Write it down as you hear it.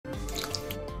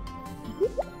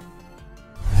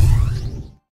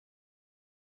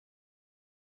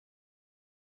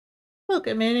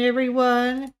Welcome in,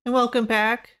 everyone, and welcome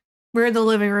back. We're in the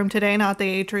living room today, not the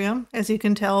atrium, as you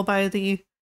can tell by the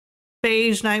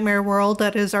beige nightmare world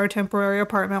that is our temporary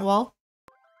apartment wall.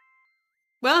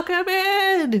 Welcome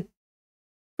in!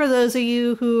 For those of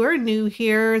you who are new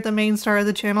here, the main star of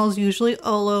the channel is usually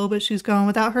Olo, but she's gone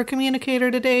without her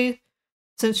communicator today,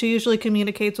 since she usually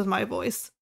communicates with my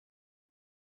voice.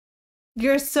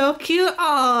 You're so cute!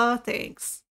 Aw,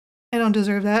 thanks. I don't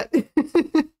deserve that.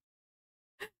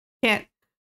 Can't.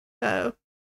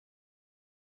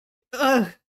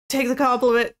 Take the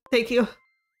compliment. Thank you.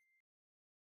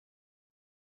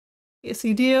 Yes,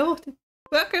 you do.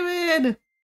 Welcome in.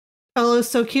 Olo's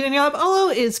so cute, and yup, Olo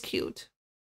is cute.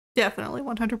 Definitely,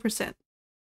 100%.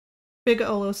 Big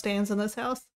Olo stands in this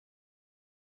house.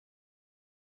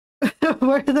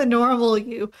 Where the normal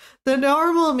you. The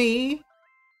normal me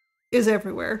is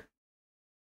everywhere.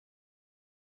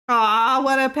 Ah,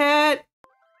 what a pet.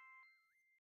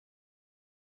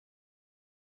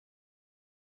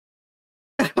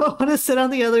 I want to sit on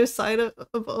the other side of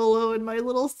Olo in my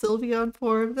little Sylveon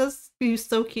form. This be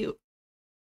so cute.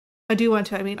 I do want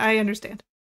to. I mean, I understand.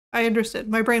 I understood.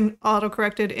 My brain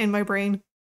auto-corrected in my brain.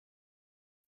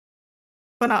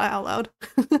 But not out loud.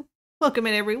 Welcome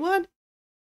in, everyone.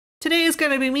 Today is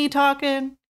going to be me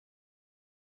talking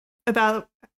about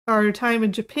our time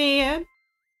in Japan.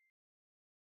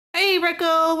 Hey,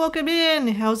 Rico! Welcome in!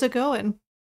 How's it going?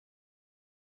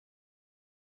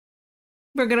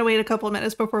 We're gonna wait a couple of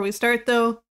minutes before we start,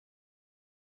 though.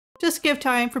 Just give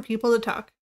time for people to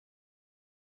talk.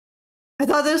 I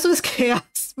thought this was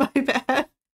chaos. My bad.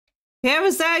 Cam,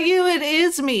 is that you? It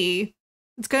is me.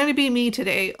 It's going to be me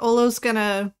today. Olo's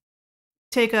gonna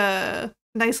take a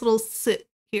nice little sit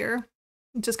here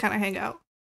and just kind of hang out.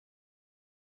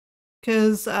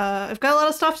 Because I've got a lot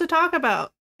of stuff to talk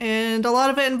about. And a lot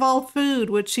of it involved food,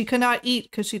 which she could not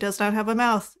eat because she does not have a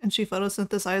mouth and she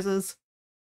photosynthesizes.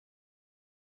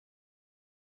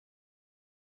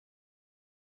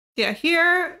 Yeah,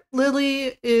 here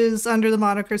Lily is under the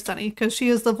moniker Sunny because she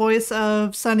is the voice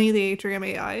of Sunny the Atrium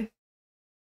AI.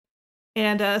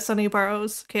 And Sunny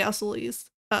borrows Chaos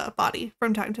Lily's body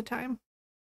from time to time.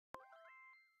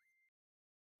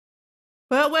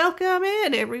 But welcome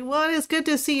in, everyone. It's good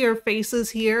to see your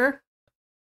faces here.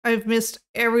 I've missed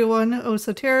everyone oh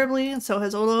so terribly, and so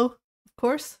has Olo, of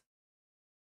course.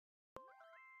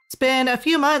 It's been a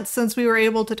few months since we were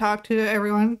able to talk to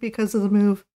everyone because of the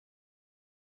move.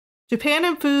 Japan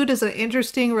and food is an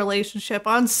interesting relationship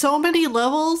on so many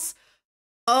levels.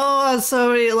 Oh, on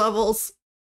so many levels.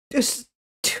 There's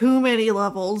too many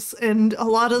levels, and a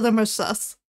lot of them are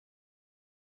sus.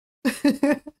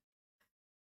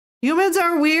 Humans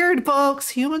are weird,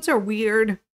 folks. Humans are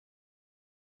weird.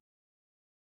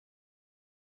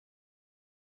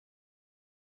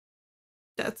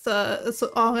 That's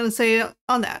all I'm gonna say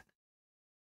on that.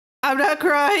 I'm not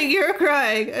crying, you're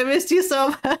crying. I missed you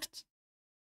so much.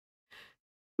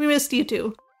 We missed you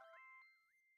too.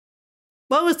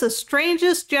 What was the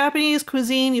strangest Japanese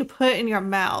cuisine you put in your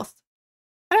mouth?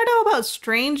 I don't know about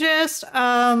strangest.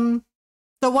 The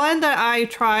one that I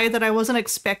tried that I wasn't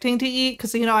expecting to eat,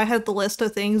 because you know I had the list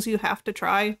of things you have to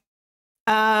try,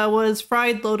 was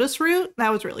fried lotus root.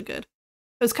 That was really good.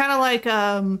 It was kind of like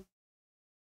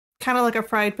a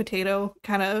fried potato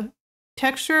kind of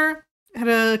texture. It had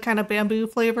a kind of bamboo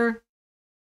flavor.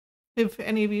 If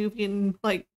any of you have eaten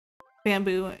like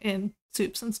bamboo in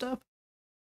soups and stuff.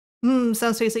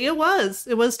 Sounds tasty. It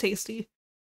was tasty.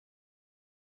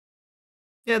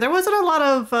 Yeah, there wasn't a lot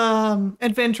of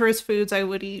adventurous foods I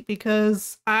would eat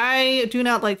because I do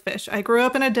not like fish. I grew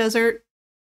up in a desert,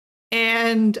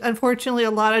 and unfortunately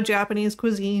a lot of Japanese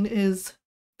cuisine is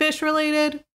fish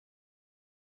related.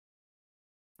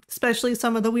 Especially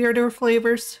some of the weirder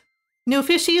flavors. No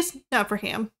fishies? Not for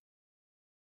ham.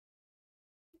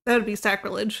 That would be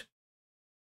sacrilege.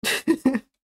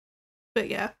 But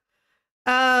yeah.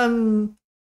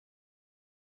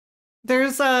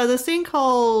 There's this thing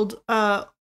called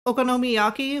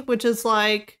okonomiyaki, which is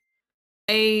like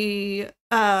a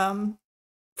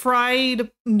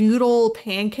fried noodle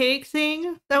pancake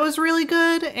thing that was really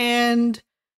good, and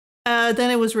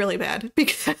then it was really bad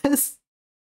because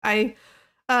I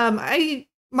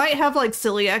might have like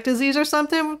celiac disease or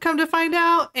something, come to find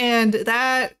out, and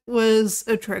that was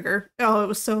a trigger. Oh, it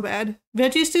was so bad.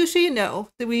 Veggie sushi? No,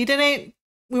 we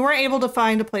weren't able to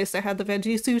find a place that had the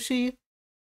veggie sushi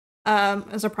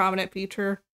as a prominent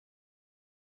feature.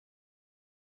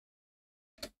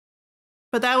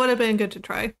 But that would have been good to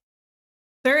try.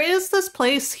 There is this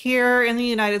place here in the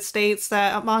United States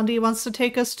that Mondi wants to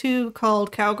take us to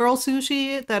called Cowgirl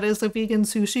Sushi. That is a vegan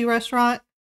sushi restaurant.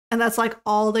 And that's like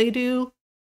all they do.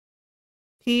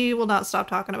 He will not stop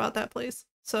talking about that place.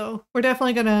 So we're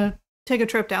definitely gonna take a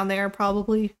trip down there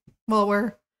probably while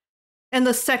we're in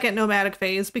the second nomadic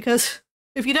phase, because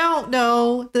if you don't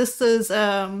know, this is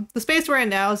the space we're in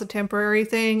now is a temporary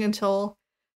thing until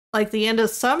like the end of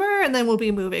summer, and then we'll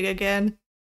be moving again.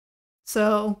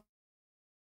 So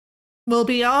we'll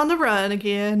be on the run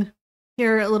again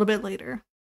here a little bit later.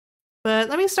 But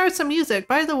let me start some music.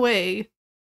 By the way,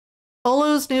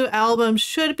 Olo's new album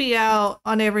should be out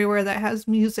on everywhere that has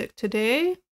music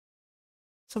today.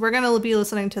 So we're going to be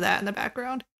listening to that in the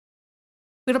background.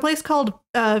 We had a place called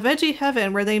Veggie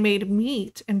Heaven where they made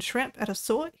meat and shrimp out of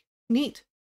soy. Neat.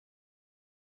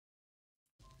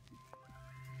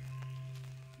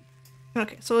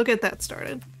 Okay, so we'll get that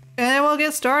started. And we'll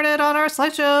get started on our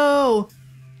slideshow!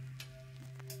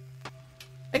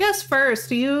 I guess first,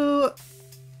 do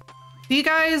you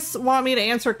guys want me to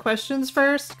answer questions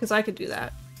first? Because I could do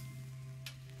that.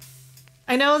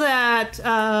 I know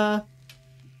that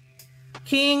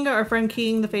King, our friend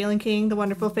King, the Failing King, the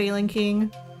wonderful Failing King,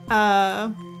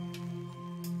 had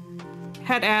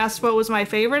asked what was my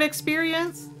favorite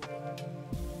experience.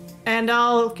 And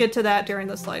I'll get to that during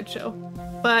the slideshow.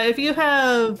 But if you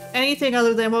have anything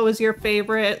other than what was your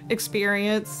favorite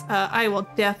experience, I will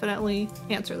definitely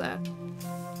answer that.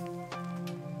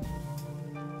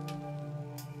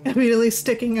 Immediately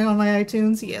sticking it on my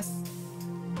iTunes, yes.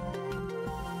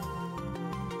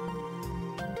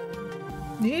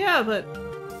 Yeah, but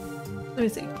let me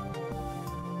see.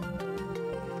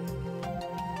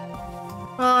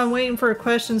 Well, I'm waiting for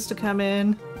questions to come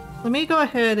in. Let me go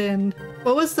ahead and...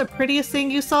 What was the prettiest thing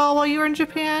you saw while you were in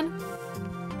Japan?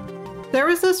 There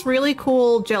was this really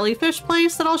cool jellyfish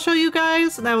place that I'll show you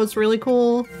guys, and that was really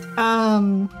cool.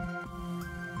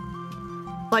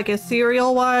 Like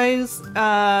ethereal-wise,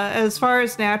 as far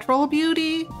as natural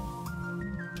beauty,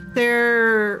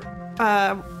 there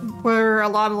were a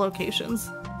lot of locations.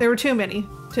 There were too many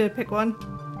to pick one.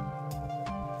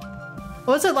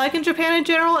 What was it like in Japan in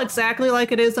general? Exactly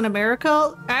like it is in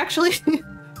America. Actually,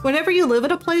 whenever you live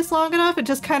in a place long enough, it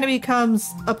just kind of becomes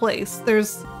a place.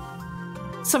 There's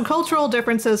some cultural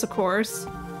differences, of course.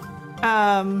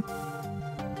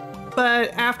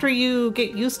 But after you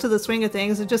get used to the swing of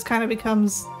things, it just kind of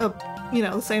becomes,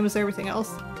 the same as everything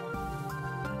else.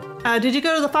 Did you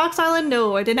go to the Fox Island?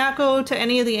 No, I did not go to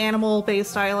any of the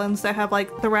animal-based islands that have,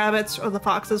 like, the rabbits or the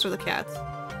foxes or the cats.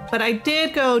 But I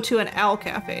did go to an owl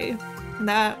cafe, and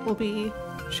that will be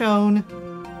shown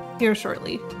here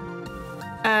shortly.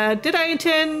 Did I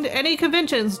attend any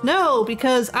conventions? No,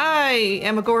 because I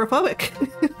am agoraphobic.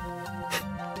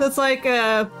 That's like,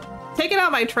 taking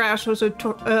out my trash was a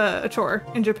chore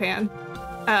in Japan.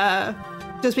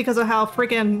 Just because of how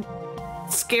freaking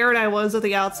scared I was of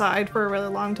the outside for a really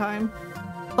long time.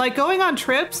 Like, going on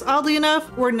trips, oddly enough,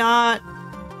 were not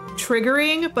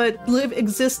triggering, but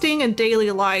existing in daily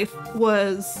life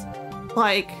was,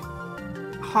 like,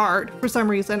 hard for some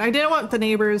reason. I didn't want the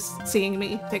neighbors seeing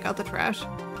me take out the trash.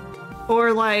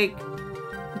 Or, like,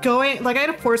 I had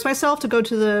to force myself to go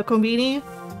to the konbini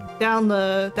down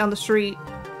the street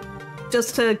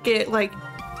just to get, like,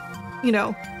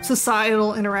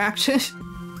 societal interaction.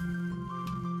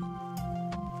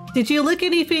 Did you lick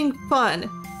anything fun?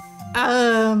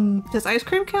 Does ice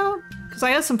cream count? Because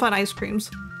I had some fun ice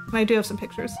creams, and I do have some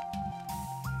pictures.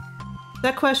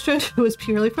 That question was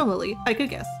purely from Lily. I could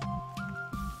guess.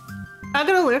 I'm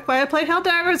gonna lick while I play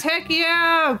Helldivers. Heck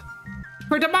yeah!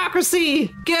 For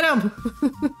democracy! Get 'em!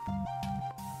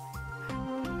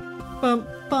 Bum,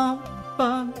 bum,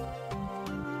 bum.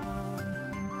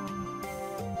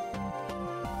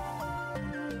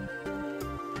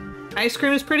 Ice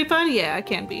cream is pretty fun? Yeah, it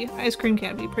can be. Ice cream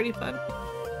can be pretty fun.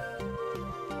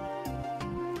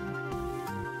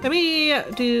 Let me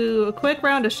do a quick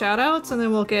round of shoutouts and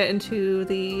then we'll get into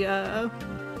the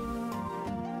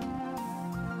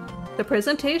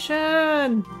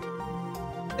presentation.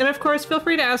 And of course, feel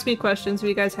free to ask me questions if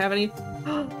you guys have any.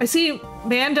 I see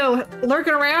Mando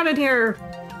lurking around in here.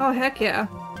 Oh, heck yeah.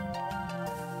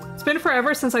 It's been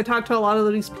forever since I talked to a lot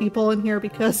of these people in here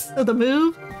because of the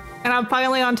move. And I'm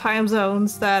finally on time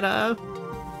zones that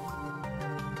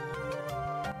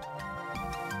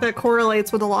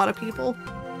correlates with a lot of people.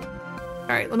 All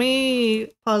right, let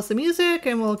me pause the music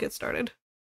and we'll get started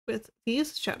with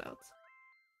these shoutouts.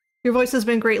 Your voice has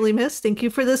been greatly missed. Thank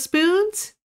you for the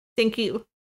spoons. Thank you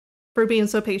for being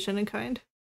so patient and kind.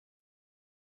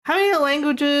 How many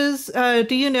languages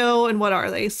do you know and what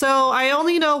are they? So I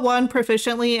only know one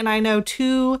proficiently and I know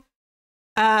two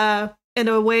in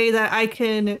a way that I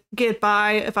can get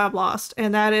by if I'm lost.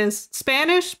 And that is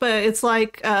Spanish, but it's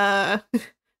like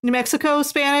New Mexico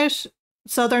Spanish,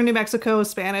 Southern New Mexico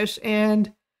Spanish,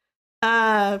 and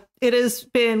It has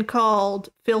been called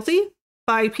filthy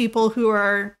by people who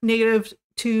are native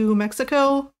to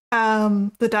Mexico.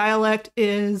 The dialect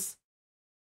is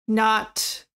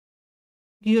not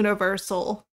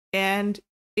universal and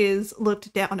is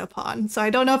looked down upon. So I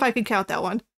don't know if I could count that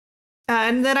one.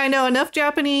 And then I know enough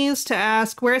Japanese to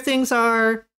ask where things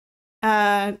are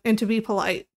and to be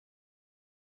polite.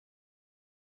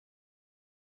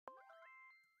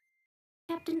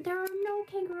 Captain, there are no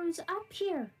kangaroos up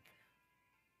here.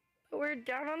 We're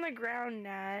down on the ground,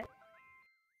 Nat.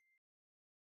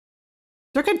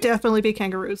 There could definitely be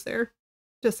kangaroos there.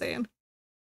 Just saying.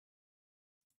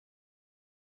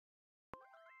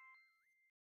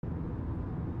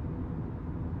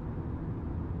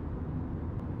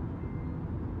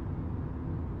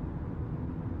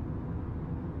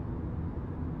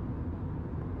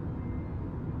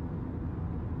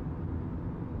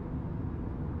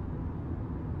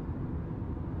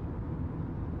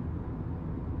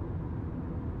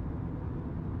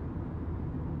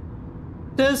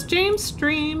 Does James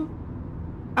stream?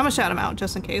 I'm gonna shout him out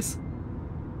just in case.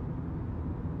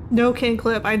 No king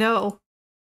clip, I know.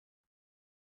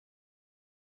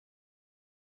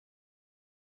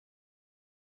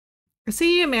 I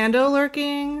see Amando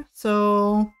lurking,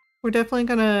 so we're definitely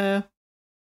gonna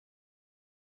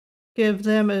give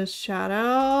them a shout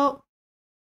out.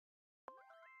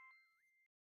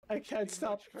 I can't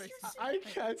stop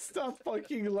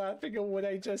fucking laughing at what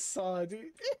I just saw, dude.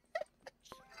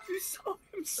 You saw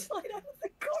him slide out of the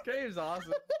car. This game's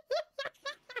awesome.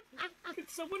 Could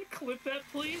someone clip that,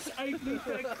 please? I need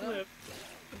that clip.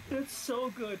 That's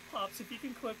so good, Pops. If you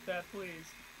can clip that,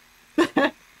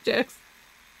 please. Jax.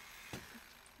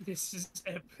 This is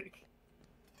epic.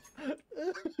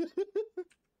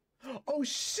 Oh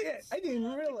shit! I didn't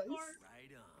realize.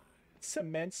 Right on.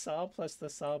 Cement saw plus the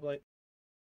saw blade.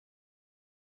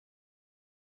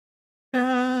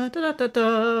 Da da da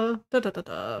da da da da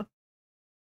da.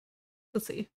 Let's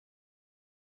see.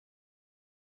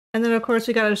 And then of course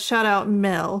we gotta shout out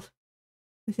Mel.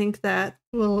 I think that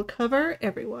will cover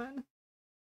everyone.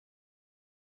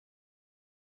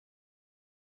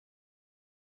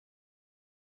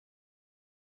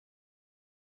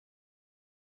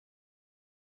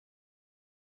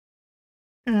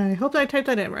 I hope I typed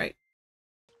that in right.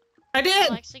 I did!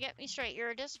 Alexa, get me straight. You're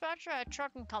a dispatcher at a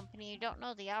trucking company. You don't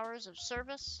know the hours of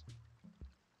service?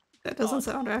 That doesn't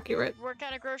sound accurate. Work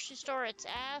at a grocery store. It's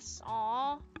ass.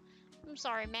 Aw. I'm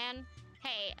sorry, man.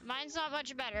 Hey, mine's not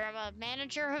much better. I'm a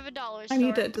manager of a dollar store. I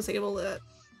need to disable that.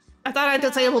 I thought I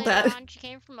disabled that. She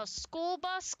came from a school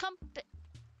bus company.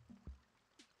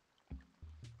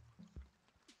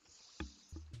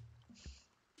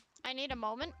 I need a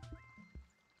moment.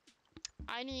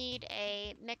 I need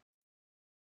a Mc.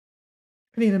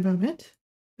 I need a moment.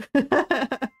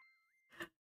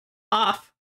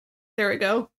 Off. There we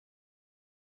go.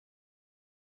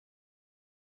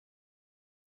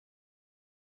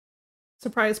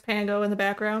 Surprise Pango in the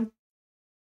background.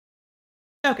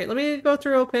 Okay, let me go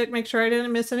through real quick, make sure I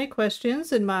didn't miss any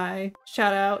questions in my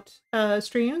shout out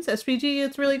streams. SPG,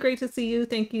 it's really great to see you.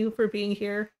 Thank you for being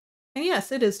here. And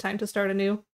yes, it is time to start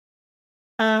anew.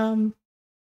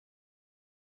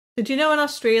 Did you know in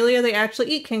Australia they actually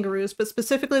eat kangaroos, but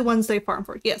specifically ones they farm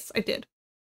for? Yes, I did.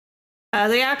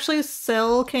 They actually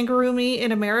sell kangaroo meat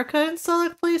in America in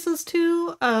select places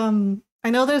too. I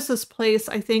know there's this place,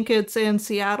 I think it's in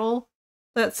Seattle,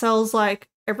 that sells like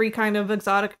every kind of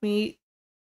exotic meat,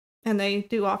 and they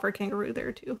do offer kangaroo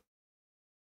there too.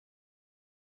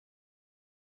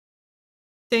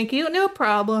 Thank you. No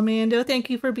problem, Mando. Thank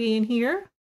you for being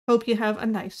here. Hope you have a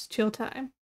nice chill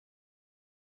time.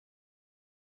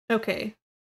 Okay.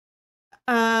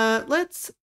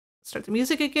 Let's start the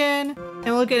music again, and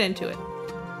we'll get into it.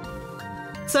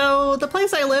 So, the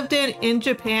place I lived in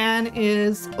Japan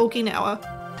is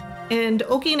Okinawa. And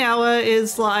Okinawa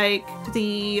is like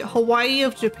the Hawaii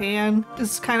of Japan,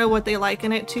 is kind of what they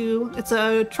liken it to. It's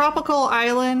a tropical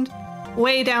island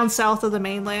way down south of the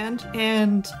mainland,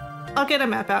 and I'll get a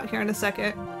map out here in a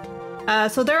second.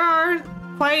 So there are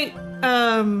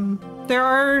there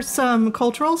are some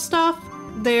cultural stuff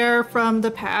there from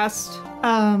the past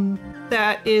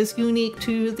that is unique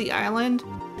to the island.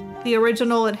 The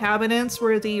original inhabitants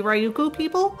were the Ryukyu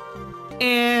people,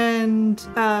 and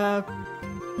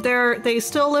they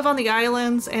still live on the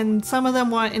islands, and some of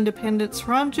them want independence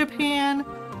from Japan.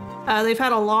 They've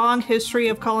had a long history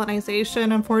of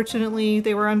colonization. Unfortunately,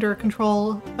 they were under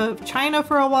control of China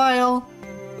for a while.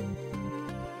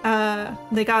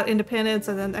 They got independence,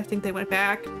 and then I think they went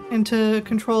back into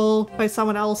control by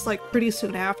someone else like pretty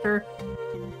soon after.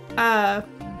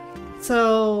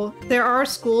 So there are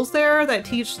schools there that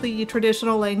teach the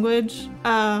traditional language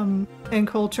and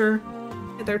culture.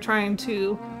 They're trying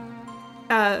to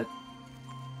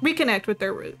reconnect with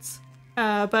their roots.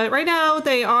 But right now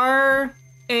they are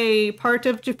a part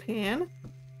of Japan.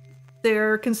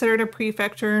 They're considered a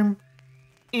prefecture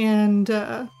and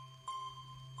kind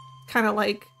of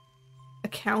like a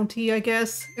county, I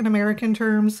guess, in American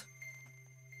terms.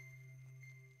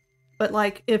 But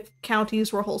like if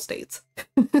counties were whole states.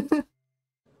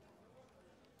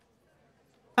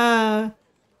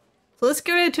 So let's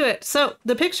get into it. So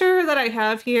the picture that I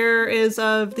have here is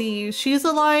of the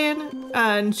Shiza lion,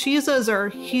 and Shizas are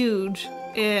huge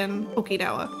in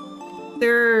Okinawa.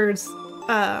 There's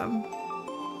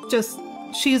just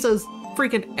Shizas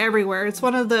freaking everywhere. It's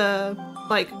one of the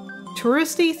like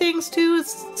touristy things too.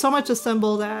 It's so much a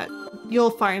symbol that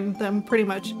you'll find them pretty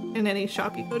much in any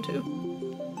shop you go to.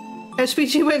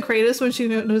 HPG went Kratos when she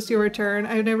noticed your return.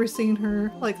 I've never seen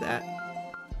her like that.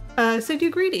 Send you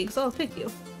greetings. Oh, thank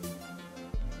you.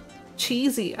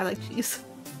 Cheesy. I like cheese.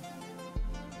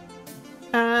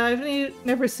 I've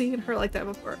never seen her like that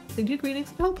before. Send you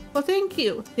greetings. Nope. Well, thank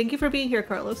you. Thank you for being here,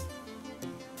 Carlos.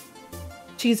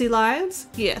 Cheesy lions?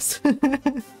 Yes.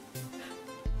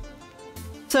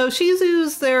 So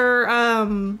Shizus, they're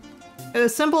a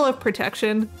symbol of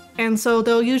protection, and so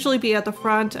they'll usually be at the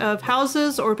front of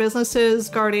houses or businesses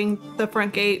guarding the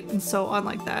front gate and so on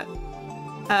like that,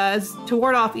 to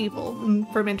ward off evil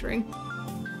from entering.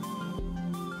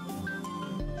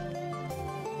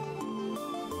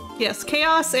 Yes,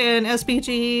 Chaos and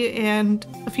SBG and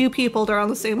a few people are on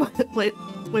the same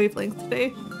wavelength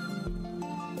today.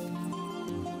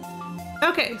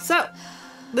 Okay, so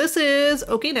this is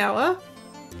Okinawa.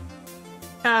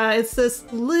 It's this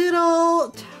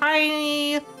little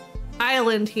tiny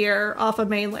island here off of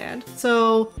mainland.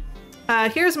 So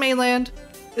here's mainland.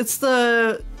 This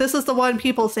is the one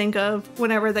people think of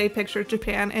whenever they picture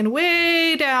Japan. And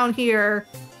way down here,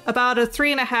 about a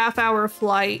 3.5-hour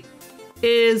flight,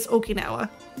 is Okinawa.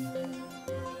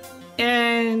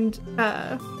 And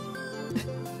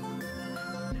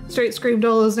straight screamed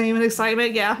Dolo's name in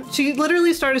excitement. Yeah, she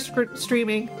literally started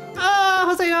streaming.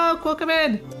 Oh, Hoseo, welcome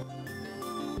in.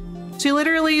 She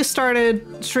literally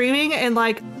started streaming and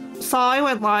like saw I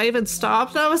went live and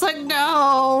stopped, and I was like,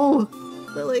 no,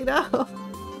 Lily, no.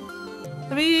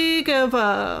 Let me give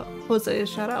Jose a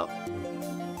shout out.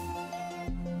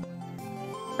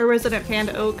 Our resident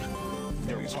Panda Oak.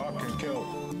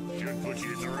 Should put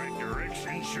you in the right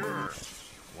direction, sure.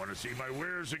 Want to see my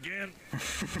wares again?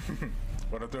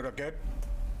 Wanna do it again?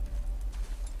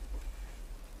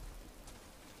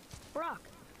 Brock,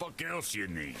 Fuck else you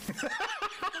need? my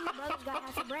brother's got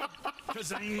half a bread.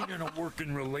 Cause I ain't in a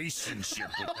working relationship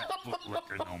with that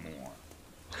footlicker no more.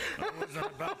 I wasn't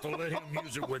about to let him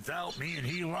use it without me, and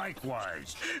he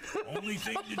likewise. Only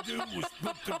thing to do was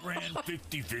split the brand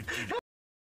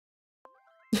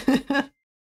 50-50.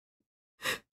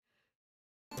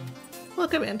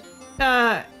 Welcome in.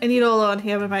 I need Olo and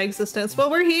Ham in my existence, but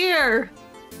we're here!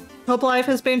 Hope life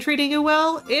has been treating you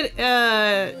well.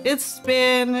 It's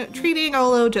been treating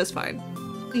Olo just fine.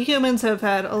 The humans have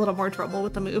had a little more trouble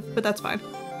with the move, but that's fine.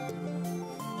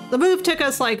 The move took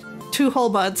us like 2 whole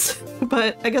months,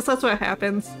 but I guess that's what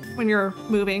happens when you're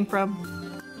moving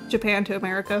from Japan to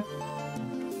America.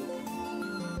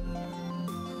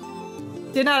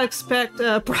 Did not expect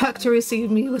Brock to receive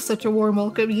me with such a warm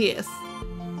welcome. Yes.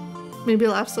 Made me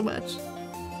laugh so much.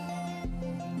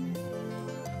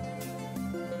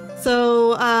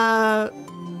 So, oh,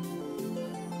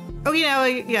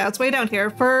 yeah, it's way down here.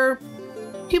 For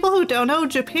people who don't know,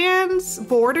 Japan's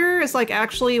border is like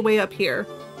actually way up here.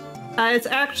 It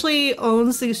actually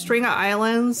owns these string of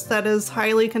islands that is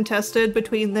highly contested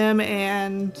between them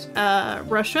and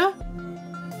Russia.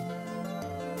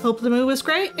 Hope the move was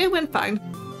great. It went fine.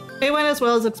 It went as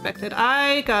well as expected.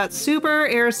 I got super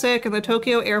airsick in the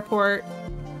Tokyo airport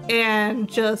and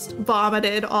just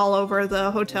vomited all over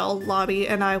the hotel lobby,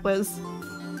 and I was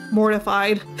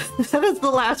mortified. That is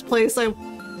the last place I...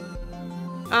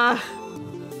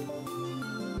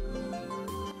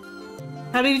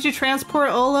 How did you transport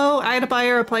Olo? I had to buy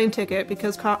her a plane ticket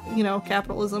because, you know,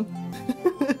 capitalism.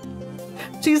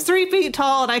 She's 3 feet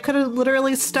tall, and I could have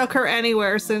literally stuck her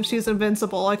anywhere since she's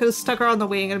invincible. I could have stuck her on the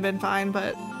wing and been fine,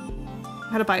 but I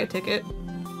had to buy a ticket.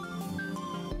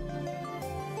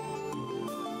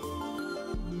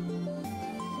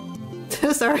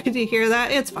 Sorry to hear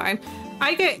that. It's fine.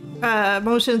 I get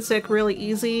motion sick really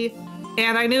easy,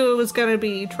 and I knew it was gonna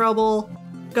be trouble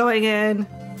going in,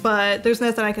 but there's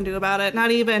nothing I can do about it.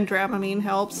 Not even Dramamine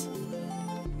helps.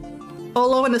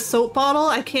 Olo in a soap bottle?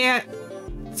 I can't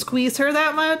squeeze her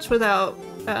that much without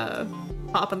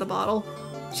pop in the bottle.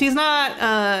 She's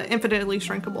not infinitely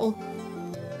shrinkable.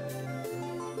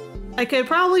 I could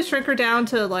probably shrink her down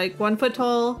to like 1 foot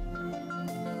tall.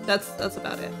 That's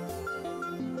about it.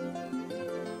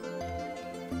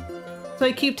 So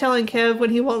I keep telling Kev when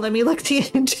he won't let me lick the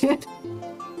engine.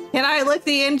 Can I lick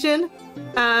the engine?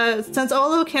 Since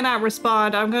Olu cannot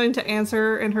respond, I'm going to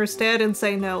answer in her stead and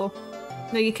say no.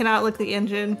 No, you cannot lick the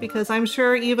engine, because I'm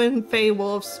sure even Fey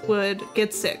Wolves would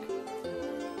get sick.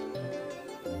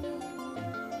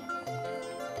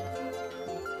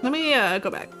 Let me go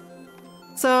back.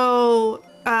 So,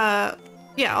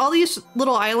 yeah, all these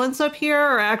little islands up here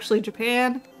are actually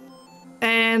Japan.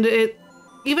 And it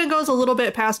even goes a little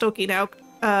bit past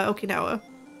Okinawa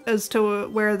as to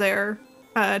where their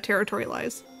territory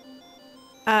lies.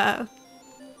 So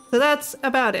that's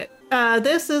about it.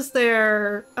 This is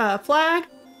their flag.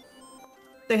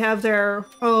 They have their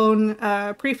own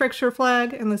prefecture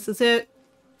flag, and this is it.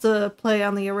 It's a play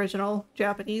on the original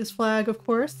Japanese flag, of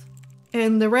course.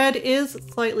 And the red is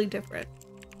slightly different.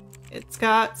 It's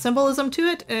got symbolism to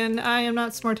it, and I am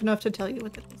not smart enough to tell you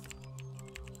what it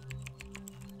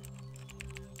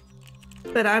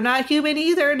is. But I'm not human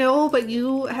either, no, but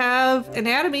you have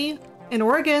anatomy and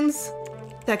organs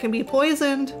that can be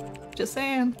poisoned. Just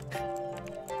saying.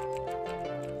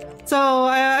 So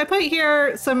I put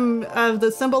here some of the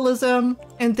symbolism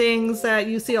and things that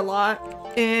you see a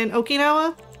lot in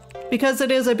Okinawa. Because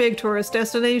it is a big tourist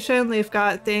destination, they've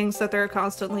got things that they're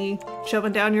constantly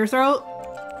shoving down your throat.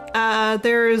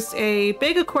 There's a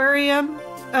big aquarium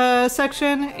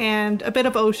section and a bit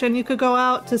of ocean you could go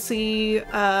out to see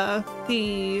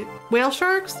the whale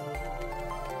sharks.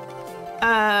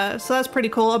 So that's pretty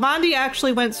cool. Amandi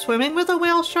actually went swimming with a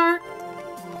whale shark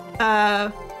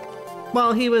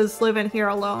while he was living here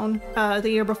alone the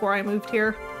year before I moved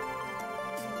here.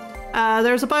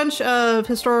 There's a bunch of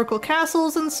historical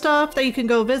castles and stuff that you can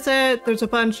go visit. There's a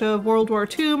bunch of World War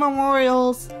II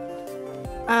memorials.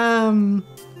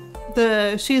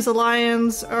 The Shiza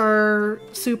lions are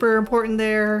super important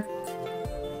there.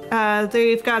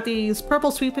 They've got these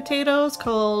purple sweet potatoes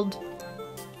called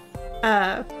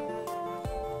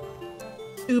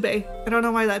ube. I don't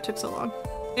know why that took so long.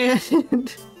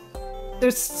 And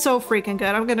they're so freaking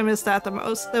good. I'm gonna miss that the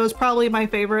most. That was probably my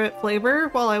favorite flavor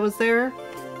while I was there.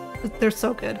 They're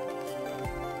so good.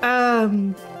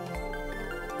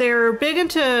 They're big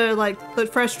into like the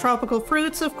fresh tropical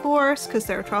fruits, of course, because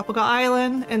they're a tropical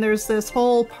island, and there's this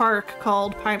whole park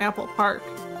called Pineapple Park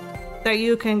that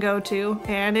you can go to,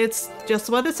 and it's just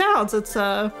what it sounds. It's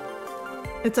a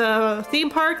theme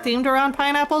park themed around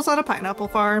pineapples on a pineapple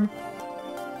farm.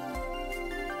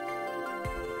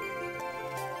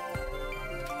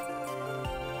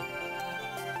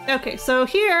 Okay, so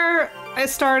here I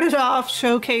started off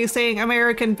showcasing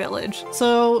American Village.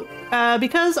 So,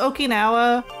 because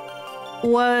Okinawa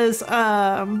was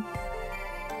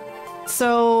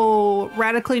so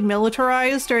radically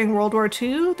militarized during World War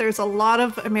II, there's a lot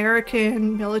of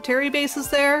American military bases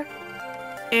there.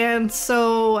 And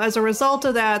so, as a result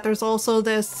of that, there's also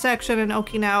this section in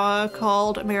Okinawa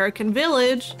called American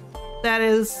Village that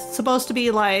is supposed to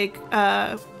be like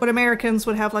what Americans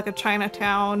would have like a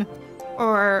Chinatown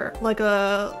or like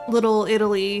a Little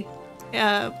Italy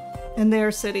in their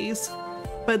cities.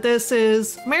 But this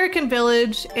is American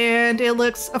Village, and it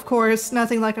looks, of course,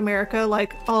 nothing like America.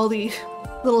 Like, all the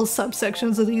little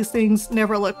subsections of these things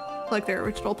never look like their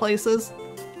original places.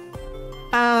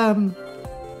 But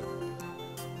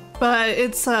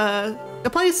it's a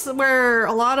place where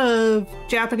a lot of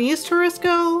Japanese tourists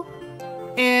go.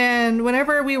 And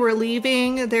whenever we were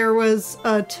leaving, there was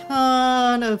a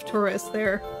ton of tourists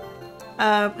there.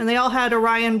 And they all had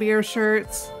Orion beer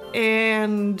shirts,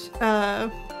 and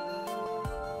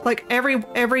like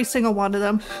every single one of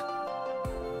them.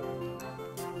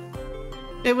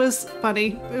 It was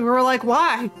funny. We were like,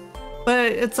 why?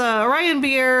 But it's Orion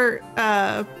beer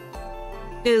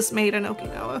is made in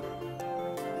Okinawa,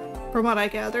 from what I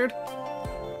gathered.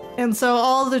 And so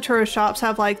all of the tourist shops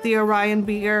have like the Orion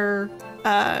beer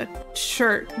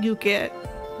shirt you get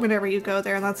whenever you go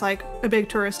there, and that's like a big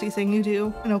touristy thing you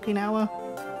do in Okinawa.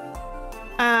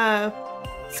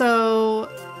 So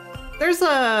there's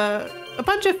a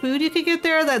bunch of food you could get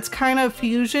there that's kind of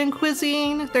fusion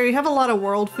cuisine. There you have a lot of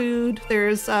world food.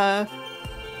 There's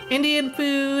Indian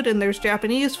food, and there's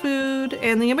Japanese food,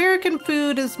 and the American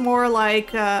food is more like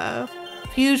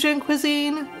fusion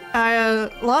cuisine.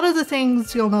 A lot of the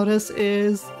things you'll notice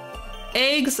is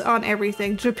eggs on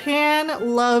everything.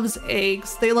 Japan loves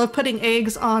eggs. They love putting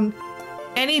eggs on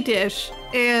any dish,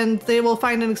 and they will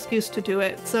find an excuse to do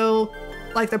it. So,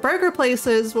 like the burger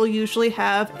places will usually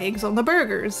have eggs on the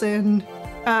burgers, and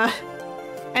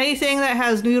anything that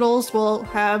has noodles will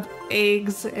have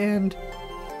eggs, and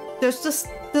there's just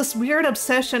this weird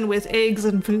obsession with eggs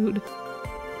and food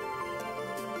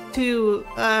to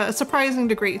a surprising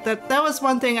degree. That was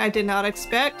one thing I did not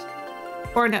expect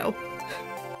or know.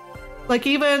 Like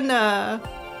even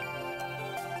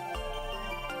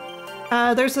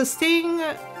there's this thing,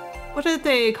 what did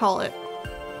they call it?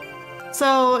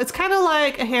 So it's kind of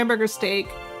like a hamburger steak,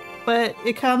 but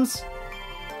it comes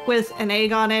with an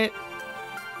egg on it.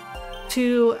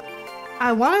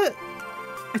 I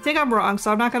think I'm wrong,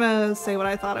 so I'm not gonna say what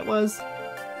I thought it was.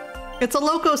 It's a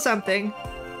loco something.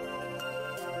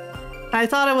 I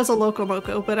thought it was a loco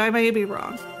moco, but I may be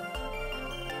wrong.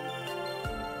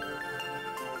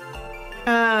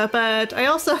 But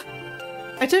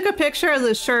I took a picture of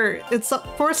the shirt. It's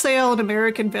for sale in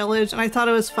American Village, and I thought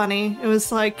it was funny. It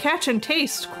was like, catch and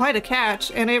taste, quite a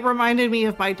catch, and it reminded me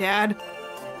of my dad.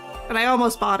 And I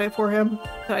almost bought it for him,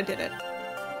 but I didn't.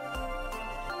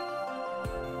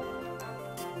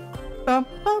 Bum,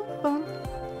 bum, bum.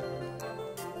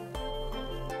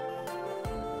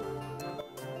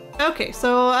 Okay,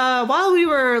 so while we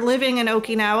were living in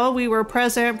Okinawa, we were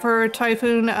present for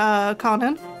Typhoon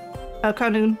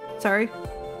Kanun, sorry.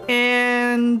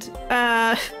 And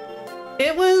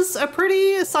it was a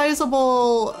pretty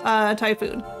sizable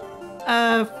typhoon.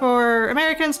 For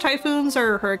Americans, typhoons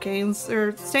are hurricanes.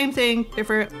 They're same thing,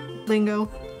 different lingo.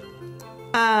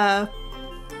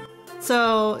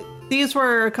 So these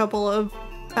were a couple of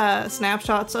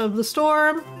snapshots of the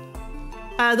storm.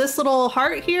 This little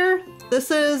heart here,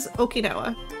 this is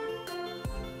Okinawa.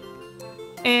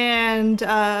 And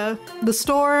the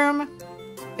storm,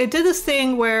 it did this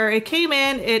thing where it came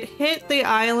in, it hit the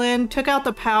island, took out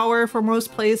the power for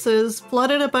most places,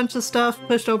 flooded a bunch of stuff,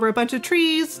 pushed over a bunch of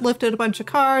trees, lifted a bunch of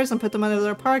cars and put them under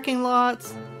their parking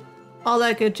lots, all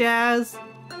that good jazz.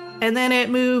 And then it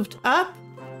moved up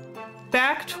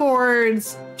back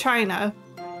towards China.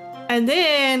 And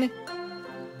then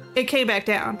it came back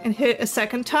down and hit a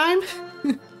second time.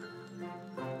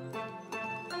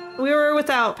 We were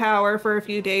without power for a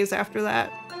few days after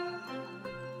that.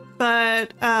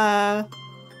 But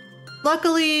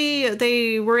luckily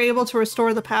they were able to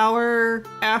restore the power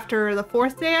after the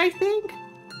 4th day, I think.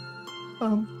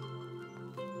 Bum,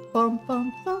 bum,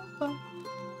 bum, bum, bum.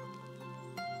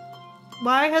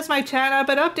 Why has my chat not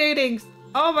been updating?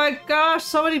 Oh my gosh,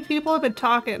 so many people have been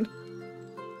talking.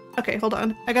 Okay, hold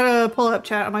on. I gotta pull up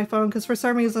chat on my phone because for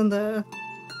some reason the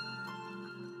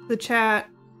chat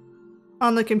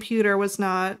on the computer was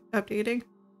not updating.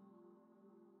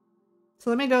 So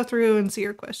let me go through and see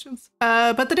your questions.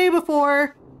 But the day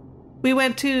before, we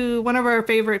went to one of our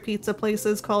favorite pizza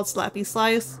places called Slappy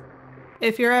Slice.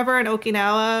 If you're ever in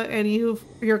Okinawa and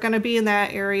you're gonna be in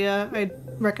that area, I'd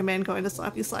recommend going to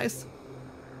Slappy Slice.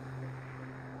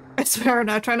 I swear I'm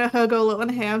not trying to hug Olo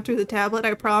and Ham through the tablet,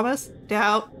 I promise.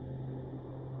 Doubt.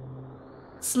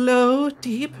 Slow,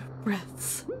 deep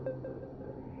breaths.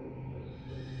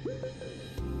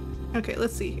 Okay,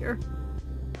 let's see here.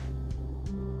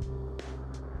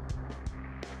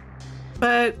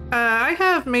 But I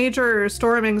have major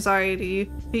storm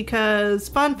anxiety because,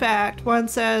 fun fact, one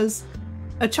says,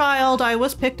 a child, I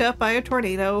was picked up by a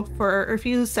tornado for a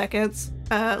few seconds.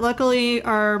 Luckily,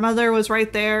 our mother was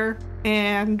right there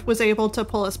and was able to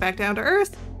pull us back down to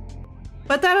earth.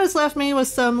 But that has left me with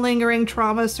some lingering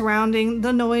trauma surrounding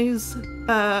the noise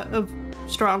of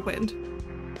strong wind.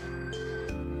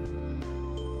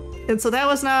 And so that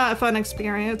was not a fun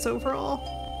experience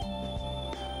overall.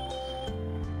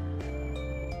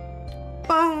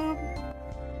 Bum,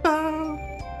 bum.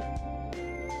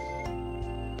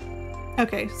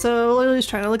 Okay, so Lily's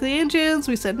trying to look at the engines.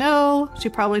 We said no. She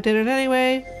probably did it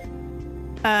anyway.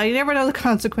 You never know the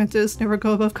consequences. Never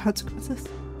go above consequences.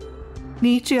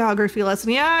 Neat geography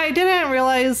lesson. Yeah, I didn't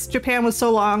realize Japan was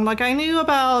so long. Like, I knew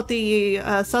about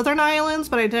the southern islands,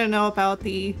 but I didn't know about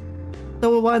the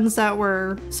ones that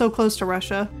were so close to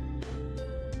Russia.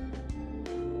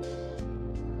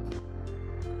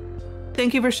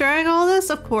 Thank you for sharing all this.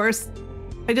 Of course.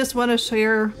 I just want to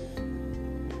share.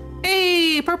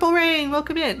 Hey, Purple Rain,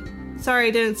 welcome in. Sorry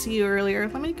I didn't see you earlier.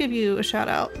 Let me give you a shout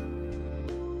out.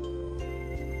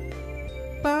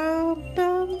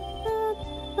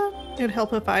 It'd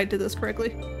help if I did this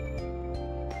correctly.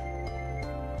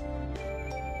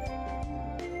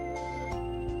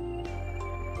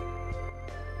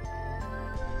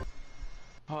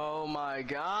 Oh my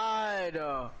god!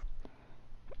 Yo,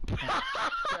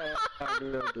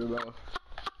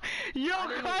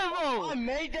 Quavo! I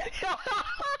made that. Quavo,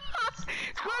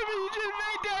 you just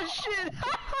made that shit.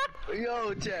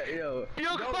 Yo, chat, yo.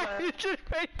 Yo, Quavo, you just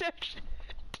made that shit.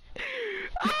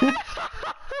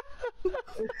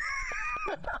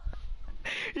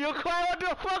 Yo, Kyle, what the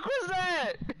fuck was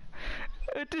that?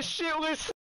 This shit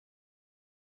was.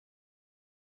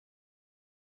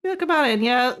 Yeah, come on in.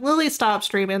 Yeah, Lily stopped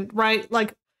streaming, right?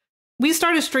 Like, we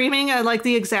started streaming at like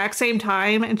the exact same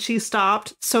time, and she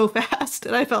stopped so fast,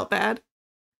 and I felt bad.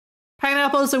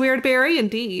 Pineapple is a weird berry,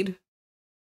 indeed.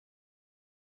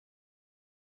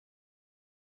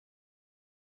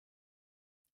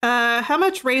 How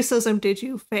much racism did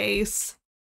you face?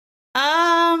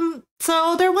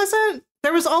 So there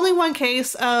was only one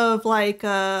case of like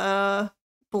a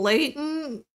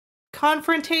blatant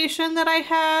confrontation that I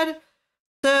had.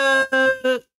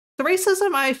 The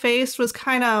racism I faced was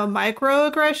kind of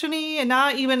microaggression-y and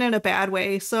not even in a bad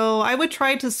way. So I would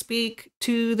try to speak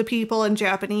to the people in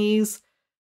Japanese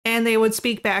and they would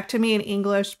speak back to me in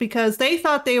English because they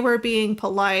thought they were being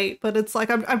polite, but it's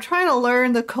like I'm trying to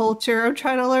learn the culture, I'm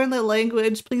trying to learn the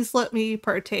language, please let me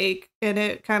partake. And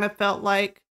it kind of felt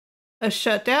like a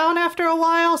shutdown after a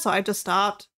while, so I just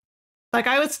stopped. Like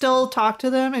I would still talk to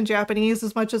them in Japanese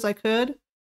as much as I could,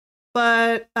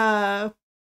 but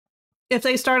if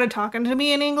they started talking to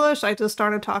me in English, I just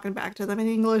started talking back to them in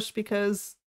English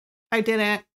because it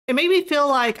made me feel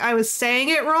like I was saying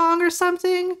it wrong or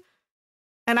something.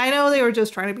 And I know they were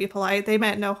just trying to be polite. They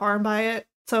meant no harm by it.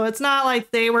 So it's not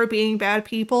like they were being bad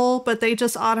people, but they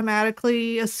just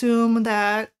automatically assume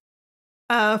that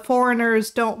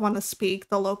foreigners don't want to speak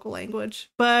the local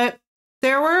language. But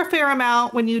there were a fair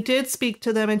amount when you did speak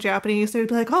to them in Japanese, they'd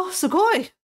be like, oh, sugoi!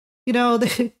 You know,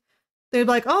 they'd be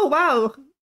like, oh, wow.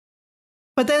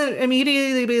 But then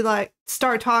immediately they'd be like,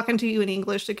 start talking to you in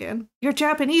English again. Your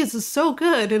Japanese is so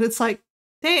good. And it's like,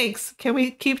 thanks. Can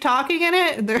we keep talking in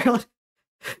it? And they're like,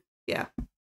 yeah.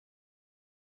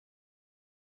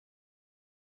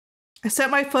 I set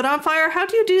my foot on fire? How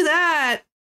do you do that?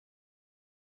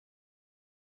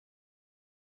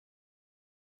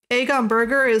 Egg on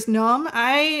burger is numb.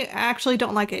 I actually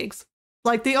don't like eggs.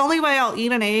 Like, the only way I'll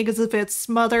eat an egg is if it's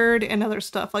smothered in other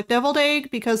stuff. Like deviled egg,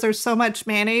 because there's so much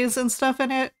mayonnaise and stuff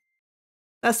in it.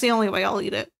 That's the only way I'll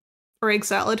eat it. Or egg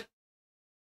salad.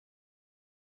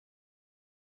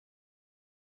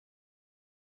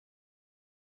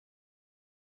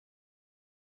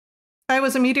 I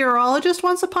was a meteorologist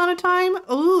once upon a time.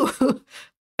 Ooh,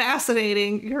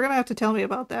 fascinating. You're gonna have to tell me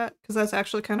about that, because that's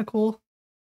actually kind of cool.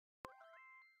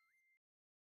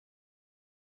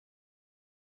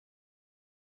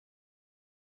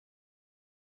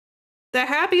 The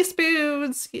happy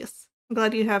spoons! Yes, I'm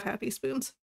glad you have happy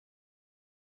spoons.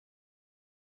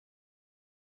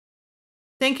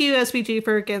 Thank you, SVG,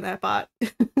 for getting that bot.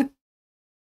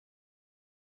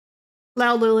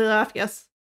 Loud Lily laugh, yes.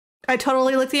 I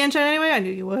totally licked the engine anyway, I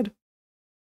knew you would.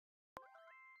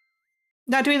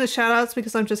 Not doing the shoutouts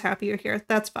because I'm just happy you're here.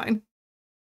 That's fine.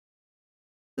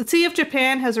 The Sea of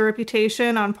Japan has a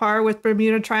reputation on par with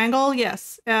Bermuda Triangle,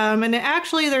 yes. And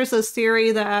actually there's this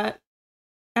theory that,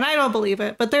 and I don't believe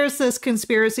it, but there's this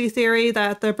conspiracy theory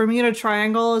that the Bermuda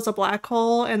Triangle is a black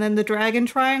hole and then the Dragon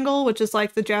Triangle, which is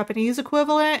like the Japanese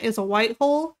equivalent, is a white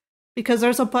hole. Because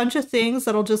there's a bunch of things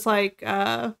that'll just like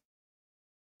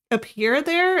appear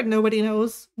there and nobody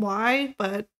knows why,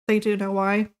 but they do know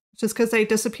why. Just because they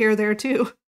disappear there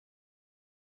too.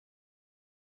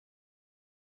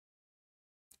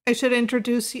 I should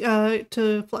introduce you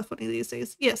to Fluff one of these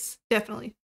days. Yes,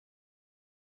 definitely.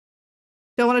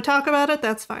 Don't want to talk about it?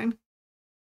 That's fine.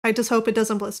 I just hope it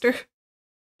doesn't blister.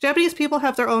 Japanese people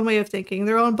have their own way of thinking.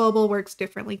 Their own bubble works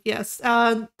differently. Yes.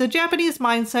 The Japanese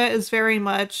mindset is very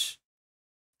much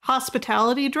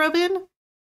hospitality driven.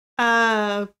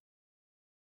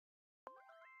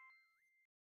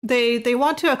 They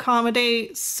want to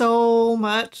accommodate so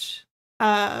much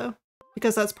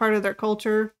because that's part of their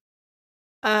culture.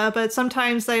 But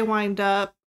sometimes they wind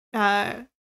up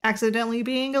accidentally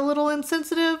being a little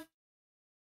insensitive.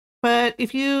 But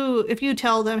if you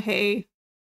tell them, hey,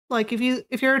 like if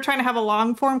you're trying to have a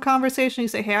long form conversation, you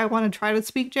say, hey, I want to try to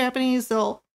speak Japanese,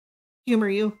 they'll humor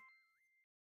you.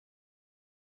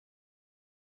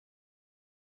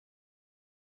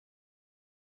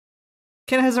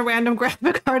 Ken has a random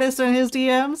graphic artist in his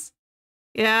DMs.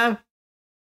 Yeah.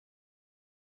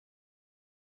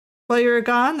 While you're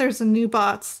gone, there's a new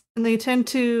bots, and they tend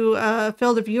to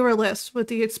fill the viewer list with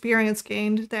the experience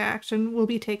gained. The action will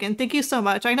be taken. Thank you so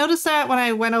much. I noticed that when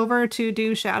I went over to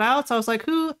do shoutouts, I was like,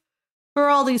 who are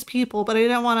all these people? But I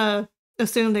didn't want to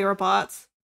assume they were bots.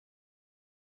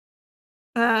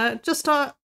 Just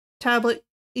tablet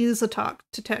is a talk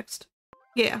to text.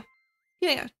 Yeah.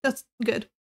 Yeah, that's good.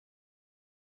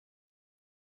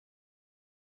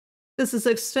 This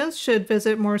existence should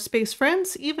visit more space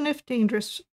friends, even if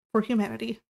dangerous for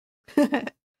humanity.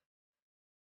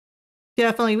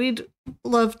 definitely, we'd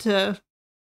love to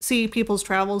see people's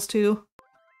travels too.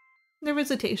 Their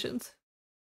visitations.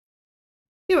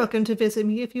 You're welcome to visit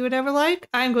me if you would ever like.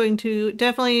 I'm going to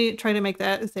definitely try to make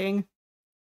that a thing.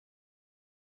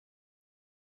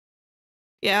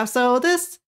 Yeah, so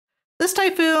this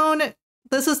typhoon,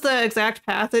 this is the exact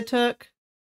path it took.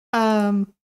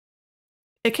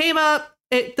 It came up,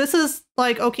 this is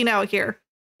like Okinawa here.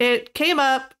 It came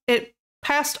up, it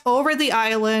passed over the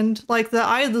island, like the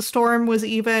eye of the storm was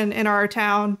even in our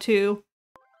town too.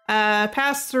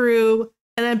 Passed through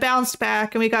and then bounced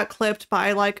back, and we got clipped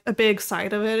by like a big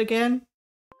side of it again.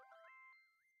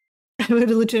 I would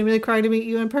legitimately cry to meet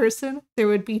you in person. There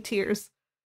would be tears.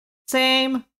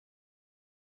 Same.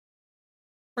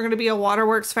 We're gonna be a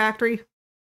waterworks factory.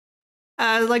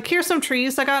 Like here's some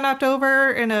trees that got knocked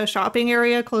over in a shopping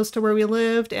area close to where we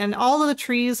lived, and all of the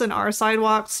trees in our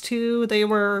sidewalks too, they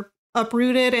were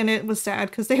uprooted, and it was sad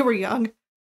because they were young.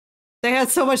 They had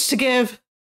so much to give,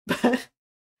 but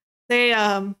they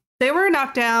were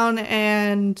knocked down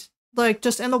and like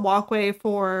just in the walkway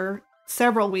for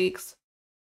several weeks.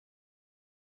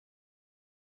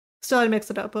 Still had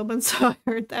mixed it up moments, so I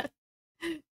heard that.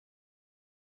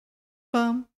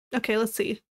 Okay, let's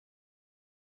see.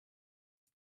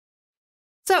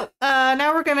 So,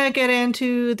 now we're gonna get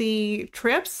into the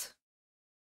trips.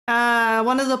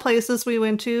 One of the places we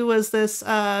went to was this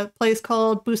place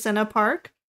called Busena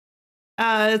Park.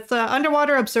 It's an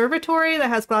underwater observatory that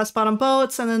has glass bottom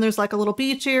boats, and then there's like a little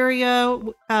beach area.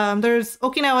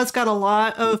 Okinawa's got a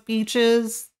lot of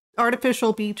beaches,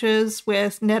 artificial beaches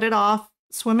with netted off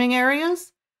swimming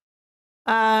areas.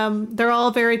 They're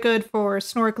all very good for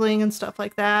snorkeling and stuff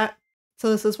like that. So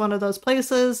this is one of those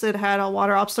places. It had a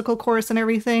water obstacle course and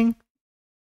everything.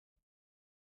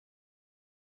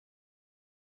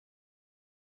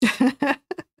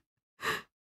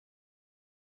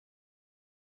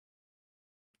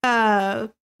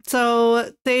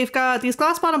 So they've got these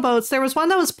glass bottom boats. There was one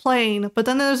that was plain, but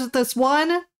then there's this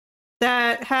one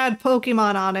that had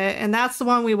Pokemon on it, and that's the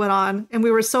one we went on, and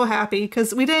we were so happy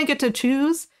because we didn't get to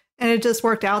choose, and it just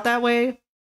worked out that way.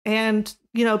 And,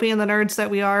 you know, being the nerds that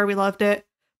we are, we loved it.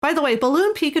 By the way,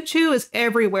 Balloon Pikachu is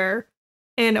everywhere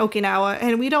in Okinawa,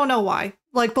 and we don't know why.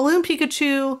 Like, Balloon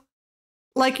Pikachu,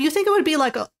 like, you think it would be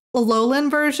like a Alolan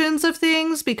versions of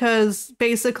things, because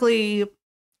basically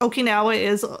Okinawa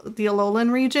is the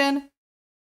Alolan region.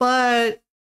 But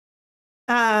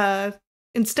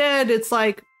instead, it's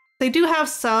like, they do have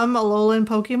some Alolan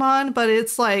Pokemon, but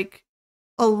it's like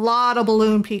a lot of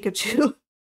Balloon Pikachu.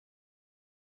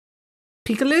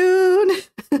 Pikaloon!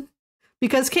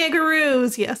 Because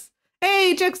kangaroos, yes.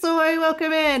 Hey, Jixoy,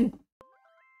 welcome in.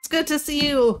 It's good to see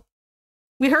you.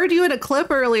 We heard you in a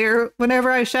clip earlier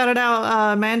whenever I shouted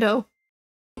out Mando.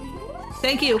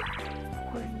 Thank you.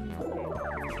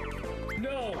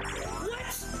 No.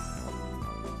 What?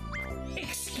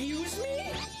 Excuse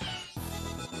me?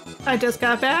 I just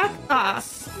got back. Ah,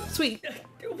 sweet.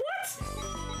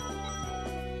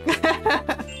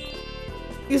 What?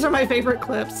 These are my favorite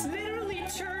clips. Literally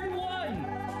turn one.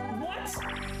 What?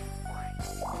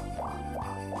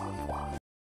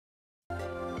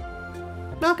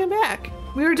 Welcome back.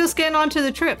 We were just getting onto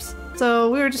the trips. So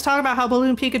we were just talking about how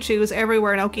Balloon Pikachu is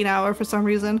everywhere in Okinawa for some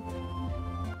reason.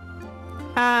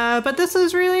 But this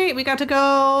is really, we got to go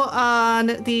on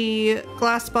the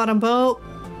glass bottom boat.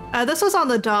 This was on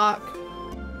the dock.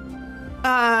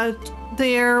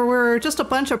 There were just a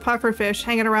bunch of pufferfish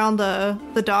hanging around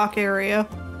the dock area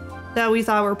that we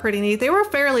thought were pretty neat. They were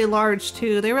fairly large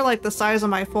too. They were like the size of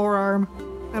my forearm,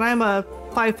 and I'm a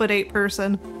 5'8"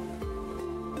 person.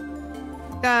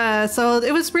 So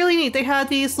it was really neat. They had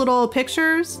these little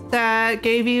pictures that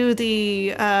gave you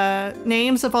the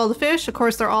names of all the fish. Of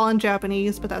course, they're all in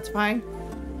Japanese, but that's fine.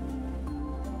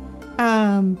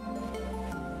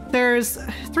 There's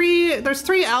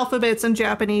three alphabets in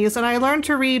Japanese, and I learned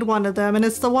to read one of them, and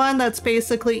it's the one that's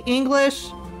basically English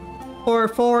or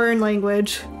foreign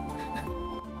language,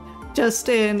 just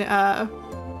in a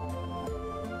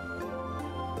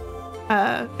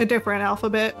different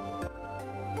alphabet.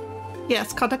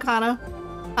 Yes, katakana.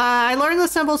 I learned the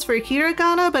symbols for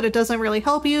hiragana, but it doesn't really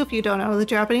help you if you don't know the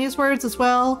Japanese words as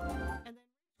well. And then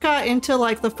got into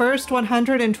like the first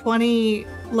 120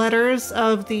 letters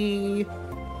of the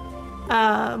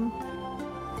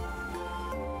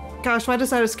gosh, why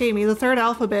does that escape me? The third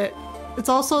alphabet. It's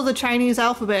also the Chinese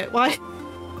alphabet. Why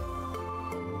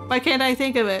can't I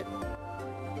think of it?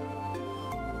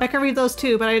 I can read those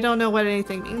too, but I don't know what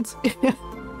anything means.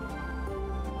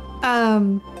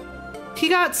 He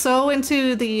got so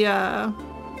into the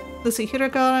let's see,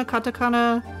 hiragana,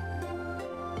 katakana,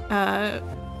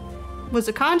 was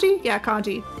it kanji? Yeah,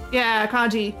 kanji. Yeah,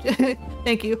 kanji.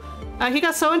 Thank you. He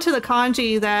got so into the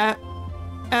kanji that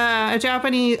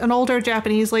an older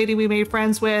Japanese lady we made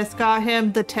friends with got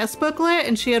him the test booklet,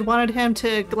 and she had wanted him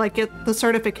to like get the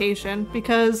certification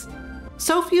because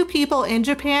so few people in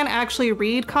Japan actually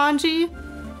read kanji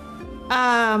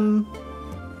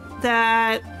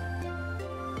that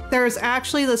there's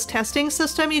actually this testing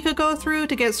system you could go through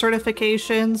to get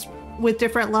certifications with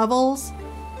different levels.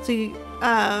 So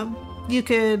you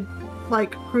could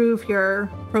like prove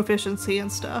your proficiency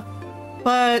and stuff.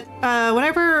 But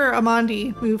whenever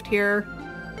Amandi moved here,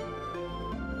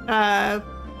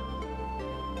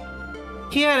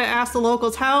 he had asked the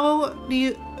locals, how do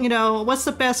you know, what's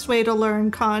the best way to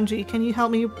learn kanji? Can you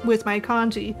help me with my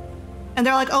kanji? And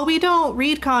they're like, oh, we don't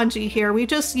read kanji here. We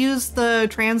just use the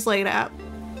Translate app.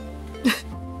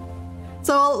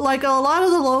 So like a lot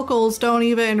of the locals don't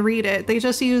even read it. They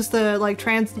just use the like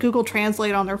Google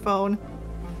Translate on their phone.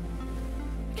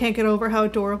 Can't get over how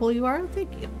adorable you are.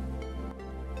 Thank you.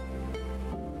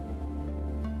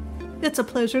 It's a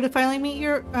pleasure to finally make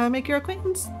your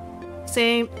acquaintance.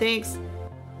 Same, thanks.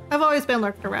 I've always been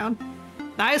lurking around.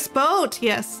 Nice boat,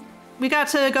 yes. We got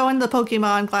to go in the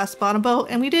Pokemon glass bottom boat,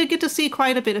 and we did get to see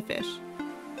quite a bit of fish.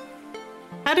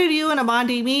 How did you and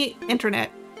Amandi meet?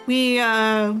 Internet. We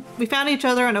found each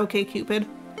other on OkCupid.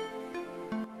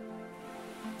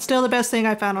 Still the best thing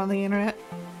I found on the internet.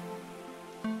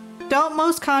 Don't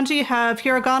most kanji have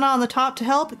hiragana on the top to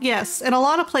help? Yes, in a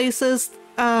lot of places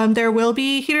there will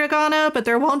be hiragana, but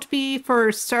there won't be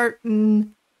for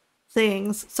certain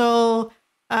things. So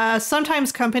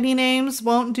sometimes company names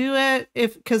won't do it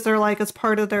because they're like it's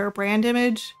part of their brand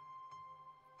image.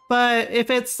 But if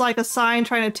it's like a sign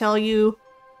trying to tell you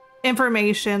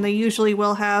information, they usually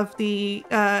will have the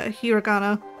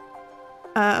hiragana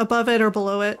above it or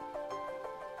below it.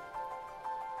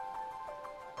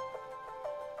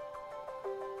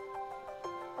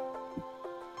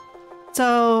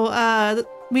 So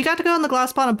we got to go on the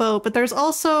glass bottom boat, but there's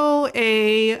also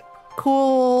a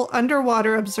cool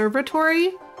underwater observatory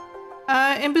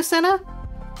in Busena.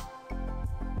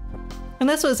 And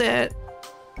this was it.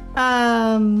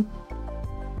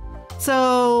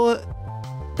 So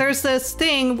there's this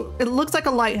thing, it looks like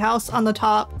a lighthouse on the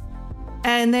top,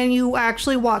 and then you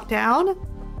actually walk down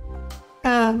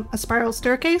a spiral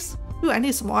staircase. Ooh, I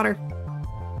need some water.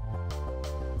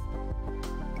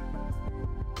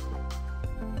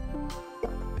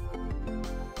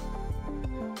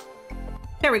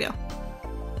 There we go.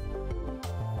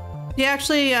 You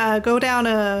actually go down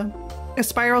a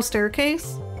spiral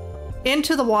staircase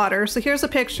into the water. So here's a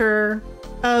picture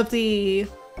of the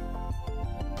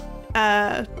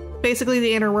basically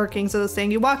the inner workings of this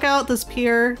thing. You walk out this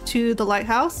pier to the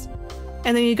lighthouse,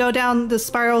 and then you go down the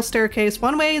spiral staircase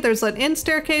one way. There's an in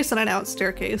staircase and an out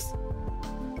staircase.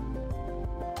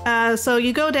 So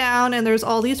you go down, and there's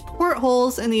all these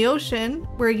portholes in the ocean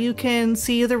where you can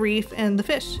see the reef and the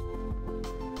fish.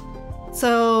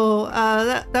 So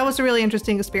that was a really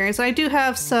interesting experience. And I do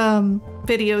have some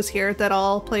videos here that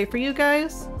I'll play for you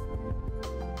guys.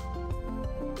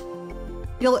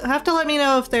 You'll have to let me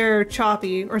know if they're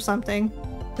choppy or something,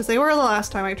 because they were the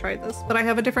last time I tried this, but I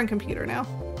have a different computer now.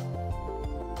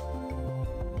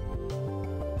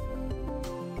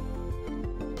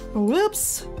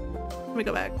 Whoops. Let me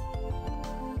go back.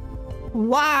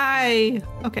 Why?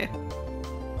 Okay.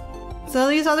 So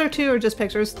these other two are just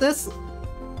pictures. This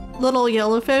little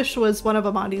yellowfish was one of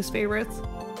Amandi's favorites.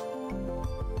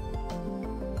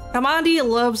 Amandi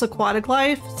loves aquatic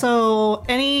life, so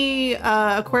any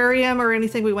aquarium or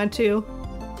anything we went to.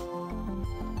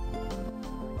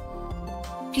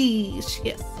 Geez,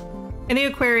 yes. Any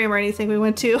aquarium or anything we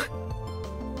went to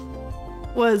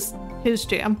was his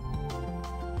jam.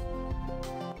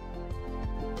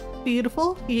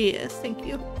 Beautiful? Yes, thank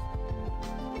you.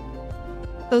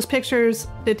 Those pictures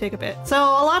did take a bit. So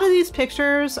a lot of these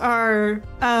pictures are,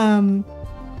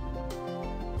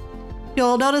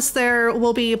 you'll notice there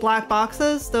will be black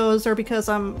boxes. Those are because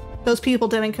those people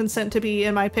didn't consent to be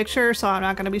in my picture, so I'm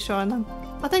not going to be showing them.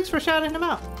 But thanks for shouting them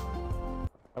out.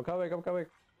 I'm coming, I'm coming.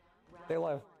 Stay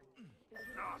alive.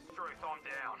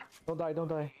 Don't die, don't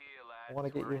die. I want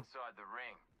to get you.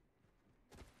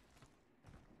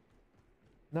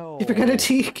 No. If you're gonna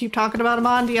keep talking about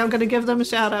Amandi, I'm gonna give them a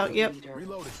shout out. Yep.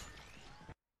 Reloaded.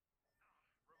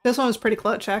 This one was pretty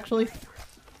clutch, actually.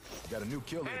 Got a new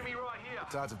kill leader.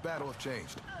 The tides of battle have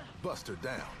changed. Bust her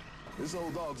down. This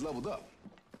old dog's leveled up,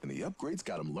 and the upgrades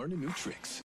got him learning new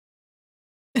tricks.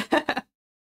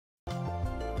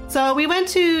 So we went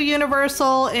to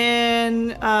Universal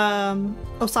in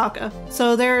Osaka.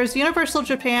 So there's Universal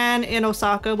Japan in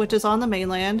Osaka, which is on the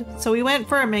mainland. So we went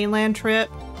for a mainland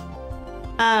trip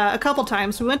a couple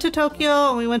times. We went to Tokyo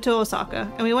and we went to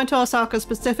Osaka. And we went to Osaka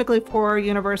specifically for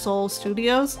Universal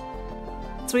Studios.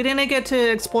 So we didn't get to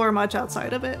explore much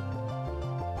outside of it.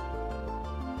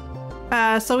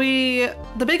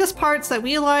 The biggest parts that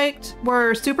we liked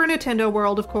were Super Nintendo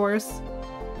World, of course.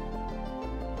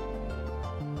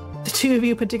 The two of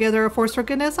you put together a force for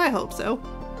goodness? I hope so.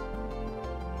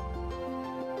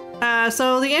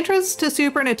 So the entrance to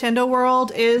Super Nintendo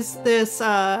World is this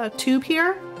tube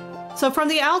here. So from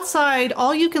the outside,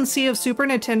 all you can see of Super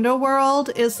Nintendo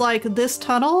World is like this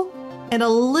tunnel and a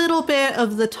little bit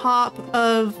of the top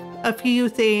of a few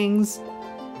things.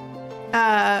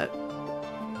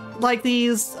 Like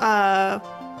these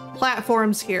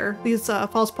platforms here, these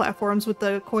false platforms with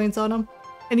the coins on them.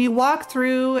 And you walk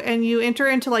through and you enter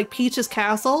into like Peach's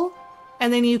castle,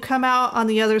 and then you come out on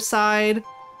the other side.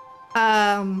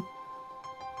 And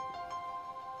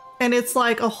it's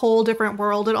like a whole different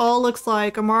world. It all looks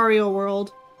like a Mario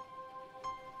world.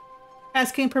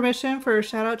 Asking permission for a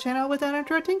shout out channel without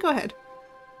interrupting? Go ahead.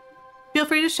 Feel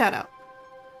free to shout out.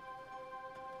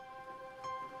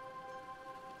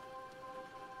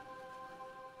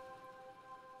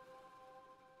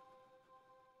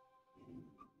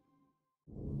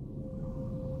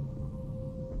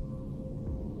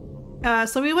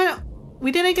 So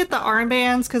we didn't get the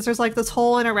armbands because there's like this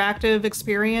whole interactive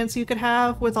experience you could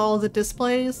have with all of the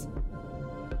displays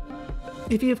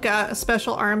if you've got a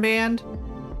special armband,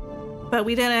 but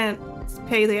we didn't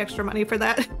pay the extra money for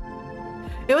that.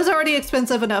 It was already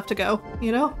expensive enough to go,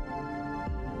 you know?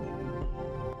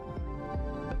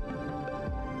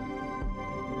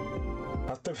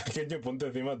 Hazte pequeño, ponte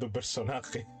encima de tu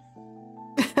personaje.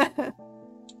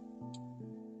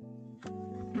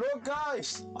 Look,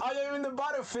 guys! I am in the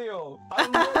battlefield!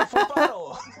 I'm ready for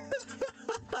battle!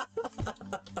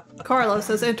 Carlos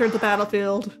has entered the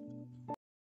battlefield.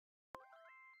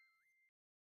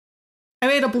 I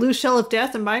made a blue shell of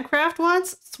death in Minecraft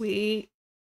once? Sweet.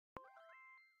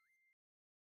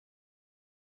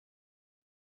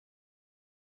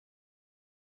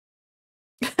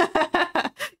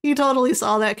 You totally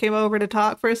saw that, came over to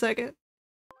talk for a second.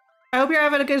 I hope you're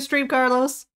having a good stream,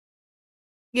 Carlos.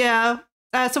 Yeah.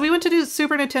 So we went to do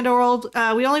Super Nintendo World.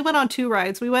 We only went on 2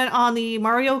 rides. We went on the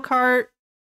Mario Kart,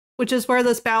 which is where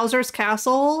this Bowser's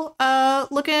Castle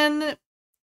looking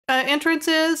entrance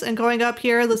is. And going up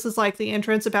here, this is like the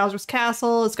entrance of Bowser's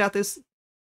Castle. It's got this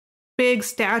big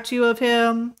statue of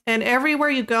him. And everywhere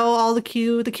you go, the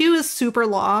queue is super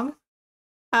long.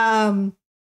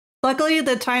 Luckily,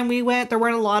 the time we went, there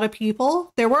weren't a lot of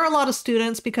people. There were a lot of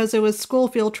students because it was school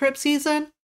field trip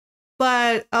season.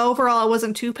 But overall, it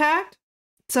wasn't too packed.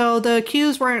 So the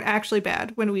queues weren't actually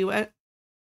bad when we went.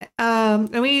 And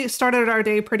we started our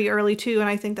day pretty early too, and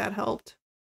I think that helped.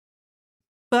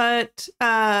 But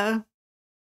the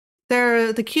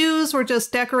queues were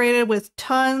just decorated with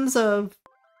tons of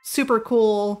super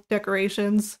cool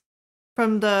decorations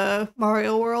from the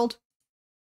Mario world.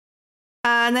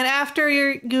 And then after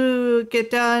you get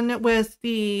done with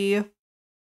the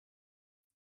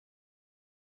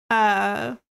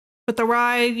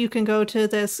ride, you can go to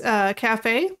this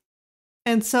cafe.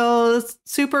 And so this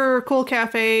super cool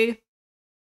cafe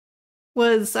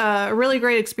was a really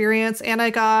great experience. And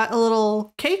I got a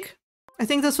little cake. I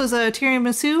think this was a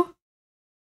tiramisu.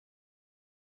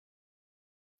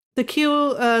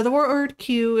 The word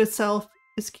Q itself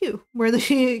is Q, where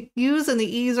the U's and the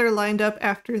E's are lined up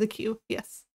after the Q.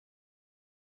 Yes.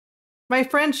 My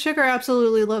friend Sugar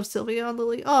absolutely loves Sylvia and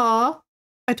Lily. Aw.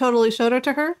 I totally showed it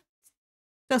to her.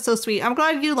 That's so sweet. I'm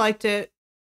glad you liked it.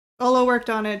 Olo worked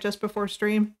on it just before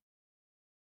stream.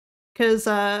 Because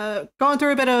going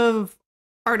through a bit of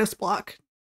artist block.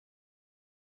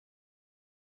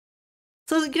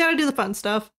 So you gotta do the fun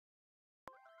stuff.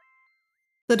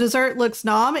 The dessert looks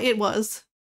nom. It was.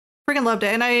 Freaking loved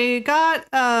it. And I got,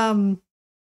 I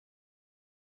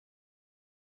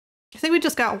think we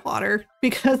just got water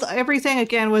because everything,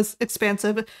 again, was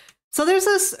expensive. So there's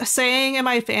this saying in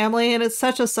my family, and it's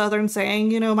such a Southern saying,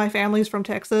 you know, my family's from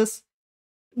Texas,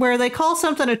 where they call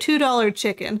something a $2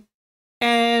 chicken.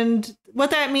 And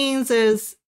what that means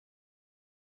is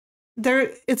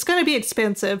it's going to be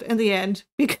expensive in the end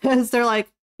because they're like,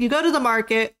 you go to the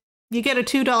market, you get a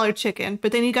 $2 chicken,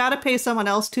 but then you got to pay someone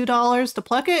else $2 to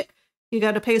pluck it. You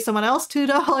got to pay someone else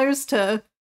 $2 to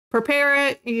prepare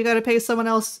it. You got to pay someone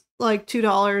else like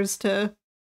 $2 to,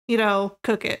 you know,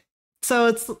 cook it.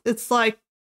 So it's like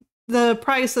the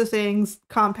price of things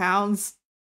compounds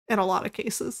in a lot of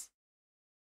cases.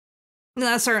 And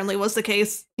that certainly was the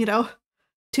case, you know.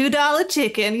 $2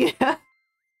 chicken, yeah.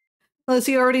 Unless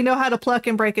you already know how to pluck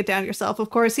and break it down yourself, of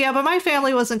course. Yeah, but my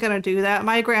family wasn't going to do that.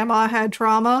 My grandma had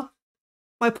trauma.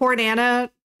 My poor Nana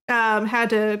had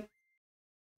to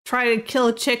try to kill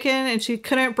a chicken, and she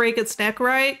couldn't break its neck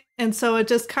right. And so it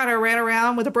just kind of ran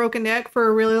around with a broken neck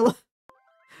for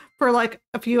for like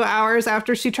a few hours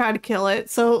after she tried to kill it.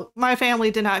 So my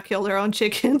family did not kill their own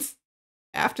chickens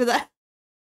after that.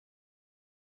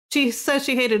 She said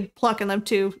she hated plucking them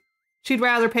too. She'd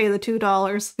rather pay the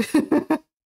 $2.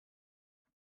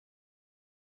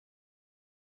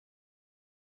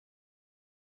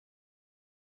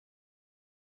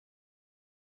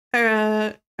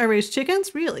 I raised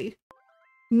chickens? Really?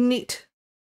 Neat.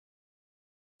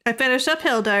 I finished up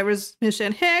Helldiver's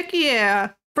mission. Heck yeah!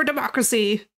 For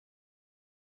democracy!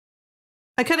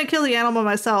 I couldn't kill the animal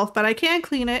myself, but I can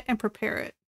clean it and prepare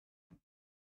it.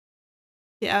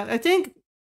 Yeah, I think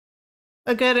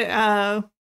a good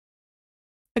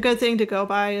thing to go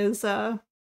by is try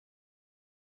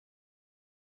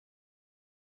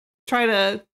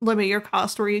to limit your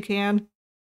cost where you can.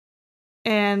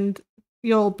 And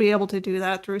you'll be able to do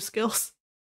that through skills.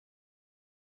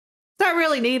 It's not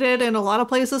really needed in a lot of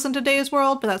places in today's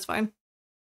world, but that's fine.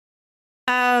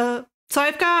 So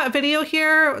I've got a video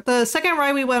here. The second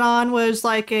ride we went on was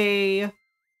like a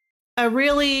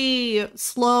really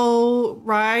slow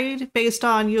ride based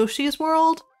on Yoshi's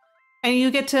World. And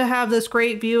you get to have this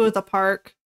great view of the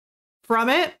park from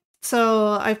it.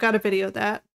 So I've got a video of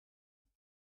that.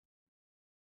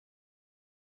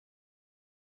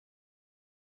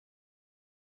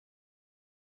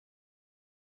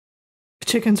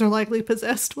 Chickens are likely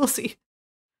possessed. We'll see.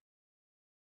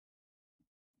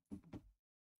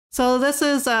 So this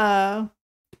is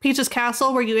Peach's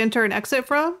Castle, where you enter and exit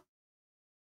from.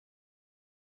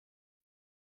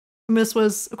 And this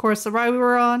was, of course, the ride we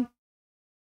were on.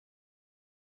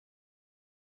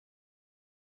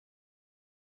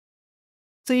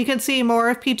 So you can see more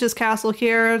of Peach's Castle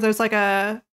here. There's like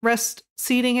a rest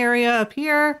seating area up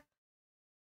here.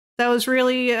 That was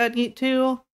really neat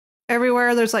too.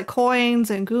 Everywhere there's like coins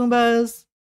and Goombas.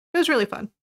 It was really fun.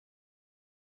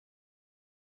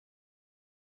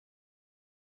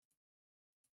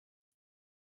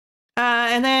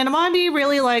 And then Amandi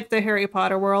really liked the Harry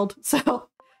Potter world. So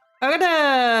I'm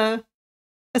gonna,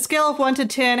 a scale of 1 to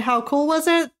 10, how cool was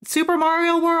it? Super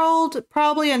Mario World,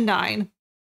 probably a 9.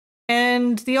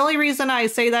 And the only reason I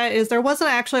say that is there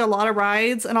wasn't actually a lot of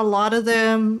rides, and a lot of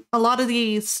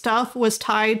the stuff was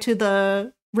tied to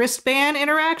the wristband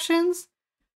interactions.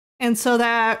 And so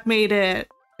that made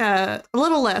it a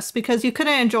little less, because you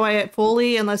couldn't enjoy it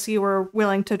fully unless you were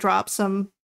willing to drop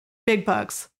some big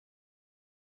bucks.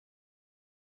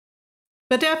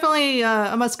 But definitely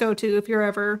a must go to if you're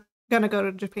ever gonna go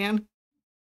to Japan.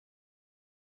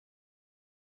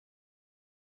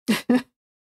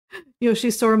 Yoshi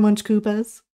Store Munch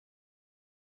Koopas.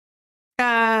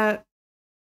 I'm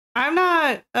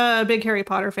not a big Harry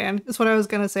Potter fan, is what I was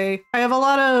gonna say. I have a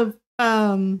lot of,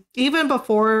 even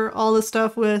before all the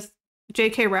stuff with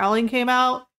J.K. Rowling came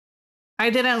out,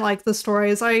 I didn't like the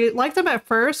stories. I liked them at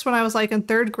first when I was like in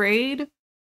 3rd grade.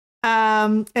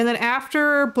 And then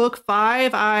after book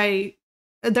 5,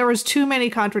 there was too many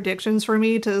contradictions for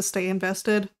me to stay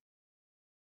invested.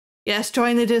 Yes,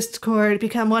 join the Discord,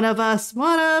 become one of us,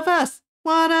 one of us,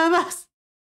 one of us.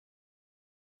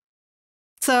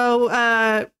 So,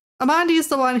 Amandi's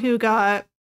the one who got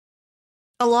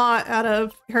a lot out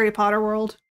of Harry Potter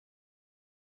World.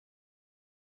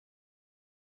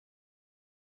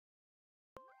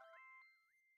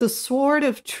 The Sword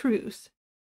of Truth.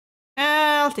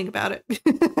 I'll think about it.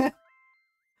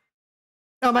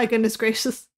 Oh my goodness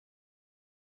gracious.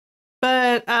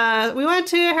 But we went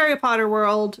to Harry Potter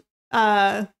World,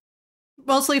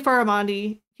 mostly for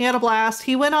Amandi. He had a blast.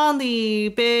 He went on the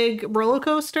big roller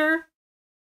coaster.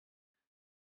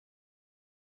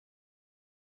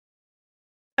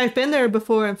 I've been there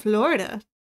before in Florida.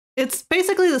 It's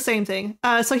basically the same thing.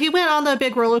 So he went on the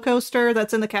big roller coaster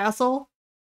that's in the castle.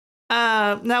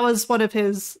 That was one of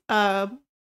his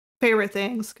favorite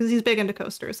things, because he's big into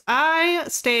coasters. I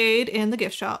stayed in the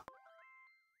gift shop.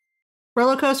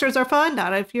 Roller coasters are fun,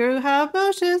 not if you have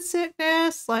motion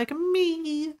sickness like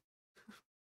me.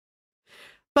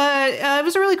 But it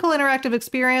was a really cool interactive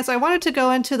experience. I wanted to go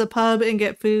into the pub and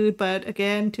get food, but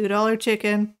again, $2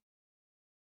 chicken.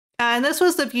 And this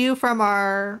was the view from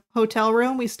our hotel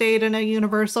room. We stayed in a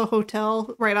Universal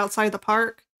hotel right outside the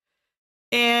park.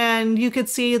 And you could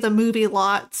see the movie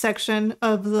lot section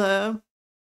of the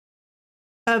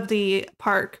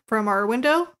park from our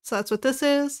window. So that's what this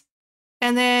is.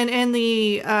 And then in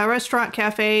the restaurant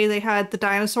cafe, they had the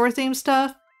dinosaur themed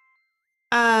stuff.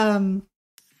 The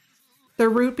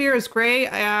root beer is great.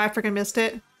 I freaking missed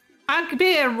it. I'm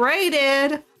being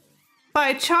rated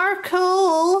by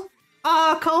Charcoal.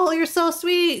 Oh, Cole, you're so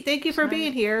sweet. Thank you for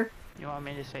being here. You want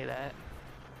me to say that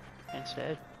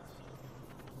instead?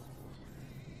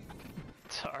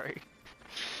 Sorry.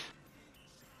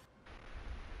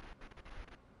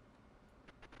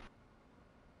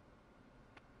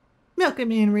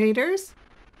 Welcome in, Raiders.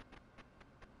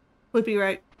 We'll be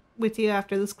right with you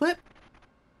after this clip.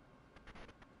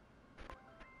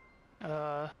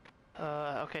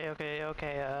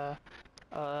 Okay.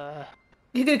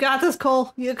 You got this,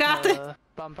 Cole. You got this.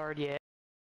 Bombardier.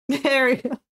 There we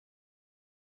go.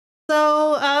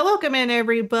 So, welcome in,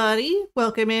 everybody.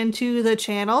 Welcome into the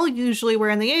channel. Usually we're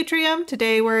in the atrium.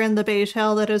 Today we're in the beige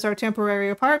hell that is our temporary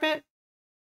apartment.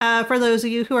 For those of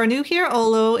you who are new here,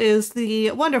 Olo is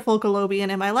the wonderful Galobian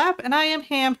in my lap, and I am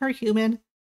Ham, her human.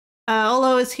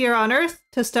 Olo is here on Earth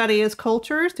to study his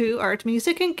culture through art,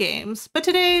 music, and games. But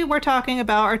today we're talking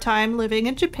about our time living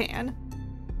in Japan.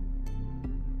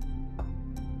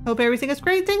 Hope everything is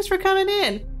great. Thanks for coming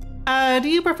in. Do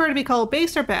you prefer to be called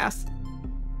Bass or Bass?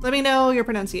 Let me know your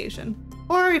pronunciation.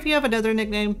 Or if you have another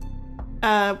nickname,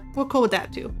 we're cool with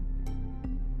that too.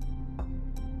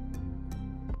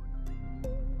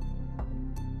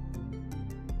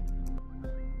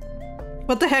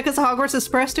 What the heck is Hogwarts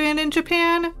Express doing in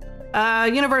Japan?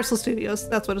 Universal Studios,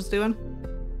 that's what it's doing.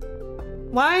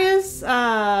 Why is,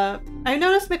 I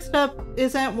noticed Mixed Up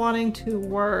isn't wanting to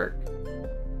work.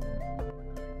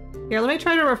 Here, let me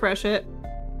try to refresh it.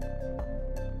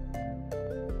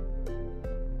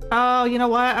 Oh, you know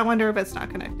what? I wonder if it's not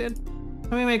connected.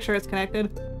 Let me make sure it's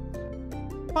connected.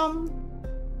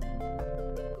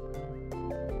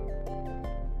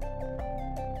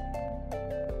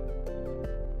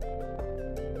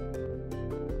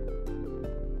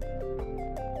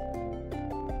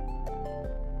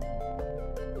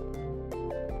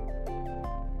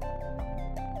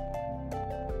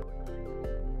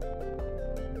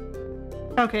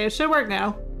 Okay, it should work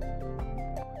now.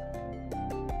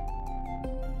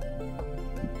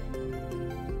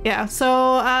 Yeah,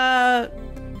 so, I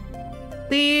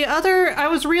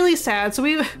was really sad. So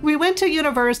we went to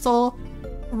Universal,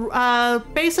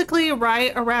 basically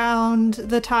right around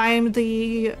the time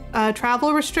the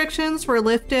travel restrictions were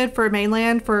lifted for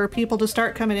mainland for people to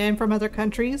start coming in from other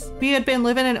countries. We had been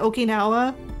living in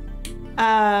Okinawa,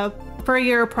 for a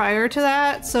year prior to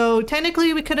that, so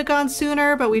technically we could have gone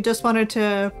sooner, but we just wanted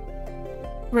to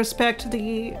respect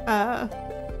the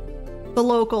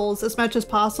locals as much as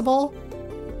possible.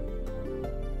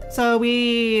 So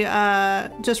we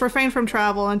just refrained from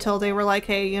travel until they were like,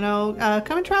 hey, you know,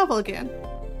 come and travel again.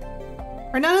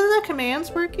 Are none of the commands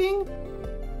working?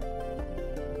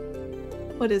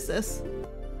 What is this?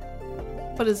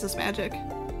 What is this magic?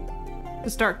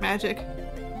 This dark magic.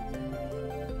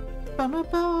 As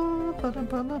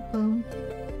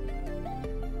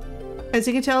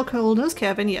you can tell, Cole knows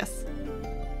Kevin, yes.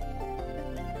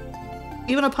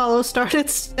 Even Apollo started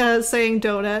saying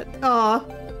donut. Aw.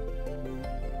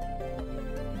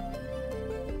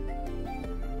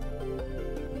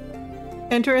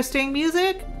 Interesting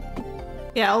music?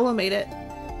 Yeah, Olo made it.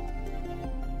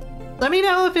 Let me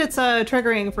know if it's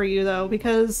triggering for you though,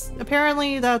 because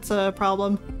apparently that's a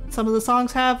problem. Some of the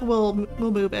songs have, we'll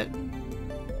move it.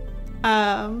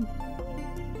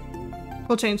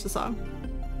 We'll change the song.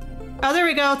 Oh, there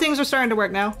we go. Things are starting to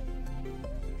work now.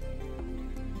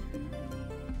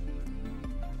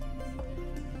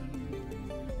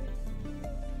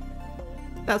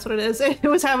 That's what it is. It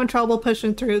was having trouble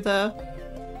pushing through the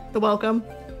welcome.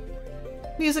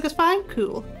 Music is fine?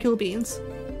 Cool. Cool beans.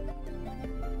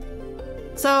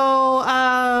 So,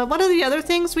 one of the other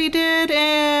things we did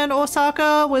in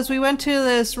Osaka was we went to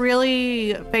this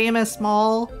really famous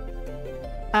mall.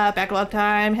 Backlog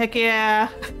time, heck yeah.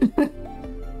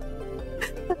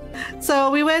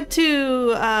 So we went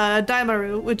to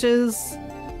Daimaru, which is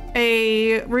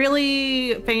a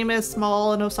really famous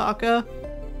mall in Osaka.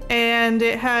 And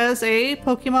it has a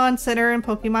Pokemon Center and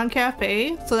Pokemon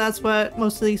Cafe. So that's what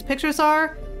most of these pictures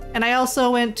are. And I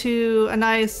also went to a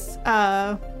nice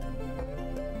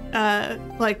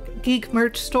like geek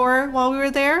merch store while we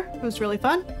were there. It was really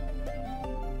fun.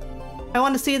 I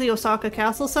want to see the Osaka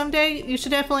Castle someday. You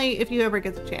should definitely, if you ever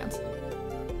get the chance.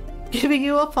 Giving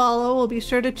you a follow. We'll be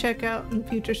sure to check out in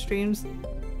future streams.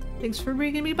 Thanks for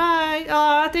bringing me by.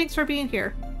 Aw, thanks for being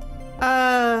here.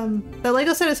 The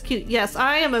Lego set is cute. Yes,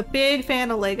 I am a big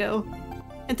fan of Lego.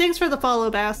 And thanks for the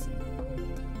follow, Bass.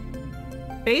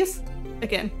 Bass?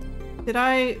 Again. Did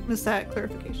I miss that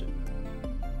clarification?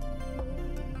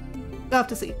 have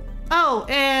to see. Oh,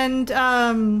 and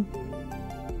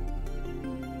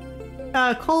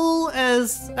Cole,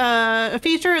 as a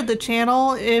feature of the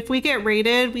channel, if we get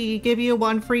rated, we give you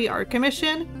 1 free art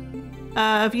commission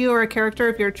of you or a character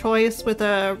of your choice with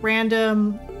a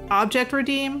random object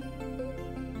redeem.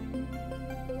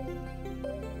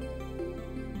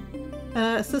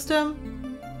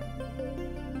 System.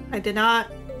 I did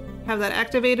not have that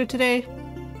activated today.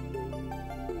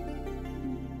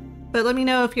 But let me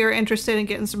know if you're interested in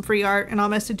getting some free art, and I'll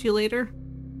message you later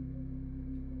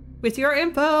with your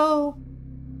info.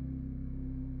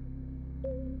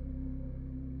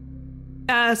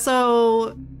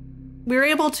 So we were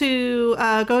able to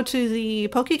go to the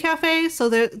Poke Cafe. So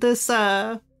this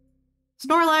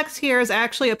Snorlax here is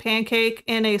actually a pancake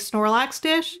in a Snorlax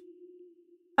dish.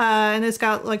 And it's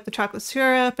got like the chocolate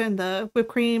syrup and the whipped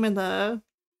cream and the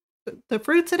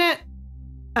fruits in it.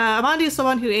 Amandi's the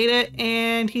one who ate it,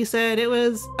 and he said it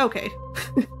was okay.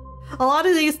 A lot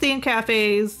of these themed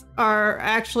cafes are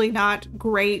actually not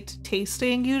great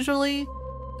tasting usually.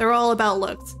 They're all about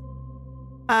looks.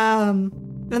 And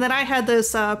then I had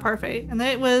this parfait, and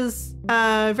it was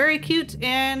very cute,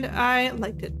 and I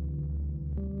liked it.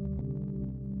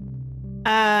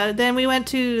 Then we went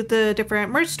to the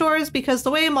different merch stores, because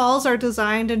the way malls are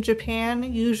designed in Japan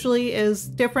usually is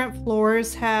different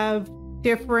floors have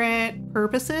different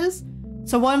purposes.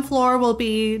 So one floor will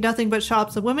be nothing but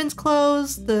shops of women's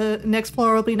clothes, the next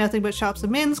floor will be nothing but shops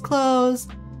of men's clothes,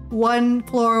 one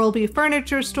floor will be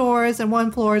furniture stores, and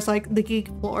one floor is like the geek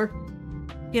floor.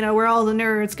 You know, where all the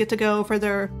nerds get to go for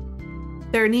their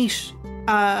niche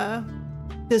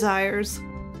desires.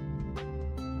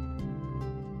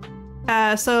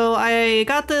 So I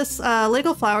got this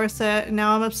Lego flower set, and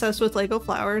now I'm obsessed with Lego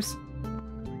flowers.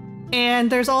 And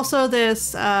there's also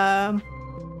this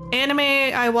anime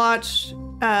I watched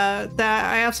that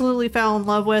I absolutely fell in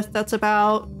love with, that's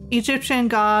about Egyptian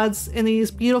gods in these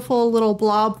beautiful little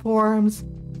blob forms.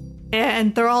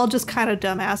 And they're all just kind of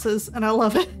dumbasses, and I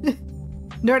love it.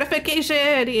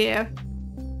 Notification, yeah.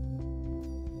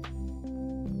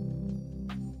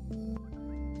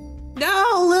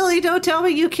 No, Lily, don't tell me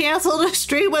you canceled a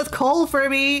stream with Cole for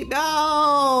me.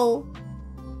 No.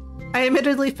 I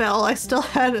admittedly fell. I still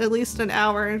had at least an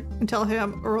hour until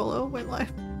him or Rolo went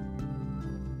live.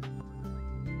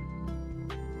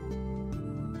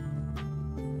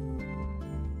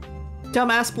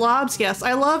 Dumbass blobs? Yes,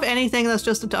 I love anything that's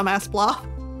just a dumbass blob.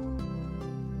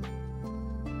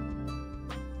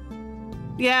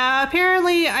 Yeah,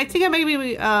 apparently, I think it may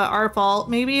be our fault.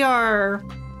 Maybe our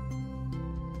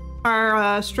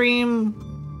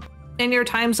stream in your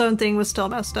time zone thing was still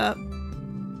messed up.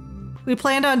 We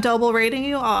planned on double rating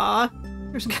you. Aw,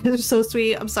 you guys are so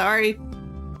sweet. I'm sorry.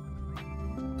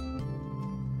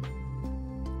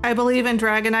 I believe in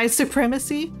Dragonite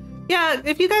supremacy. Yeah,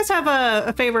 if you guys have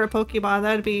a favorite Pokemon,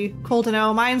 that'd be cool to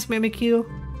know. Mine's Mimikyu.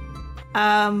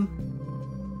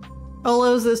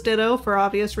 Olo's is Ditto for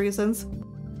obvious reasons.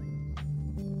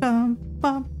 Bum,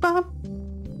 bum, bum.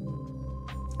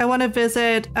 I want to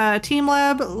visit Team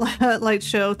Lab light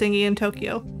show thingy in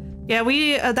Tokyo. Yeah,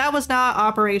 we that was not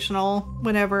operational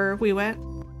whenever we went.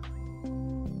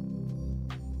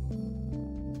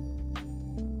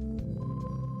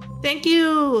 Thank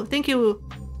you,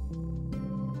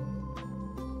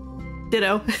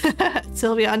 Ditto.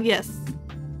 Sylveon, yes.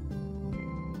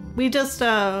 We just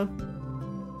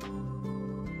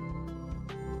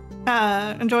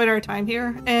enjoyed our time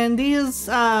here, and these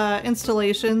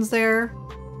installations there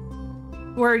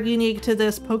were unique to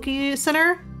this Poke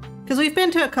Center, because we've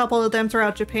been to a couple of them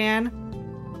throughout Japan.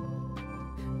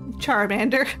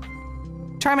 Charmander.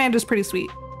 Charmander's pretty sweet.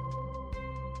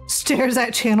 Stares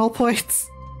at channel points.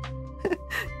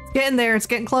 It's getting there, it's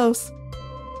getting close.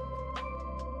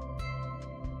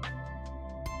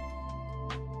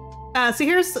 So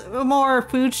here's a more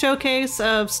food showcase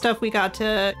of stuff we got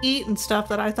to eat and stuff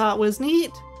that I thought was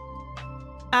neat.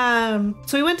 So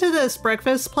we went to this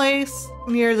breakfast place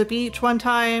near the beach one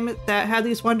time that had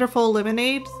these wonderful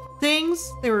lemonade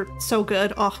things. They were so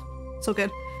good. Oh, so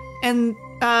good. And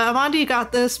Amandi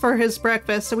got this for his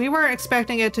breakfast, and we weren't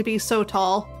expecting it to be so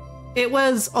tall. It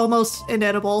was almost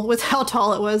inedible with how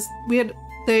tall it was. We had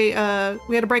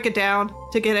to break it down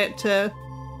to get it to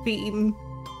be eaten.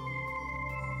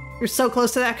 You're so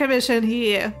close to that commission,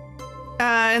 yeah.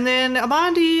 And then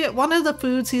Amandi, one of the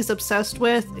foods he's obsessed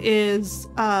with is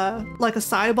like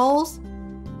acai bowls.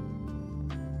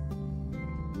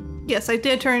 Yes, I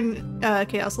did turn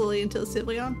Chaos Lily into a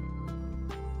Sylveon.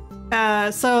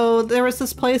 So there was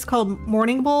this place called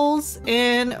Morning Bowls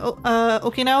in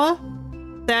Okinawa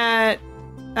that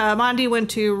Amandi went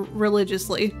to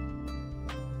religiously.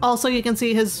 Also, you can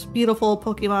see his beautiful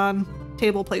Pokemon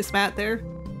table placemat there.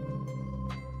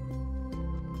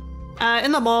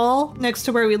 In the mall next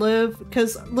to where we live,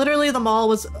 because literally the mall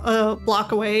was a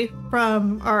block away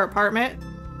from our apartment,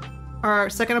 our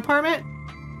second apartment,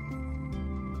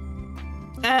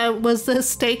 was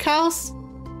this steakhouse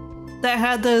that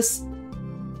had this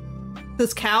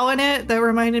cow in it that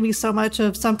reminded me so much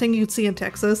of something you'd see in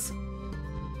Texas.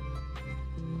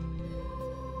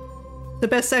 The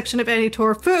best section of any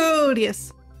tour. Food,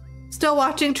 yes. Still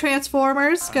watching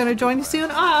Transformers. Gonna join you soon.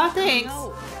 Ah, thanks.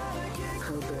 No.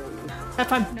 Have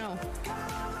fun. No.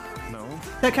 No?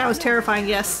 That cow is terrifying,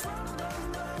 yes.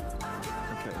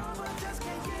 Okay.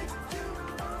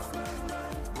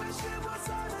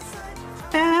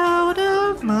 Out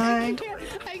of mind.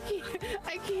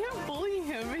 I can't bully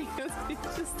him because he's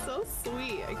just so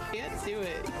sweet. I can't do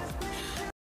it.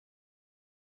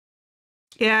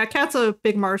 Yeah, Cat's a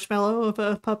big marshmallow of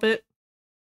a puppet.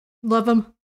 Love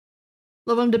him.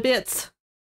 Love him to bits.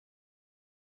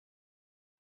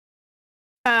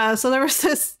 So there was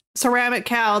this ceramic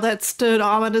cow that stood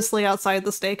ominously outside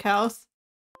the steakhouse.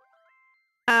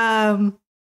 One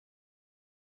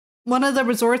of the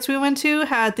resorts we went to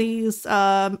had these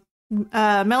melon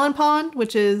pond,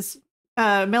 which is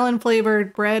melon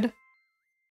flavored bread,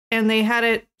 and they had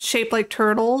it shaped like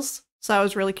turtles, so that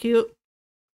was really cute.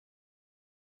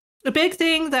 A big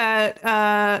thing that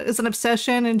is an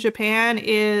obsession in Japan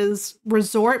is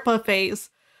resort buffets.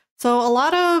 So a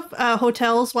lot of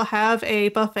hotels will have a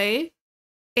buffet,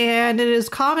 and it is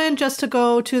common just to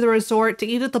go to the resort to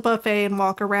eat at the buffet and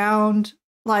walk around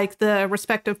like the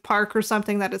respective park or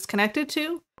something that it's connected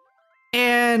to.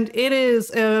 And it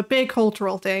is a big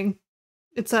cultural thing.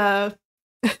 It's a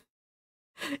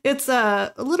it's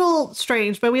a little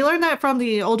strange, but we learned that from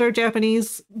the older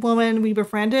Japanese woman we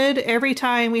befriended. Every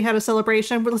time we had a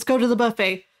celebration, let's go to the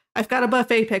buffet. I've got a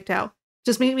buffet picked out.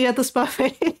 Just meet me at this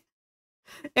buffet.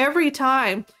 Every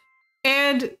time.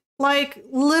 And like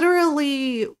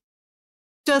literally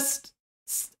just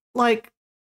like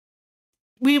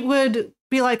we would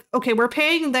be like, okay, we're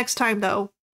paying next time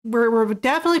though. We're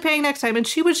definitely paying next time. And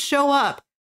she would show up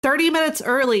 30 minutes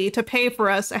early to pay for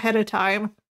us ahead of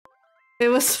time. It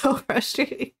was so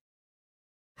frustrating.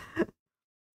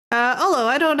 Although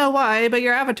I don't know why, but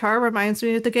your avatar reminds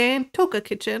me of the game Toka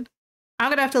Kitchen. I'm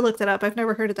gonna have to look that up. I've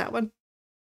never heard of that one.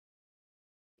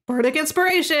 Bardic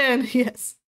inspiration!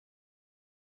 Yes.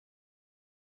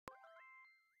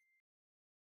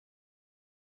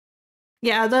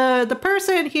 Yeah, the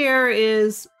person here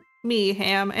is me,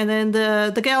 Ham, and then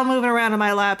the gal moving around in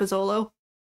my lap is Olo.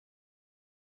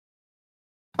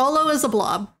 Olo is a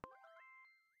blob.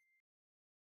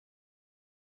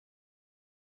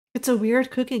 It's a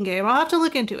weird cooking game. I'll have to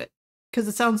look into it, because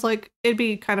it sounds like it'd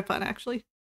be kind of fun, actually.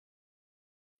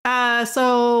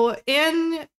 So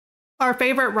in our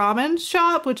favorite ramen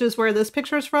shop, which is where this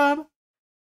picture's from,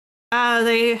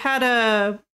 they had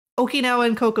a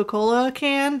Okinawan Coca-Cola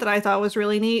can that I thought was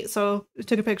really neat, so I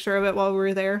took a picture of it while we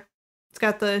were there. It's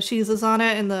got the cheeses on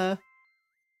it and the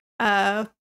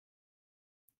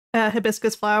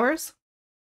hibiscus flowers.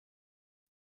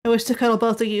 I wish to cuddle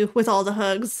both of you with all the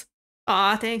hugs.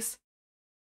 Aw, thanks.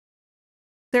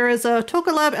 There is a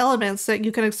Toka Lab Elements that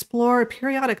you can explore a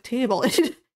periodic table.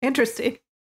 Interesting.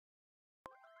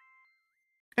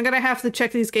 I'm gonna have to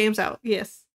check these games out.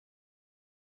 Yes.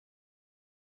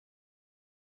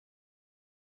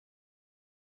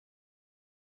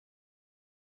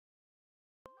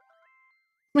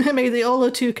 Maybe the Olo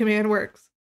 2 command works.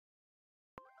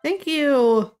 Thank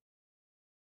you!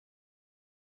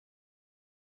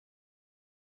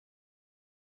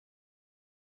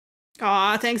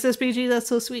 Aw, thanks SPG, that's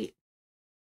so sweet.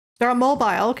 They're on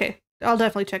mobile, okay. I'll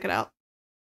definitely check it out.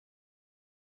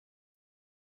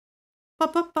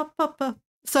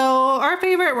 So our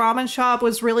favorite ramen shop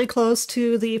was really close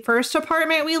to the first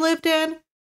apartment we lived in.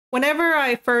 Whenever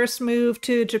I first moved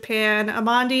to Japan,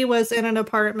 Amandi was in an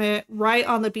apartment right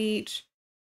on the beach.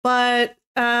 But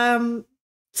so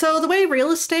the way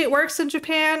real estate works in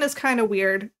Japan is kind of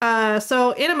weird.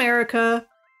 So in America,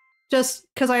 just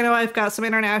because I know I've got some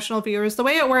international viewers, the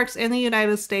way it works in the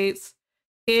United States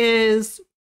is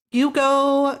you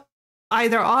go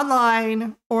either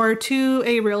online or to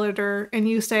a realtor and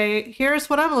you say, here's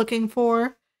what I'm looking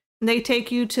for. And they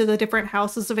take you to the different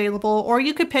houses available, or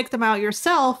you could pick them out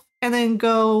yourself and then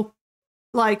go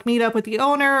like meet up with the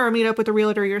owner or meet up with the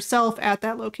realtor yourself at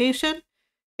that location.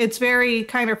 It's very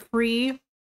kind of free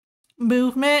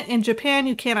movement. In Japan,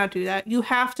 you cannot do that. You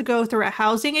have to go through a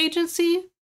housing agency,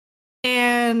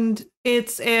 and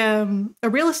it's a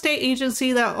real estate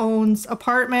agency that owns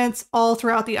apartments all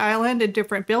throughout the island in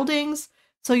different buildings.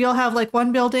 So you'll have like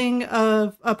one building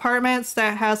of apartments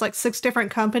that has like 6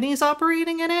 different companies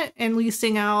operating in it and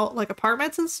leasing out like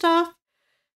apartments and stuff.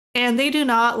 And they do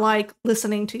not like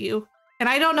listening to you. And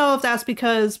I don't know if that's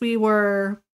because we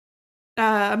were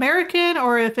American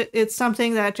or if it's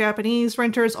something that Japanese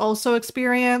renters also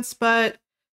experience, but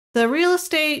the real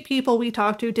estate people we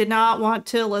talked to did not want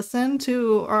to listen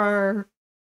to our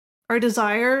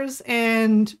desires.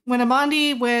 And when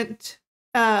Amandi went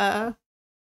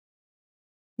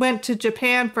to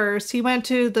Japan first, he went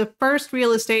to the first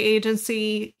real estate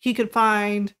agency he could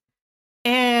find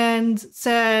and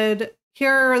said,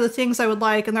 here are the things I would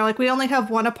like. And they're like, we only have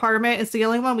one apartment. It's the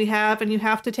only one we have, and you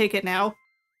have to take it now.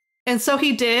 And so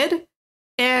he did.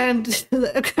 And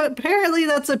apparently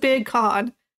that's a big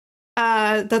con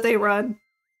that they run.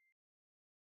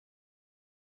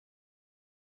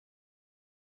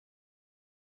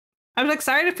 I'm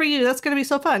excited for you. That's going to be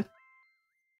so fun.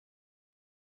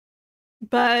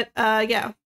 But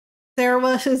yeah, there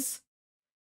was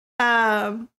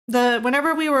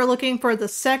whenever we were looking for the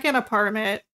second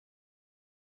apartment,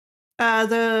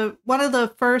 one of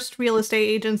the first real estate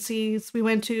agencies we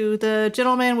went to, the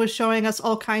gentleman was showing us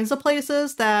all kinds of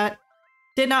places that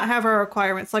did not have our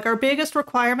requirements. Like our biggest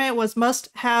requirement was must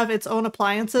have its own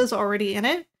appliances already in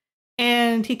it.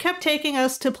 And he kept taking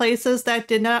us to places that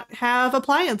did not have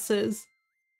appliances.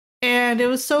 And it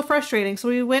was so frustrating. So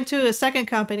we went to a second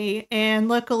company, and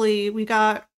luckily we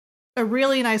got a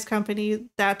really nice company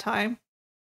that time.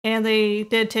 And they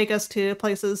did take us to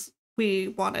places we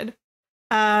wanted.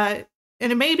 And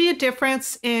it may be a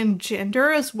difference in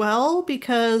gender as well,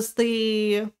 because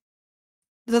the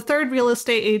third real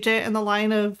estate agent in the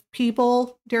line of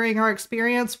people during our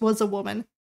experience was a woman.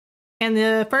 And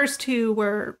the first 2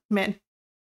 were men.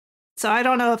 So I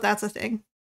don't know if that's a thing.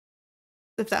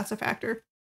 If that's a factor.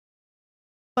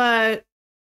 But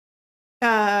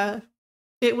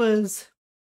it was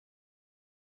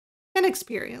an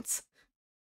experience.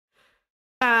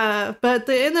 But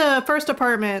in the first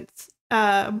apartment,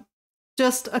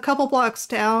 just a couple blocks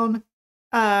down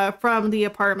from the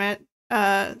apartment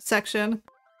section.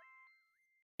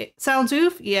 It sounds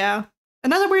oof? Yeah.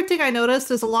 Another weird thing I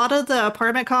noticed is a lot of the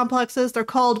apartment complexes, they're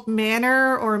called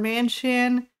manor or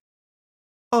mansion,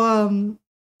 or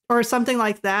something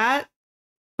like that,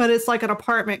 but it's like an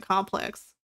apartment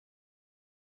complex.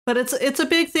 But it's a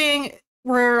big thing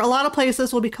where a lot of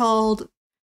places will be called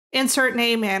insert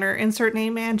name manor, insert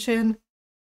name mansion,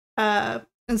 and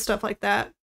stuff like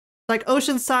that. Like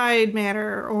Oceanside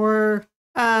Manor or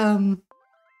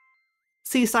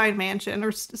Seaside Mansion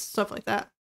or stuff like that.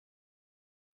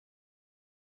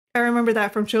 I remember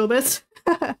that from Chobits.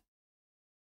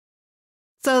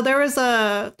 So there was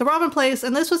the ramen place,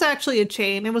 and this was actually a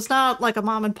chain. It was not like a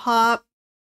mom and pop,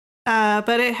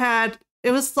 but it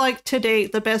was like to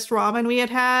date the best ramen we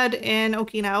had in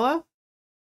Okinawa.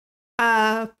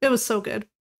 It was so good.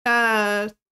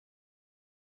 And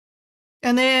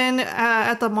then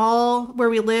at the mall where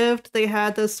we lived, they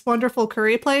had this wonderful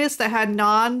curry place that had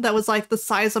naan that was like the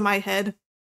size of my head.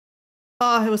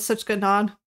 Oh, it was such good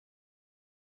naan.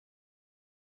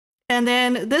 And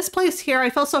then this place here, I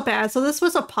felt so bad. So this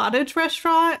was a pottage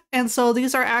restaurant. And so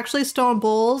these are actually stone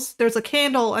bowls. There's a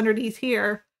candle underneath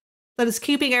here that is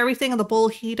keeping everything in the bowl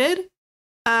heated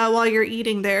while you're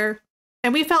eating there.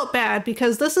 And we felt bad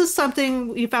because this is something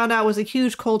we found out was a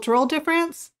huge cultural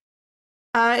difference.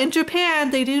 In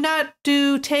Japan, they do not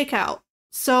do takeout.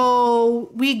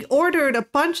 So we ordered a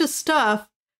bunch of stuff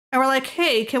and we're like,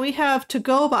 hey, can we have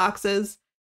to-go boxes?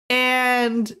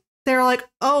 And they're like,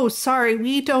 oh, sorry,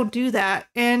 we don't do that.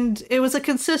 And it was a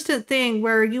consistent thing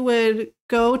where you would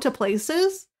go to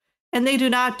places and they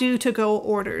do not do to-go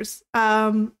orders.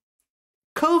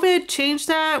 COVID changed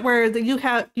that where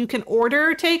you can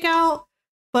order takeout,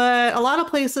 but a lot of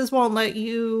places won't let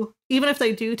you, even if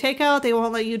they do takeout, they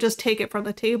won't let you just take it from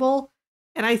the table.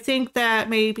 And I think that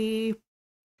may be,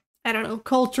 I don't know,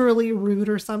 culturally rude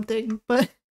or something,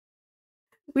 but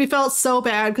we felt so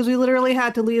bad because we literally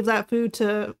had to leave that food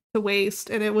to waste,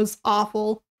 and it was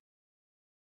awful.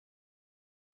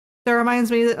 That reminds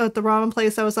me of the ramen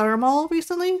place I was at our mall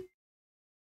recently.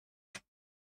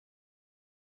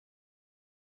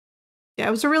 Yeah,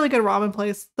 it was a really good ramen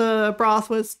place. The broth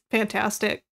was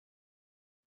fantastic.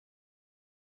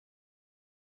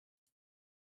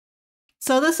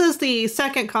 So this is the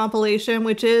second compilation,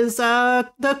 which is the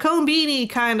konbini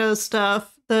kind of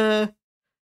stuff. The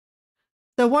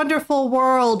wonderful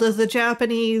world of the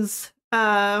Japanese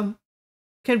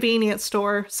convenience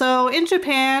store. So in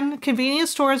Japan, convenience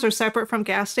stores are separate from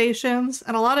gas stations,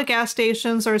 and a lot of gas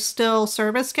stations are still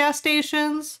service gas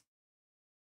stations.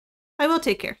 I will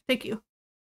take care. Thank you.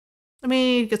 Let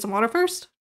me get some water first.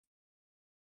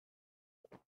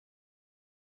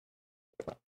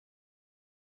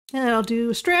 And then I'll do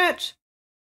a stretch.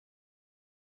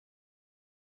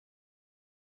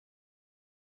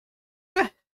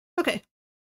 Okay.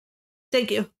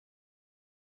 Thank you.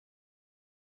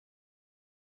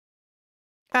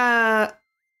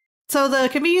 So the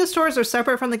convenience stores are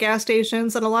separate from the gas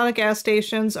stations, and a lot of gas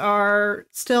stations are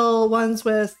still ones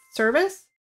with service.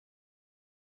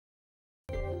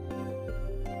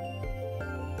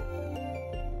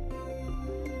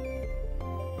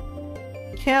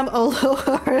 Cam Olo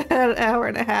an hour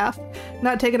and a half.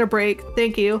 Not taking a break.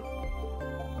 Thank you.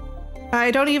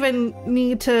 I don't even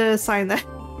need to sign that.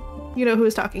 You know who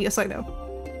is talking. Yes, I know.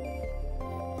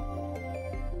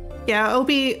 Yeah,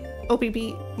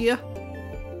 OBB. Yeah.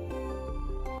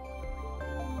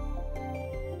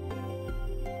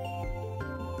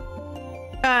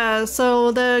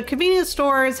 So the convenience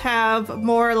stores have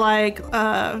more like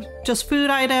just food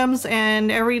items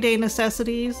and everyday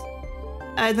necessities.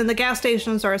 And then the gas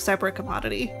stations are a separate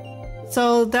commodity.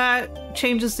 So that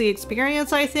changes the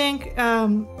experience, I think.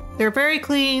 They're very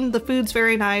clean, the food's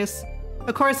very nice.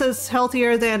 Of course, it's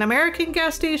healthier than American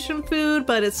gas station food,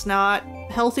 but it's not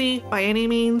healthy by any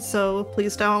means, so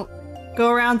please don't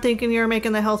go around thinking you're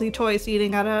making the healthy choice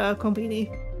eating at a combini.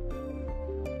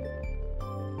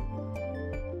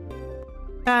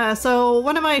 So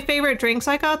one of my favorite drinks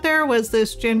I got there was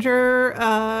this ginger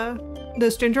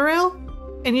ale,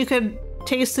 and you could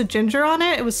taste the ginger on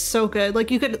it. It was so good.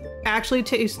 Like, you could actually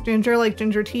taste ginger, like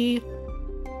ginger tea.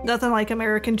 Nothing like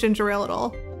American ginger ale at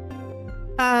all.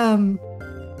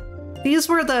 These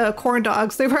were the corn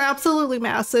dogs. They were absolutely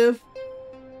massive.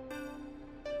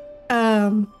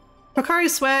 Pocari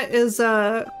Sweat is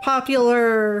a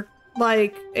popular,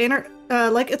 like,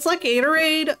 it's like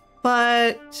Gatorade,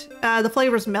 but the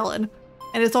flavor's melon,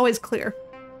 and it's always clear.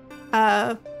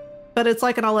 But it's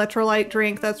like an electrolyte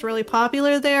drink that's really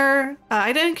popular there.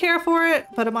 I didn't care for it,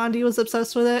 but Amandi was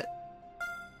obsessed with it.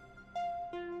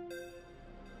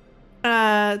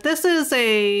 This is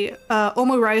a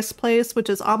omu rice place, which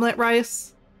is omelet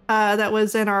rice, that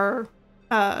was in our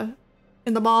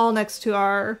in the mall next to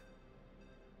our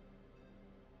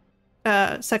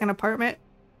second apartment.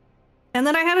 And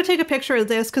then I had to take a picture of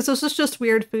this because this is just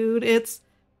weird food. It's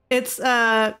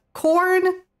corn.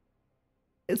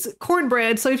 It's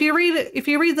cornbread. So if you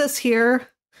read this here,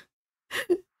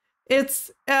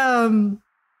 it's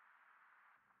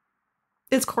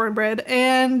cornbread,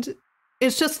 and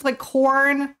it's just like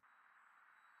corn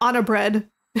on a bread.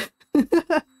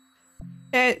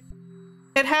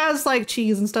 It has like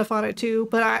cheese and stuff on it too,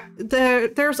 but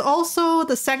there's also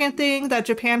the second thing that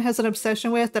Japan has an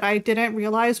obsession with that I didn't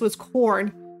realize was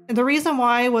corn. And the reason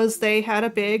why was they had a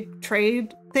big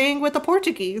trade thing with the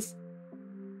Portuguese.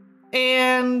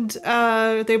 And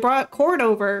they brought corn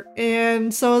over.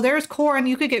 And so there's corn.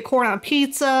 You could get corn on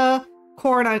pizza,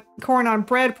 corn on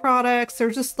bread products.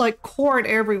 There's just like corn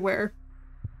everywhere.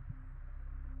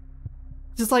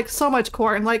 Just like so much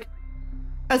corn. Like,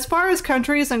 as far as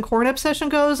countries and corn obsession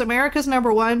goes, America's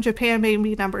 #1, Japan may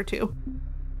be #2.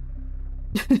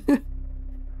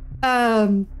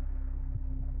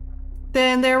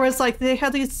 Then there was like, they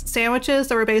had these sandwiches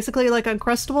that were basically like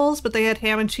Uncrustables, but they had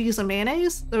ham and cheese and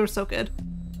mayonnaise. They were so good.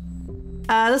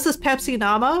 This is Pepsi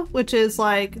Nama, which is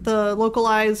like the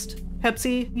localized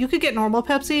Pepsi. You could get normal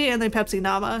Pepsi and then Pepsi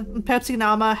Nama. And Pepsi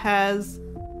Nama has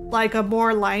like a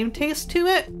more lime taste to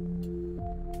it.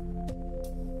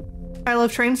 I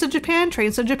love trains to Japan.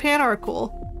 Trains to Japan are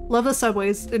cool. Love the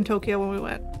subways in Tokyo when we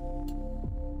went.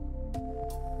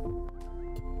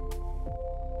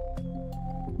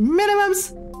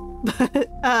 Minimums!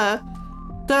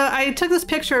 But I took this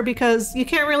picture because you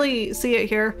can't really see it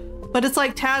here, but it's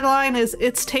like tagline is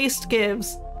 "It's taste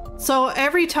gives." So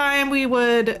every time we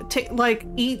would like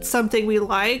eat something we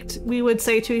liked, we would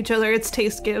say to each other, "It's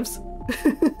taste gives."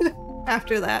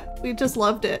 After that, we just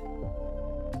loved it.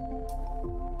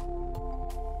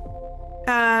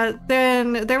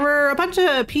 Then there were a bunch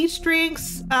of peach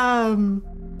drinks.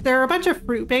 There were a bunch of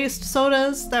fruit-based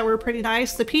sodas that were pretty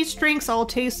nice. The peach drinks all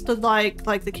tasted like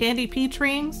the candy peach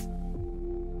rings.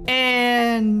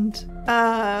 And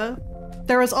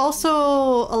there was also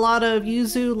a lot of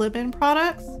yuzu lemon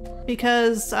products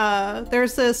because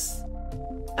there's this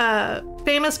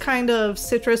famous kind of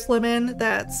citrus lemon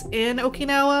that's in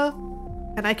Okinawa,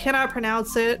 and I cannot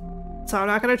pronounce it, so I'm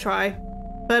not gonna try.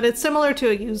 But it's similar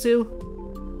to a yuzu.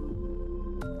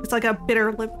 It's like a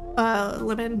bitter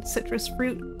lemon citrus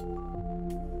fruit.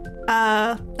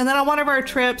 And then on one of our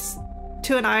trips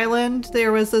to an island,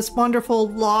 there was this wonderful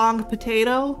long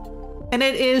potato, and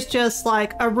it is just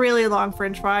like a really long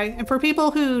french fry. And for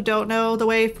people who don't know, the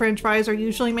way french fries are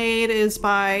usually made is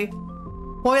by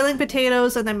boiling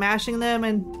potatoes and then mashing them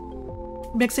and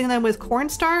mixing them with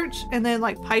cornstarch and then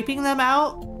like piping them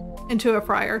out into a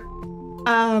fryer.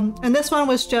 And this one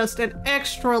was just an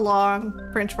extra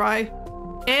long French fry,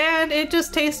 and it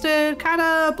just tasted kind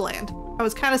of bland. I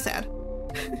was kind of sad.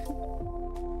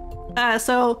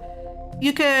 So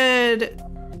you could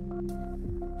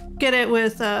get it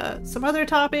with some other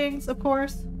toppings, of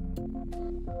course,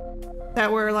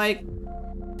 that were like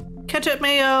ketchup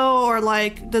mayo or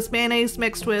like this mayonnaise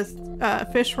mixed with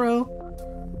fish roe.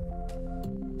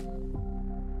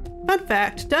 Fun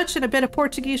fact, Dutch and a bit of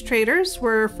Portuguese traders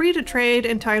were free to trade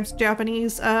in times of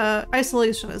Japanese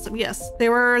isolationism. Yes, they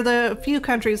were the few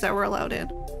countries that were allowed in.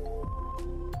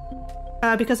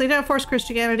 Because they didn't force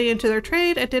Christianity into their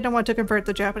trade and didn't want to convert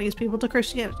the Japanese people to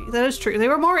Christianity. That is true. They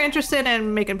were more interested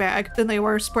in making bag than they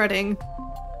were spreading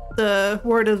the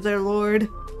word of their lord.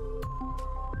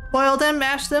 Boil them,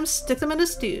 mash them, stick them in a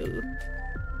stew.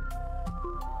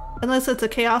 Unless it's a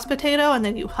chaos potato and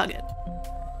then you hug it.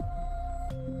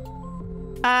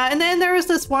 And then there was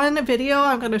this one video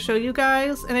I'm going to show you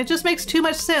guys, and it just makes too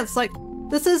much sense. Like,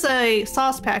 this is a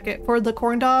sauce packet for the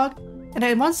corn dog, and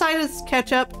then one side is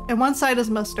ketchup and one side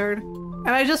is mustard. And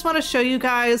I just want to show you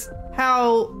guys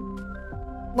how,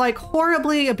 like,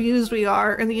 horribly abused we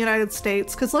are in the United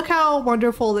States, because look how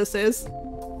wonderful this is.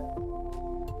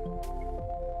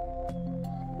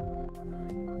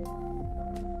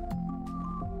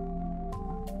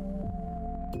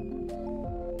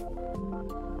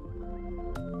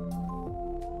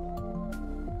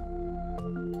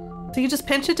 So you just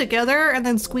pinch it together and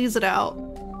then squeeze it out.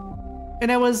 And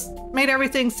it made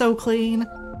everything so clean.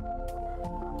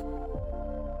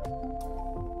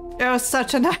 It was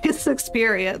such a nice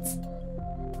experience.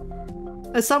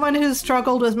 As someone who's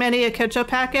struggled with many a ketchup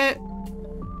packet,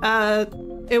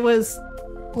 it was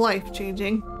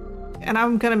life-changing. And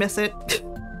I'm gonna miss it.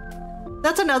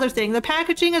 That's another thing. The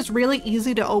packaging is really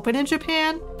easy to open in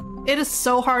Japan. It is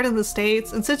so hard in the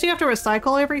States, and since you have to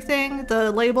recycle everything,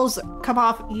 the labels come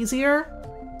off easier.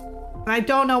 And I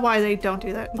don't know why they don't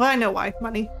do that. Well, I know why,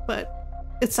 money,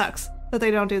 but it sucks that they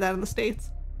don't do that in the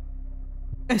States.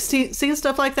 I've seen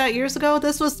stuff like that years ago.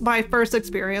 This was my first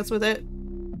experience with it.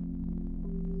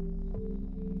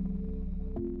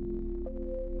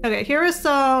 Okay, here are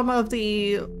some of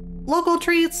the local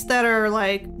treats that are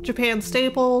like Japan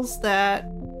staples that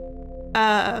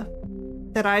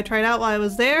I tried out while I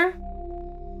was there.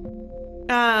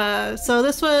 So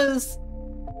this was,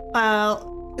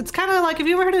 it's kind of like, if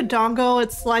you ever heard of dango,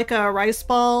 it's like a rice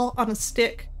ball on a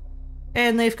stick.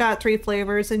 And they've got 3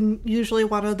 flavors, and usually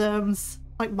one of them's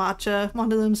like matcha,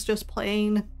 one of them's just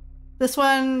plain. This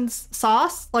one's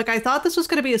sauce. Like, I thought this was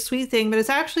going to be a sweet thing, but it's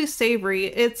actually savory.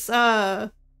 It's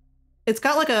got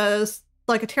like a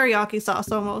teriyaki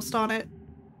sauce almost on it.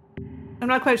 I'm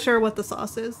not quite sure what the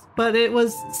sauce is, but it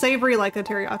was savory like a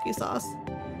teriyaki sauce.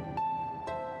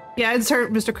 Yeah,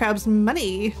 insert Mr. Krabs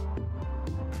money.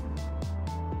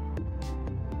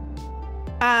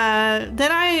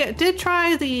 Then I did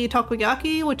try the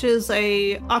takoyaki, which is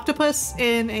a octopus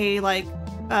in a like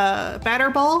batter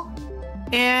ball.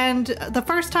 And the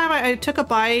first time I took a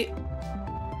bite,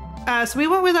 so we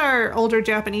went with our older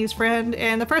Japanese friend,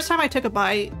 and the first time I took a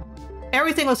bite,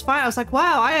 everything was fine. I was like,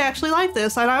 wow, I actually like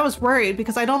this. And I was worried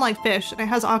because I don't like fish and it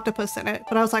has octopus in it.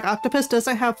 But I was like, octopus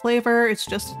doesn't have flavor. It's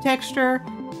just a texture.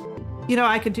 You know,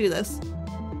 I could do this.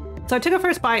 So I took a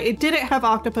first bite. It didn't have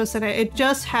octopus in it. It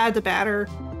just had the batter.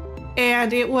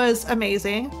 And it was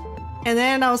amazing. And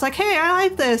then I was like, hey, I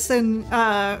like this. And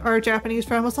our Japanese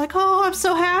friend was like, oh, I'm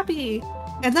so happy.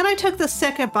 And then I took the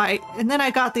second bite, and then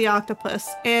I got the octopus.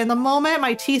 And the moment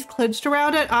my teeth clenched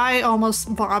around it, I almost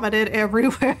vomited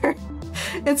everywhere.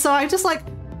 And so I just like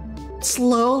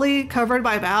slowly covered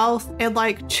my mouth and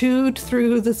like chewed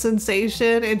through the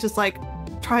sensation and just like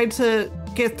tried to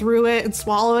get through it and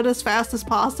swallow it as fast as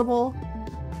possible.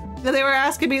 And they were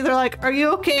asking me, they're like, are you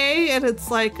okay? And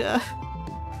it's like, oh,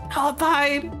 I'm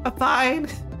fine, I'm fine.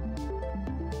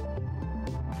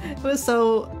 It was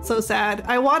so sad.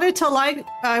 I wanted to like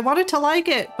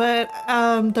it, but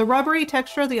the rubbery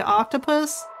texture of the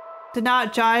octopus did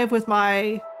not jive with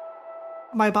my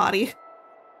body.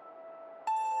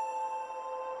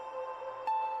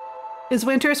 Is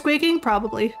winter squeaking?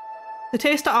 Probably. The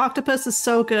taste of octopus is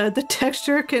so good. The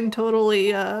texture can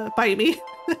totally bite me.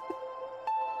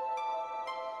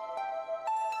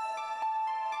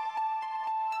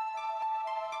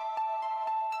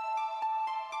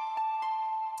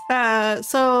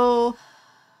 So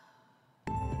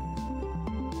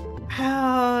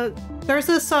there's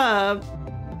this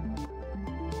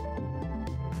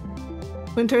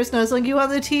Winter's nuzzling you on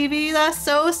the TV. That's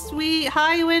so sweet.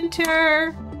 Hi,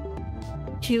 Winter.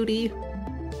 Cutie.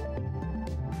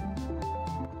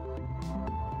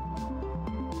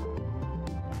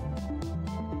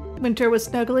 Winter was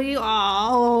snuggly.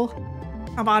 Oh,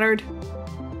 I'm honored.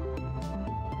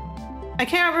 I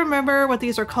can't remember what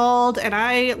these are called, and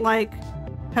I, like,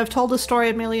 have told the story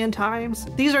a million times.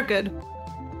 These are good.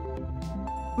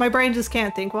 My brain just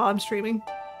can't think while I'm streaming.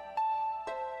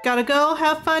 Gotta go.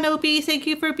 Have fun, Opie. Thank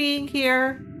you for being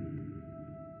here.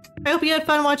 I hope you had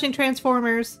fun watching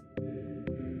Transformers.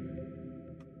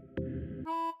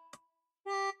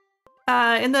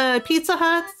 In the Pizza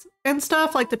Huts and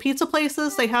stuff, like the pizza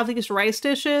places, they have these rice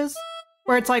dishes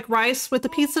where it's like rice with the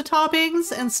pizza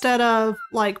toppings instead of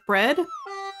like bread.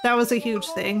 That was a huge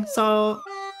thing, so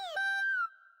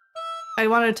I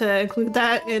wanted to include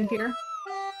that in here.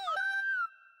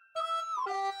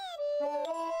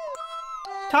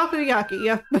 Takoyaki,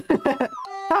 yeah.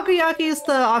 Takoyaki is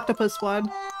the octopus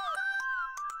one.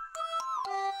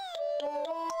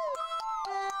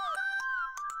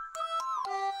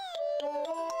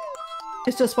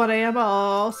 It's just 1 AM.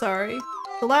 Oh, sorry.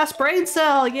 The last brain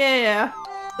cell, yeah!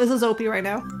 This is Opie right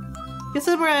now. Get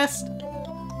some rest.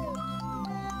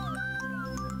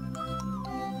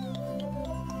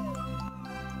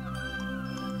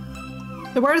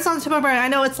 The word is on the tip of my brain. I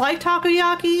know it's like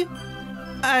takoyaki,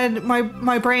 and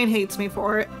my brain hates me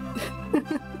for it.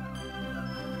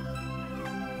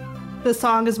 This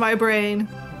song is my brain.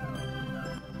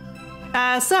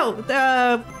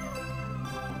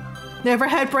 Never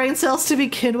had brain cells to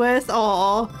begin with?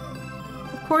 Aw.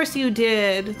 Of course you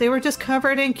did. They were just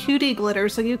covered in cutie glitter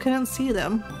so you couldn't see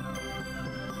them.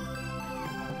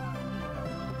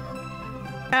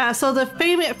 So the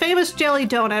famous jelly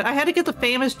donut. I had to get the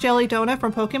famous jelly donut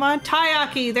from Pokemon.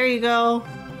 Taiyaki, there you go.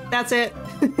 That's it.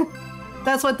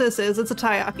 That's what this is. It's a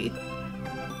taiyaki.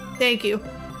 Thank you.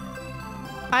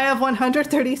 I have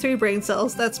 133 brain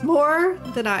cells. That's more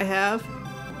than I have.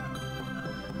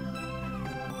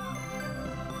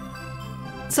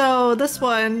 So this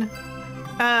one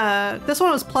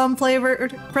was plum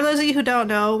flavored. For those of you who don't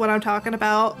know what I'm talking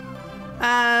about,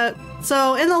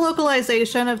 so in the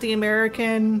localization of the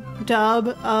American dub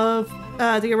of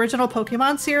the original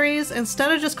Pokemon series, instead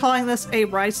of just calling this a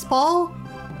rice ball,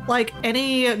 like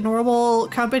any normal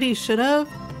company should have,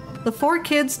 the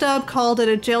 4Kids dub called it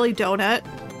a jelly donut,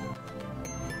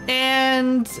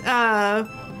 and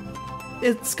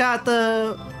it's got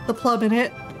the plum in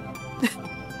it.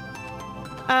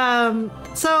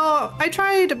 So I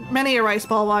tried many a rice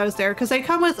ball while I was there because they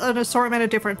come with an assortment of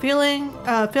different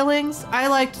fillings. I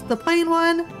liked the plain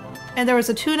one, and there was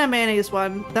a tuna mayonnaise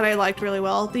one that I liked really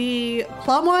well. The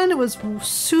plum one was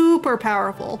super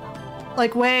powerful,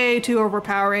 like way too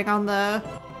overpowering on the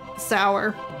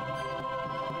sour.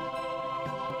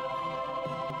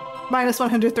 Minus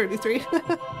 133.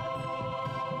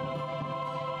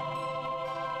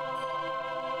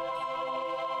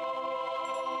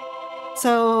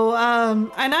 So,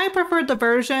 and I preferred the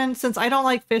version, since I don't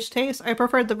like fish taste, I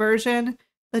preferred the version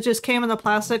that just came in the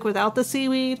plastic without the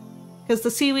seaweed, because the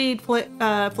seaweed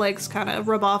flakes kind of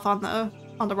rub off on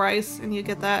the rice, and you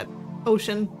get that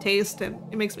ocean taste, and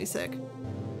it makes me sick.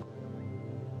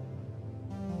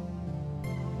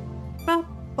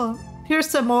 Well, here's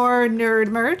some more nerd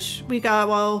merch we got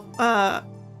while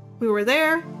we were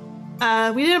there.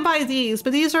 We didn't buy these,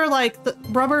 but these are like the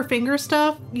rubber finger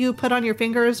stuff you put on your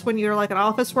fingers when you're like an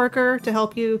office worker to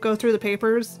help you go through the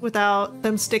papers without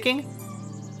them sticking.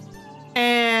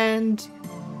 And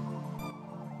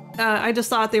I just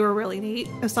thought they were really neat.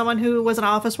 As someone who was an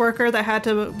office worker that had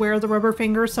to wear the rubber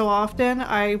fingers so often,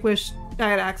 I wish I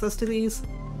had access to these.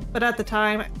 But at the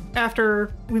time,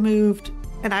 after we moved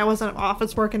and I wasn't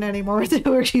office working anymore, they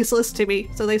were useless to me,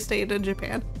 so they stayed in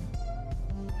Japan.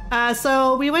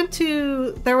 So we went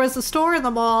to, there was a store in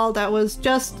the mall that was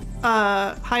just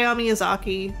Hayao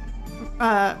Miyazaki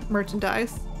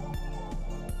merchandise.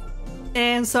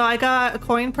 And so I got a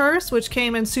coin purse, which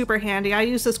came in super handy. I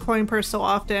use this coin purse so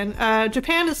often.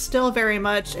 Japan is still very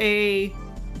much a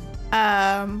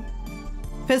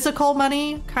physical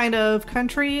money kind of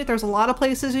country. There's a lot of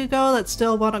places you go that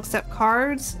still won't accept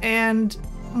cards, and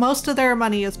most of their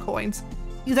money is coins.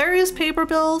 There is paper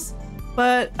bills,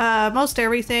 but most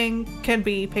everything can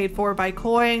be paid for by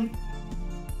coin.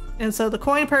 And so the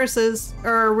coin purses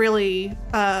are really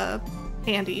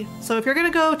handy. So if you're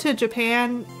gonna go to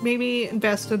Japan, maybe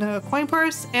invest in a coin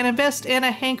purse and invest in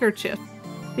a handkerchief,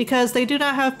 because they do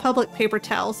not have public paper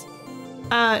towels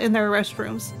in their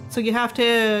restrooms. So you have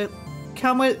to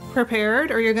come with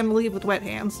prepared or you're gonna leave with wet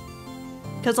hands.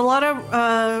 Because a lot of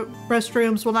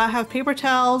restrooms will not have paper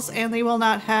towels, and they will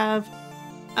not have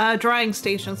drying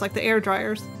stations like the air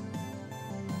dryers.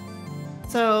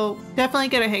 So definitely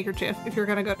get a handkerchief if you're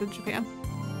gonna go to Japan.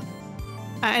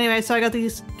 Anyway, so I got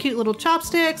these cute little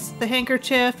chopsticks, the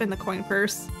handkerchief, and the coin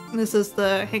purse. And this is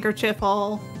the handkerchief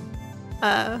all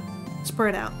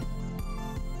spread out.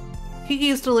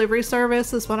 Kiki's Delivery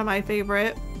Service is one of my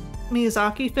favorite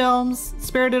Miyazaki films.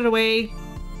 Spirited Away,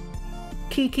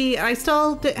 Kiki. I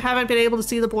still haven't been able to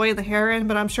see The Boy and the Heron,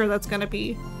 but I'm sure that's gonna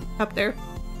be up there.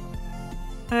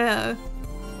 And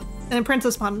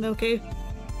Princess Mononoke,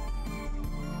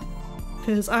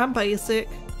 because I'm basic.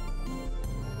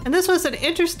 And this was an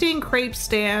interesting crepe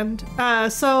stand.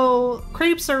 So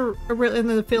crepes are really in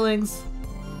the fillings.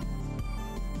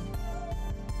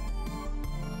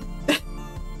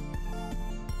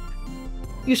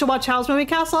 You should watch Howl's Moving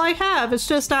Castle. I have. It's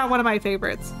just not one of my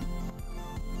favorites.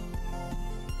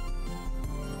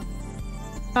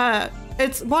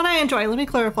 It's one I enjoy. Let me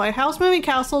clarify. Howl's Moving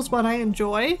Castle is one I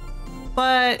enjoy.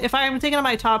 But if I'm thinking of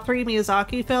my top 3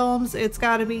 Miyazaki films, it's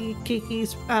gotta be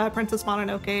Kiki's Princess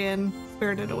Mononoke and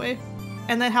Spirited Away.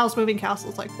 And then Howl's Moving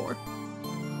Castle is like 4.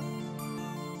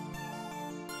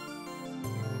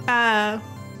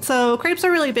 So crepes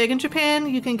are really big in Japan.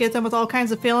 You can get them with all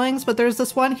kinds of fillings, but there's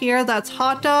this one here that's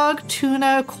hot dog,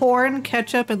 tuna, corn,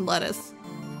 ketchup, and lettuce.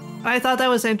 I thought that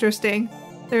was interesting.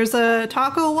 There's a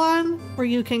taco one where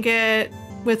you can get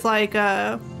with like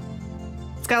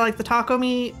it's got like the taco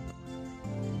meat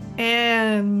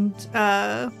and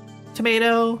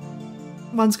tomato.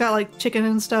 One's got like chicken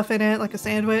and stuff in it, like a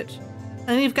sandwich. And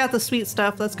then you've got the sweet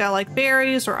stuff that's got like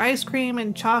berries or ice cream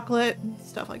and chocolate and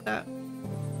stuff like that.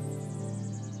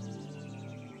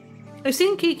 I've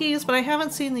seen Kiki's, but I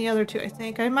haven't seen the other 2, I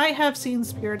think. I might have seen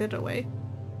Spirited Away.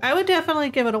 I would definitely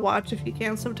give it a watch if you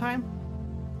can sometime.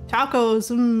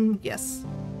 Tacos, yes.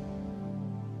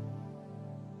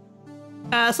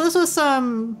 So this was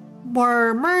some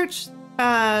more merch.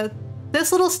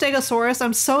 This little Stegosaurus,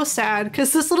 I'm so sad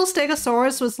because this little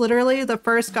Stegosaurus was literally the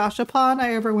first gashapon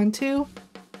I ever went to.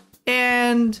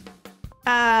 And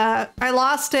I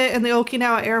lost it in the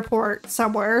Okinawa airport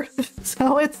somewhere.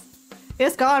 So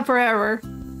it's gone forever.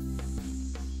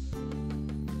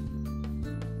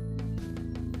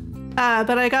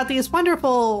 But I got these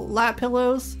wonderful lap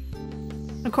pillows.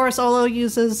 Of course, Olo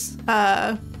uses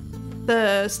the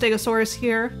Stegosaurus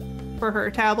here for her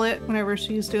tablet whenever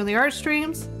she's doing the art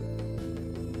streams.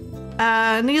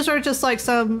 And these are just like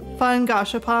some fun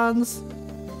gashapons.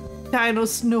 Dino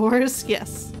snores,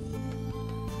 yes.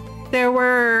 There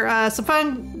were some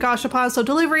fun gashapons, so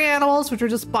delivery animals, which are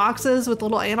just boxes with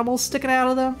little animals sticking out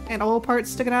of them, animal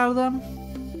parts sticking out of them.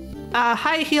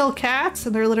 High heel cats,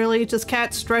 and they're literally just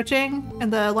cats stretching in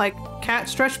the like cat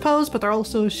stretch pose, but they're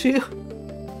also a shoe.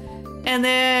 And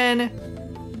then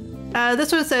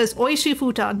this one says Oishi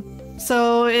Futon.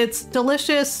 So it's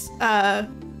delicious,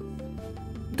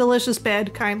 delicious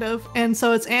bed kind of. And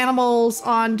so it's animals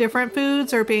on different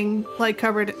foods or being like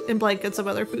covered in blankets of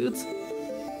other foods.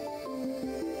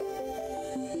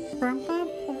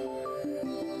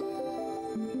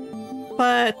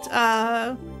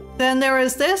 But then there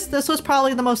was this. This was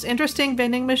probably the most interesting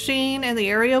vending machine in the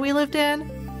area we lived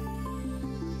in.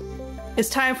 It's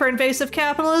time for invasive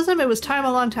capitalism. It was time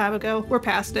a long time ago. We're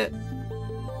past it.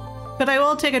 But I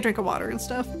will take a drink of water and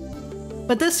stuff.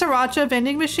 But this sriracha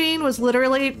vending machine was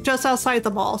literally just outside the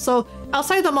mall. So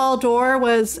outside the mall door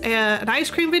was an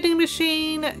ice cream vending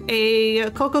machine, a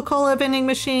Coca-Cola vending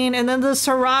machine, and then the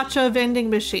sriracha vending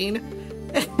machine.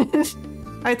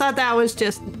 I thought that was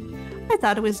just... I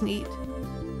thought it was neat.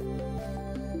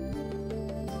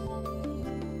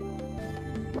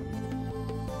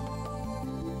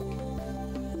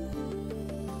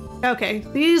 Okay,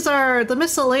 these are the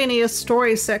miscellaneous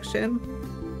stories section.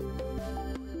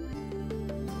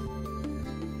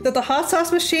 Did the hot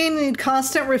sauce machine need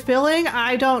constant refilling?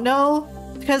 I don't know.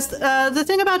 Because the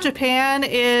thing about Japan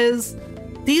is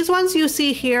these ones you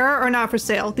see here are not for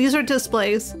sale. These are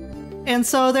displays. And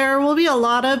so there will be a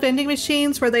lot of vending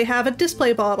machines where they have a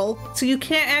display bottle. So you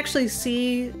can't actually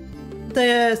see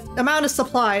the amount of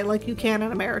supply like you can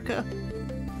in America.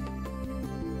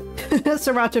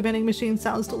 Sriracha vending machine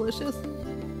sounds delicious.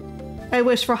 I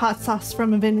wish for hot sauce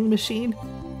from a vending machine.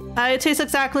 It tastes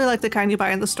exactly like the kind you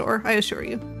buy in the store, I assure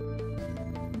you.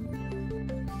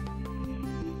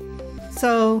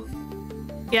 So,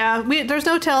 yeah, there's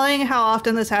no telling how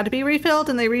often this had to be refilled,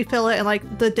 and they refill it in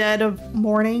like the dead of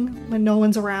morning when no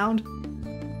one's around.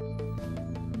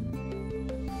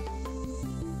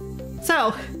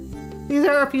 So, these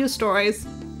are a few stories.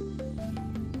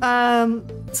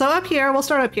 So up here, we'll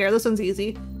start up here. This one's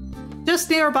easy. Just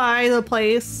nearby the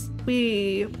place,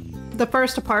 the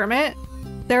first apartment,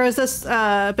 there is this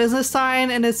business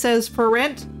sign and it says for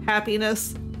rent,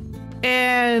 happiness.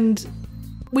 And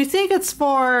we think it's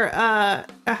for a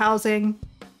housing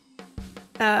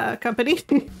company.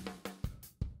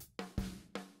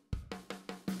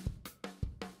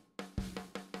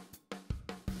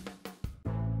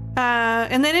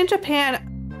 And then in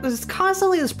Japan, there's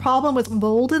constantly this problem with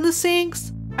mold in the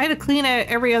sinks. I had to clean it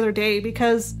every other day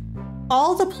because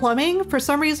all the plumbing, for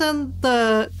some reason,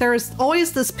 there's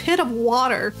always this pit of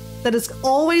water that is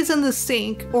always in the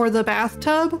sink or the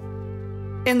bathtub,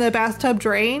 in the bathtub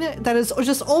drain, that is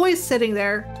just always sitting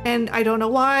there. And I don't know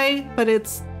why, but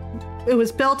it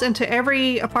was built into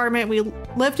every apartment we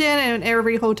lived in and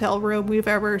every hotel room we've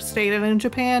ever stayed in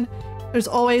Japan. There's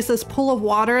always this pool of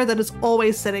water that is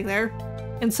always sitting there.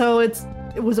 And so it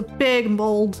was a big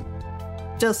mold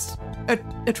just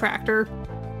attractor.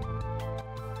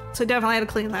 So definitely had to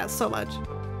clean that so much.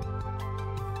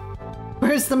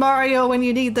 Where's the Mario when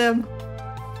you need them?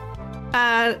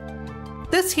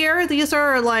 These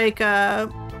are like,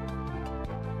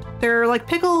 they're like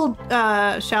pickled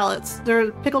shallots.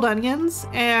 They're pickled onions,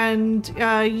 and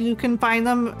you can find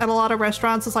them at a lot of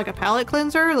restaurants as like a palate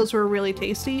cleanser. Those were really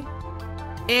tasty.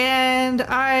 And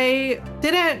I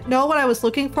didn't know what I was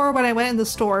looking for when I went in the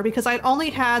store because I'd only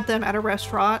had them at a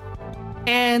restaurant.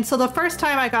 And so the first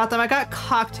time I got them, I got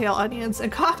cocktail onions.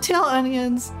 And cocktail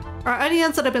onions are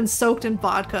onions that have been soaked in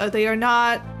vodka. They are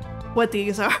not what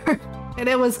these are. And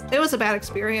it was a bad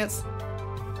experience.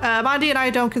 Mondi and I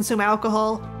don't consume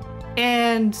alcohol,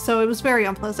 and so it was very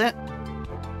unpleasant.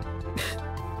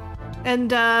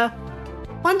 And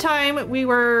one time we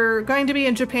were going to be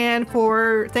in Japan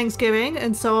for Thanksgiving,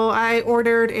 and so I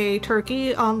ordered a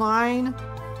turkey online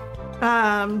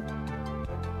at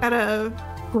a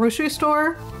grocery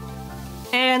store,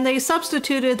 and they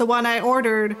substituted the one I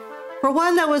ordered for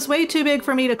one that was way too big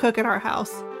for me to cook at our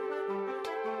house.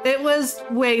 It was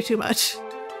way too much,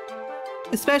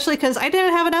 especially because I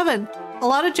didn't have an oven. A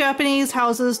lot of Japanese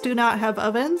houses do not have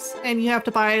ovens, and you have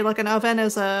to buy like an oven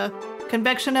as a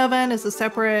convection oven as a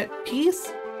separate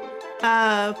piece.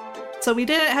 So we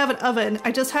didn't have an oven.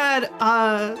 I just had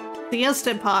the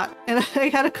Instant Pot, and I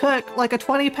had to cook like a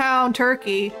 20-pound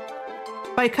turkey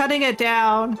by cutting it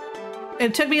down.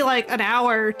 It took me like an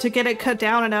hour to get it cut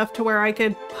down enough to where I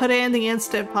could put it in the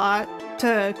Instant Pot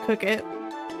to cook it.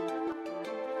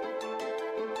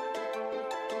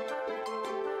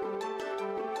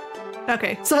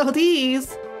 Okay, so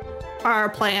these are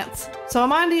plants. So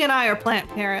Amandi and I are plant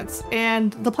parents,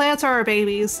 and the plants are our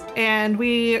babies, and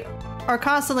we are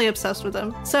constantly obsessed with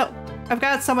them. So I've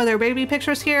got some of their baby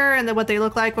pictures here and then what they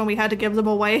look like when we had to give them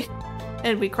away,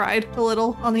 and we cried a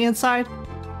little on the inside.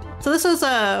 So this is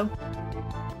the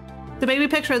baby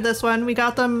picture of this one. We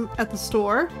got them at the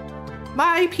store.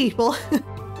 My people.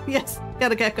 Yes,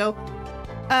 got a gecko.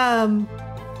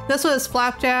 This was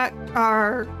Flapjack,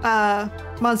 our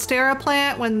Monstera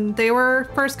plant when they were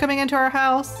first coming into our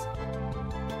house.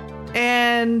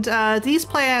 And these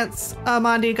plants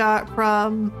Mondi got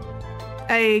from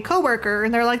a coworker,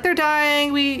 and they're like, they're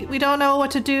dying, we don't know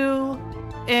what to do.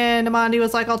 And Mondi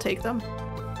was like, I'll take them.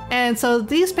 And so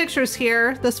these pictures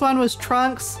here, this one was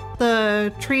Trunks,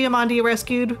 the tree Mondi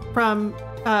rescued from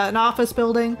an office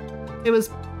building. It was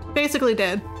basically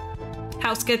dead.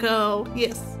 House gecko,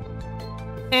 yes.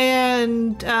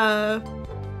 And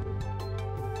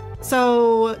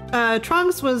so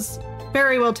Trunks was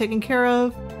very well taken care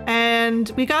of, and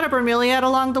we got a bromeliad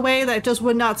along the way that just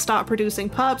would not stop producing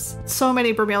pups. So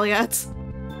many bromeliads.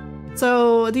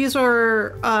 So these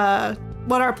were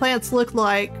what our plants looked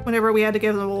like whenever we had to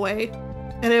give them away,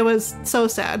 and it was so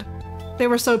sad. They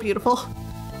were so beautiful.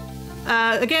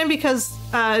 Again, because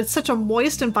it's such a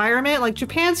moist environment, like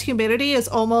Japan's humidity is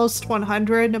almost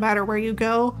 100 no matter where you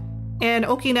go. And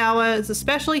Okinawa is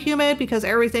especially humid because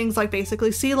everything's like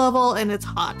basically sea level and it's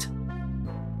hot.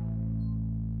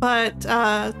 But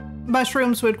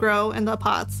mushrooms would grow in the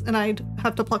pots, and I'd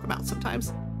have to pluck them out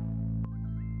sometimes.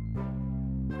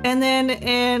 And then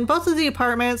in both of the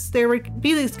apartments, there would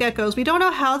be these geckos. We don't know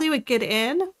how they would get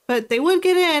in, but they would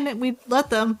get in and we'd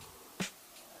let them.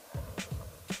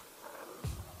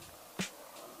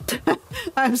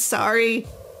 I'm sorry.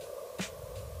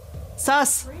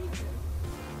 Sus.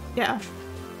 Yeah.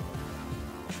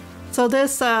 So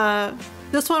this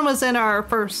one was in our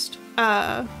first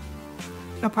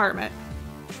apartment.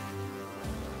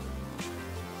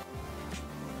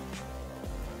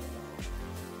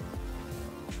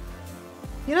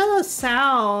 You know, the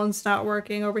sound's not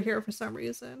working over here for some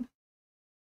reason.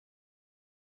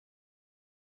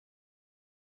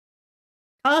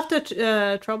 I'll have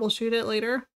to troubleshoot it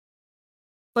later.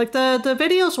 Like the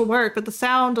videos will work, but the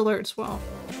sound alerts won't.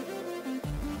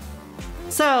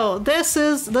 So this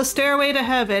is the Stairway to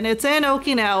Heaven. It's in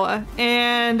Okinawa,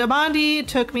 and Amandi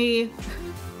took me.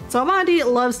 So Amandi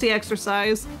loves to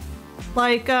exercise.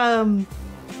 Like,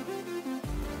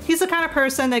 he's the kind of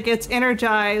person that gets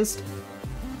energized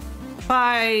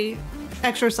by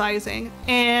exercising,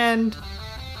 and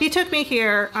he took me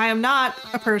here. I am not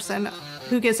a person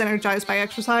who gets energized by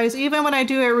exercise. Even when I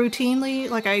do it routinely,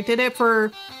 like I did it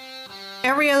for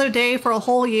every other day for a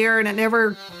whole year and it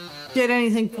never did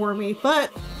anything for me. But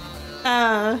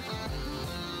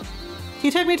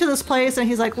he took me to this place and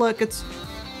he's like, look, it's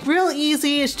real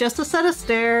easy. It's just a set of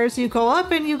stairs. You go up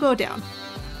and you go down.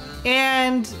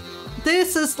 And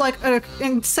this is like an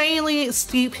insanely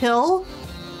steep hill.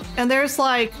 And there's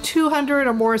like 200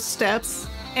 or more steps.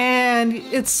 And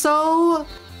it's so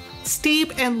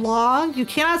steep and long. You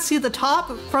cannot see the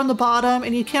top from the bottom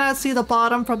and you cannot see the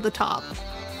bottom from the top.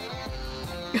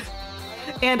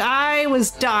 And I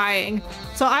was dying.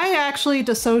 So I actually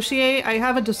dissociate. I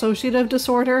have a dissociative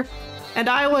disorder. And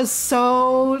I was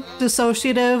so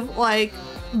dissociative, like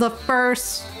the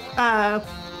first,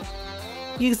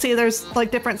 you can see there's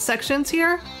like different sections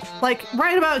here. Like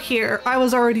right about here, I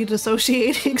was already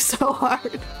dissociating so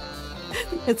hard.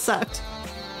 It sucked.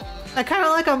 I kind of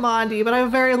like Amandi, but I have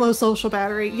a very low social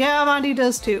battery. Yeah, Amandi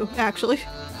does too, actually.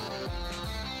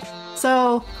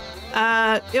 So,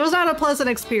 it was not a pleasant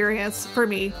experience for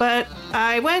me, but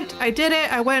I did it.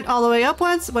 I went all the way up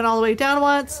once, went all the way down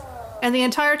once, and the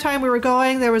entire time we were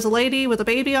going, there was a lady with a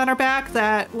baby on her back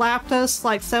that lapped us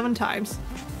like 7 times.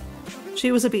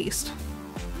 She was a beast.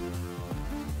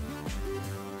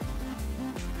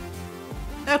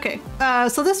 Okay,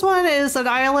 so this one is an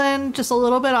island just a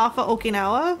little bit off of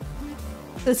Okinawa.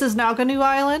 This is Naganu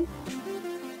Island.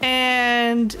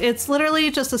 And it's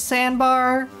literally just a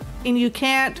sandbar, and you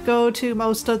can't go to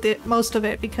most of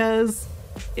it because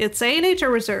it's a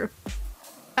nature reserve.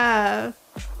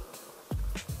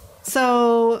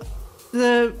 So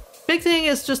the big thing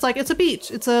is just like, it's a beach.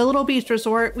 It's a little beach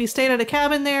resort. We stayed at a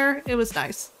cabin there. It was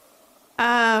nice.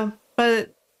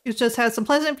 But it just had some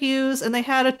pleasant views, and they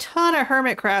had a ton of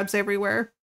hermit crabs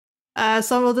everywhere.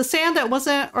 So the sand that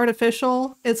wasn't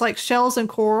artificial, it's like shells and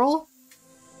coral.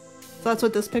 So that's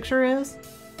what this picture is.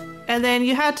 And then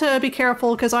you had to be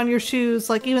careful because on your shoes,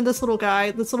 like even this little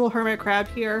guy, this little hermit crab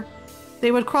here,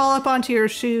 they would crawl up onto your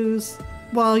shoes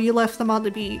while you left them on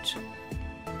the beach.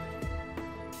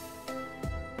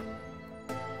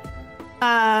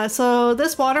 So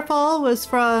this waterfall was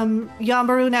from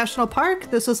Yambaru National Park.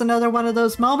 This was another one of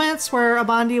those moments where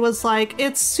Amandi was like,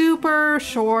 it's super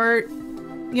short.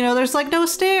 You know, there's like no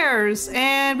stairs.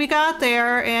 And we got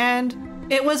there and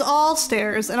it was all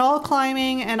stairs and all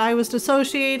climbing, and I was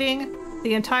dissociating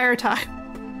the entire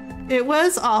time. It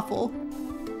was awful.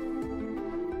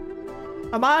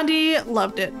 Amandi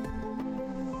loved it.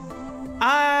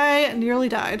 I nearly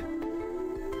died.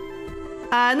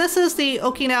 And this is the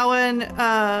Okinawan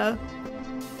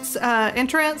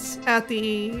entrance at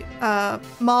the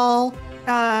mall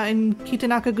in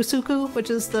Kitanaka-gusuku, which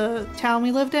is the town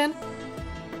we lived in.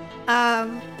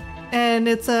 And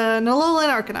it's an Alolan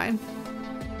Arcanine.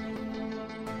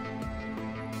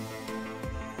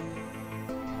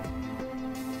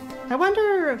 I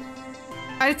wonder...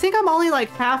 I think I'm only like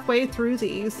halfway through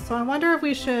these, so I wonder if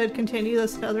we should continue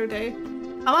this another day.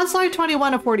 I'm on slide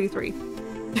 21 of 43.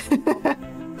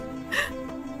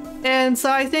 And so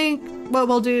I think what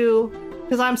we'll do,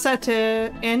 because I'm set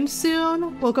to end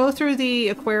soon, we'll go through the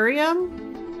aquarium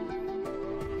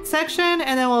section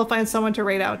and then we'll find someone to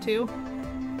raid out to.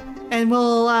 And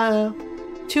we'll,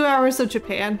 2 hours of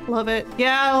Japan. Love it.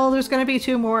 Yeah, well, there's gonna be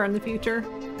 2 more in the future.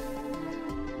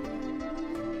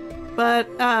 But,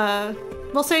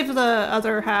 we'll save the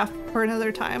other half for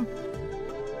another time.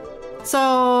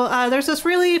 So there's this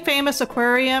really famous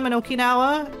aquarium in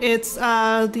Okinawa. It's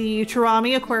the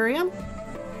Churami Aquarium.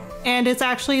 And it's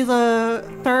actually the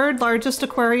 3rd largest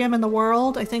aquarium in the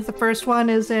world. I think the first one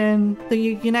is in the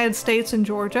United States in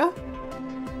Georgia.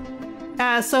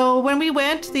 So when we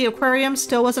went, the aquarium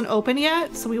still wasn't open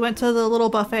yet. So we went to the little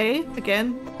buffet.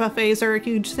 Again, buffets are a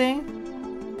huge thing.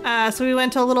 So we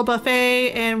went to a little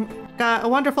buffet and got a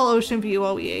wonderful ocean view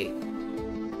while we ate.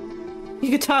 You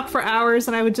could talk for hours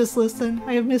and I would just listen.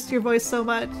 I have missed your voice so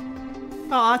much.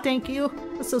 Aw, thank you.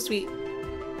 That's so sweet.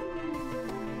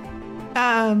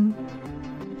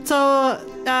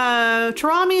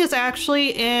 Churami is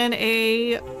actually in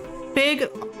a big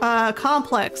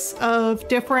complex of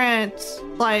different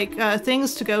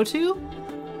things to go to.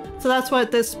 So that's what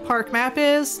this park map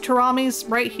is. Churami's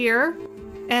right here.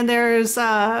 And there's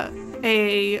a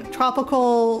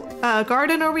tropical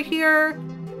garden over here.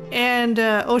 And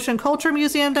Ocean Culture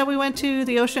Museum that we went to.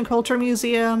 The Ocean Culture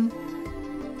Museum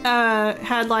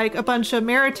had like a bunch of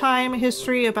maritime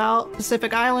history about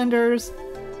Pacific Islanders,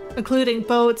 including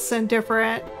boats and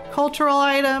different cultural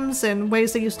items and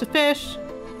ways they used to fish.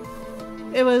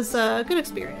 It was a good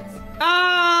experience.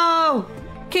 Oh!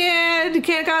 Kid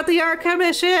got the art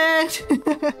commission!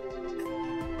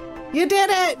 You did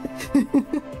it!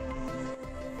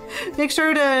 Make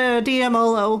sure to DM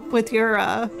Olo with your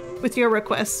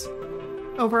requests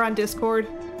over on Discord.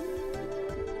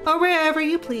 Or wherever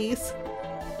you please.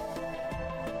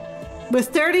 With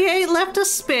 38 left to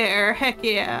spare, heck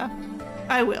yeah.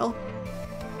 I will.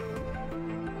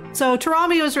 So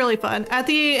Tarami was really fun. At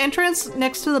the entrance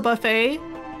next to the buffet,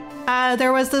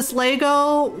 there was this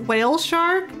Lego whale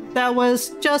shark that was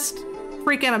just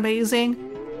freaking amazing.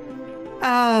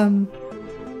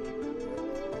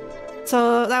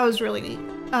 So that was really neat.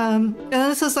 And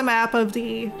this is a map of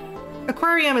the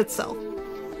aquarium itself.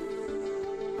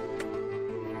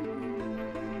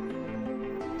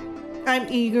 I'm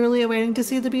eagerly awaiting to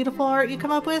see the beautiful art you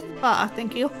come up with. Ah,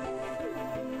 thank you.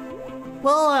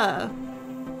 We'll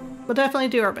definitely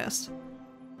do our best.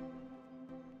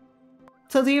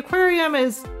 So the aquarium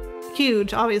is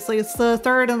huge, obviously. It's the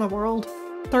third in the world.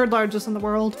 Third largest in the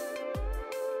world.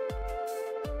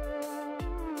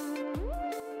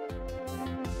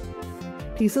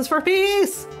 Pieces for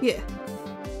peace! Yeah.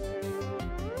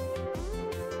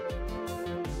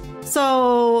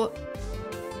 So...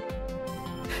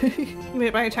 you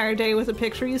made my entire day with a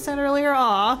picture you sent earlier?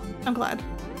 Aw, I'm glad.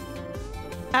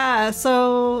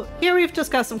 So here we've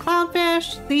just got some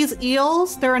clownfish. These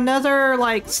eels, they're another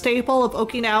like staple of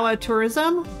Okinawa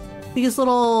tourism. These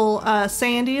little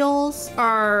sand eels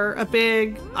are a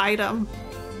big item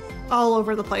all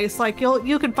over the place. Like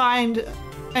you could find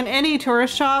in any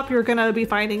tourist shop, you're gonna be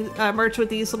finding merch with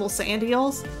these little sand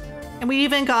eels. And we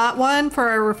even got one for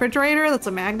our refrigerator that's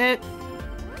a magnet.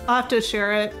 I'll have to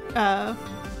share it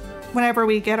whenever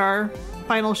we get our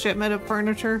final shipment of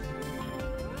furniture.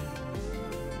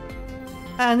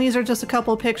 And these are just a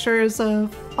couple pictures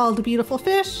of all the beautiful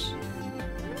fish.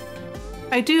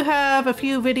 I do have a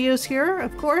few videos here,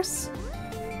 of course.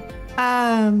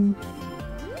 So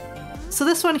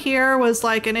this one here was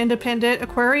like an independent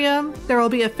aquarium. There will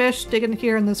be a fish digging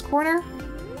here in this corner.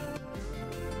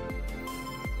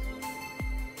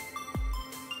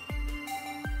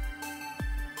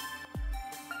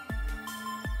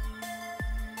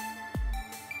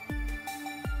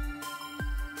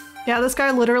 Yeah, this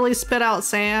guy literally spit out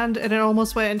sand and it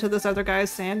almost went into this other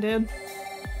guy's sand bin.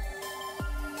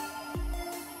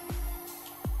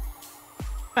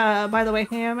 By the way,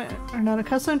 Ham are not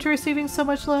accustomed to receiving so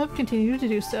much love. Continue to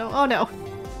do so. Oh no.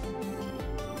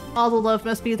 All the love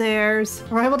must be theirs.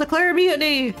 Or I will declare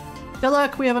mutiny! Good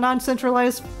luck, we have a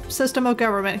non-centralized system of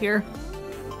government here.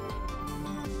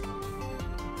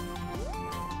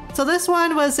 So this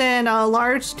one was in a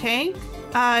large tank.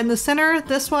 In the center,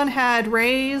 this one had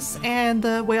rays and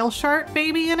the whale shark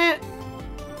baby in it.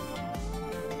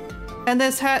 And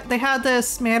they had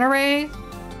this manta ray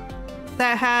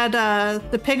that had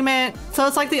the pigment. So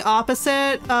it's like the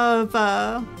opposite of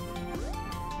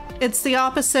it's the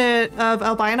opposite of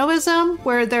albinoism,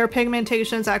 where their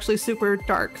pigmentation is actually super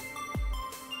dark.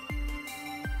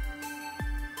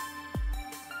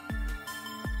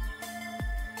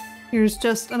 Here's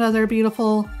just another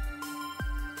beautiful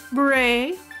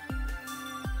ray.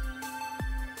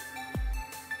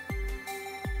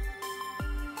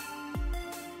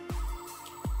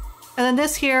 And then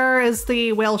this here is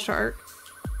the whale shark.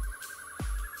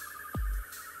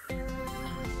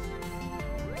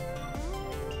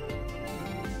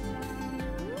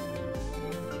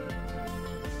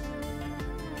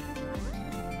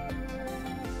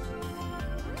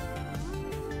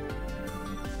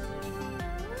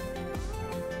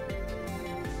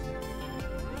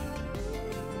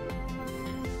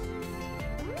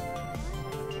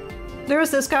 There's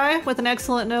this guy with an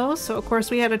excellent nose, so of course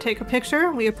we had to take a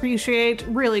picture. We appreciate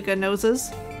really good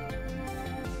noses.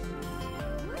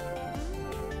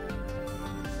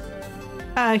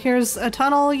 Here's a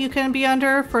tunnel you can be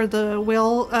under for the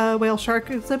whale shark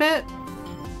exhibit.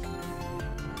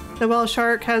 The whale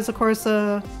shark has, of course,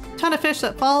 a ton of fish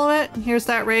that follow it. And here's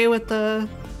that ray with the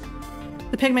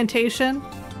pigmentation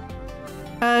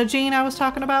gene I was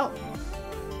talking about.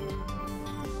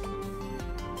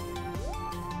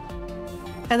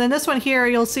 And then this one here,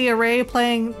 you'll see a ray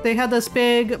playing. They had this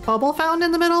big bubble fountain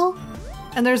in the middle,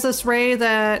 and there's this ray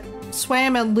that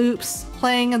swam in loops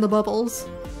playing in the bubbles.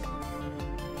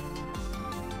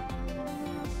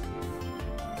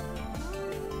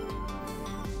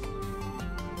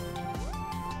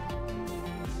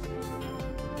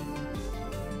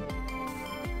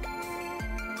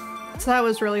 So that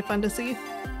was really fun to see.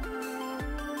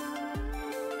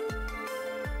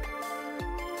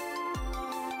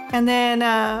 And then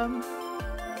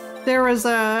there was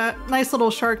a nice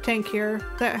little shark tank here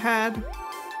that had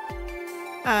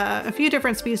a few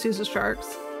different species of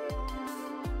sharks.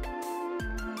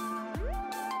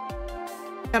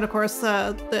 And of course,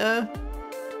 the...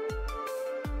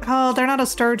 Oh, they're not a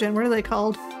sturgeon. What are they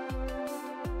called?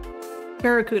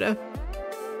 Barracuda.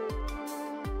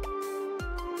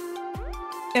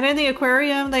 And in the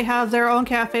aquarium, they have their own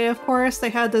cafe, of course. They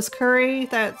had this curry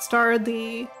that starred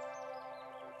the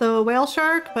whale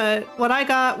shark, but what I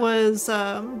got was,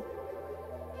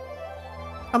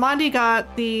 Amandi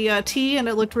got the tea, and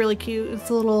it looked really cute. It's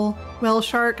a little whale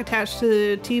shark attached to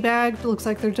the tea bag. It looks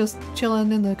like they're just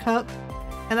chilling in the cup.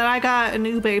 And then I got an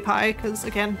ube pie, because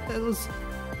again, it was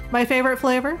my favorite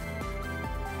flavor.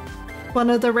 One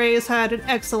of the rays had an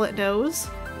excellent nose.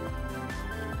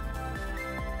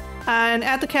 And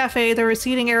at the cafe, there were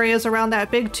seating areas around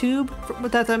that big tube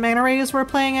that the manta rays were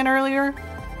playing in earlier.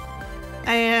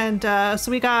 And so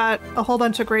we got a whole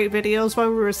bunch of great videos while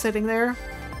we were sitting there.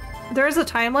 There is a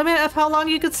time limit of how long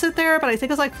you could sit there, but I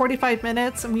think it's like 45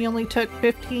 minutes, and we only took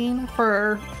 15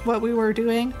 for what we were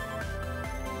doing.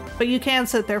 But you can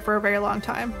sit there for a very long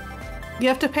time. You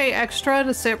have to pay extra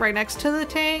to sit right next to the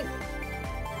tank.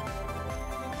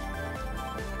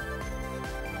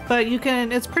 But you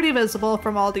can, it's pretty visible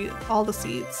from all the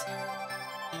seats.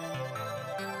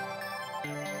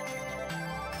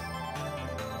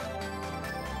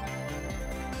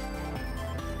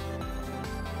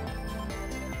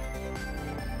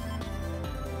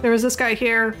 There was this guy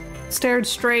here, stared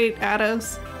straight at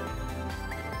us.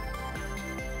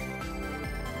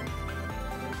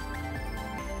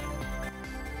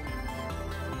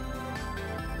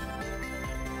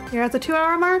 You're at the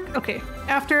 2-hour mark? Okay.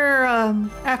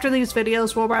 After these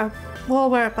videos, we'll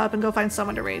wrap up and go find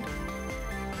someone to raid.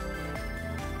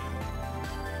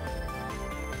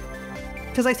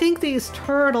 Because I think these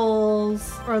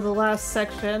turtles are the last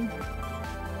section.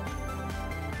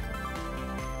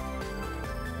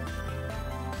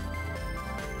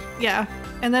 Yeah,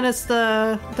 and then it's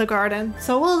the garden.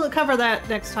 So we'll cover that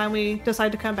next time we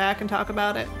decide to come back and talk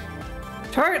about it.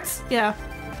 Turts! Yeah.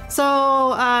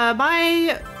 So,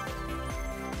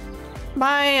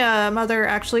 my mother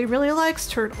actually really likes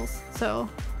turtles, so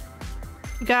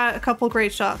we got a couple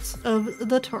great shots of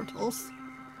the turtles.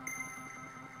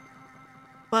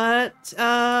 But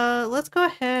let's go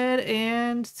ahead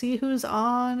and see who's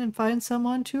on and find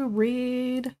someone to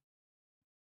raid.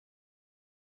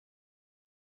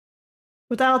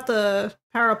 Without the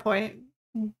PowerPoint,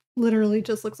 literally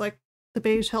just looks like the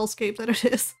beige hellscape that it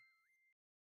is.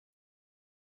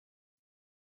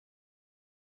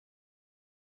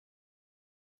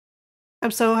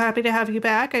 I'm so happy to have you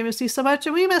back. I missed you so much,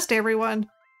 and we missed everyone.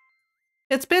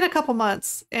 It's been a couple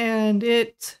months, and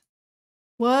it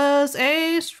was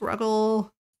a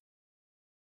struggle.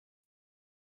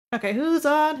 Okay, who's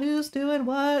on? Who's doing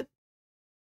what?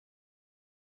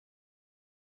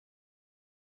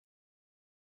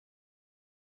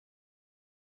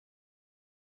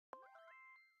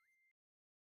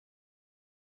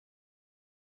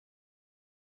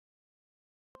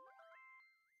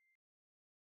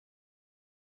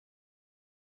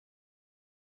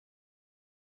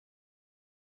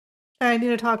 I need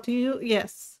to talk to you?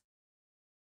 Yes.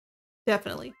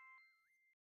 Definitely.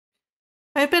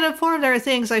 I've been informed there are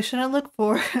things I shouldn't look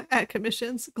for at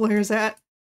commissions. Glares at.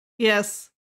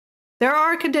 Yes. There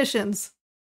are conditions.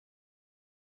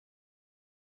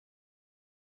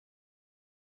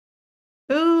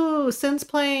 Ooh, since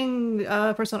playing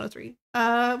Persona 3.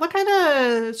 What kind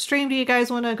of stream do you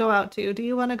guys want to go out to? Do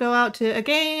you want to go out to a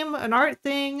game, an art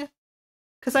thing?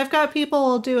 Because I've got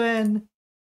people doing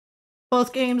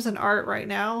both games and art right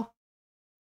now.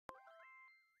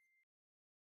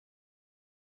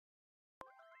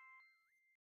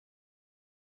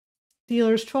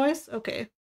 Dealer's choice? Okay.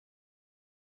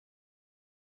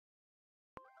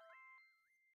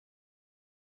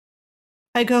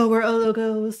 I go where Olo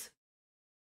goes.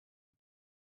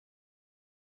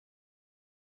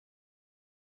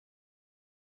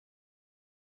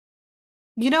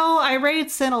 You know, I raid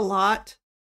Sin a lot.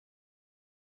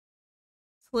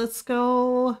 So let's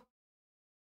go.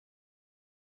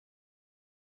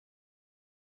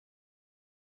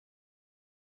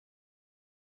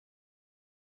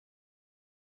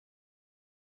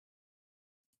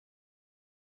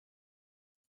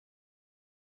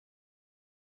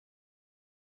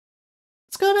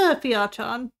 Let's go to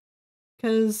Fiachan,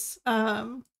 because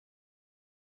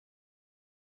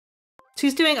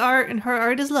she's doing art and her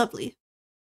art is lovely.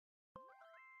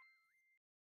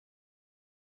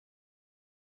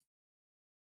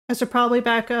 I should probably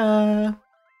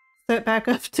set back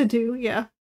up to do, yeah.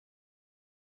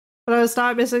 But I was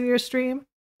not missing your stream.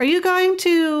 Are you going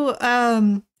to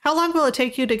how long will it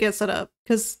take you to get set up?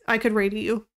 Because I could raid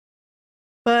you.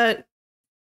 But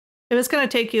if it's gonna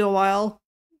take you a while,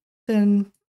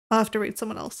 then I'll have to raid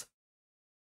someone else.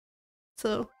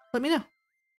 So let me know.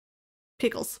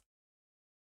 Pickles.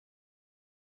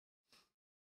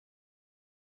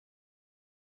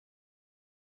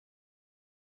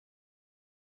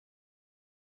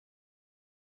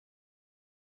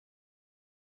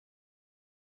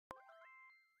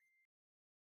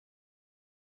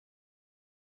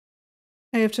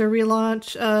 I have to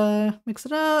relaunch, mix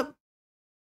it up.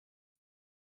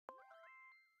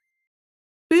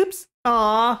 Oops.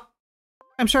 Aw.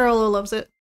 I'm sure Olo loves it.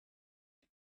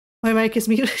 My mic is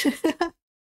muted.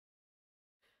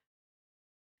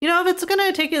 You know, if it's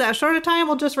gonna take you that short a time,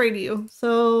 we'll just raid you.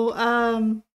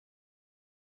 So,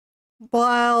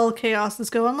 while Chaos is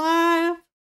going live,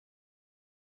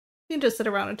 you can just sit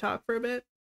around and talk for a bit.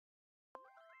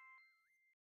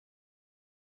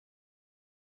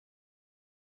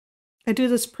 I do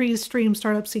this pre-stream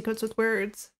startup sequence with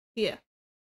words. Yeah.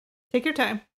 Take your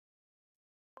time.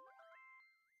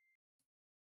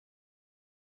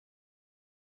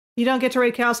 You don't get to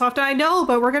raid Chaos often. I know,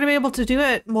 but we're going to be able to do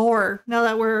it more now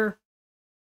that we're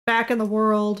back in the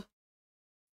world.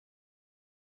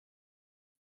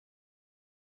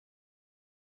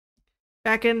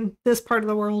 Back in this part of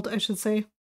the world, I should say.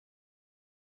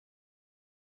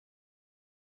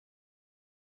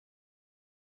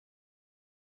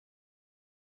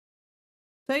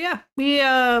 So yeah,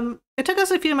 it took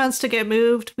us a few months to get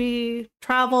moved. We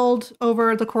traveled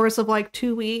over the course of like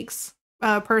 2 weeks,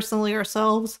 personally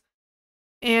ourselves.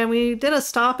 And we did a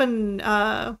stop in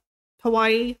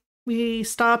Hawaii. We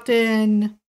stopped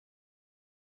in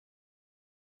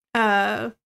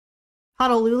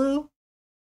Honolulu.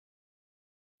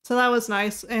 So that was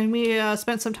nice. And we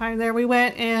spent some time there. We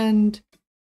went and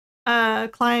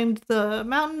climbed the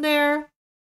mountain there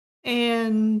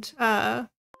and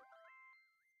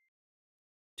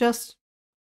just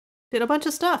did a bunch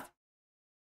of stuff.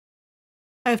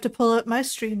 I have to pull up my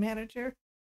stream manager.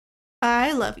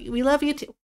 I love you. We love you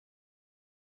too.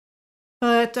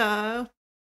 But I'm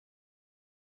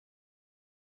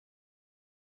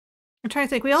trying to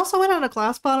think. We also went on a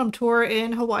glass bottom tour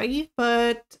in Hawaii,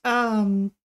 but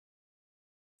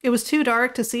it was too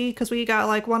dark to see because we got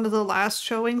like one of the last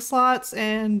showing slots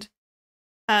and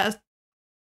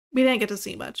we didn't get to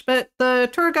see much. But the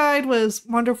tour guide was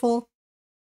wonderful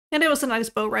and it was a nice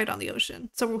boat ride on the ocean.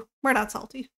 So we're not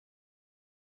salty.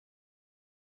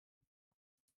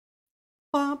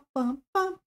 Bum, bum,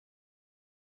 bum.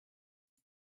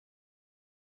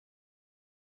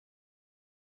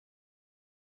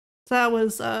 So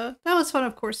that was fun,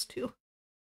 of course, too.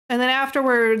 And then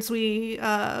afterwards, we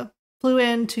flew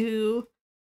into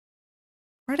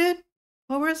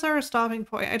what was our stopping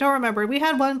point? I don't remember. We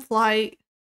had one flight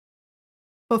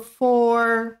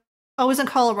before. Oh, it was in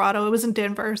Colorado. It was in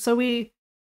Denver. So we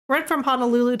went from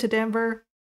Honolulu to Denver,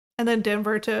 and then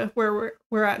Denver to where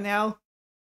we're at now.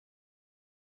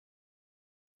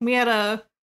 We had a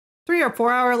 3 or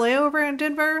 4 hour layover in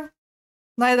Denver.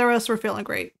 Neither of us were feeling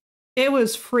great. It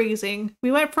was freezing.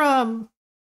 We went from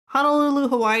Honolulu,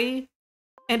 Hawaii,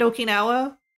 and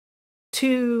Okinawa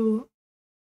to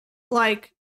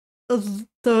like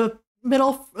the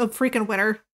middle of freaking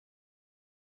winter.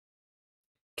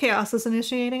 Chaos is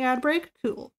initiating ad break.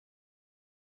 Cool.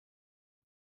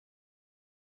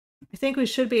 I think we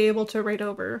should be able to raid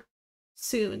over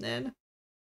soon then.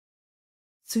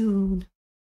 Soon.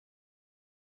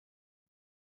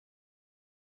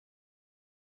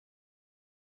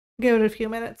 Give it a few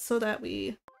minutes so that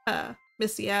we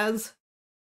miss the ads.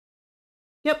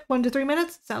 Yep, 1 to 3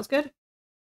 minutes. Sounds good.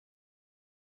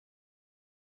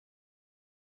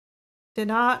 Did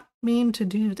not mean to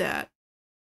do that.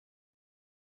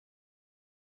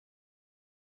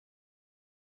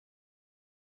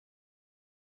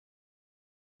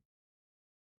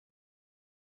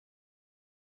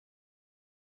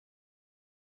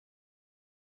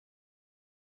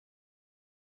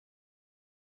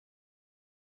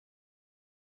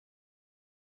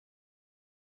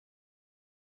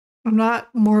 I'm not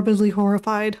morbidly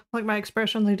horrified, like my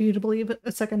expression led you to believe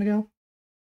a second ago.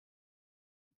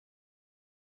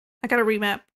 I gotta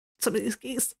remap some of these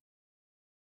keys.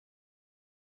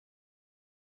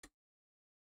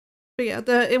 But yeah,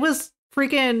 it was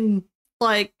freaking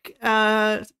like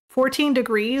 14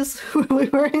 degrees when we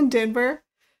were in Denver.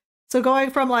 So going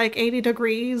from like 80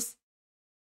 degrees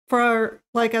for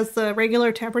like as the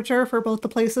regular temperature for both the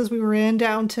places we were in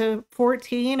down to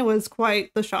 14 was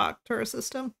quite the shock to our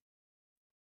system.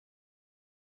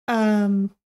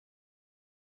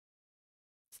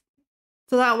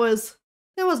 So that was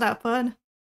not fun.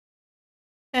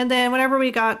 And then whenever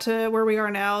we got to where we are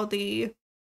now, the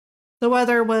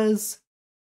weather was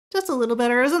just a little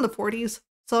better. It was in the 40s.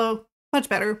 So Much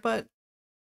better, but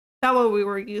not what we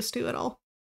were used to at all.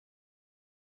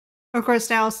 Of course,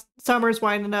 now summer's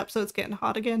winding up, so it's getting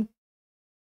hot again.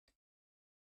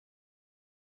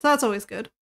 So that's always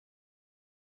good.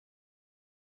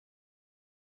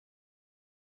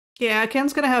 Yeah,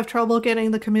 Ken's gonna have trouble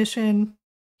getting the commission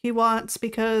he wants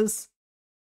because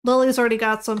Lily's already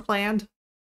got some planned.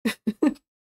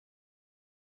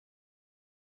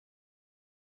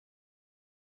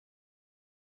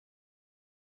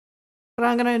 But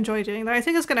I'm gonna enjoy doing that. I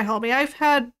think it's gonna help me. I've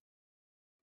had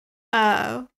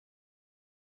a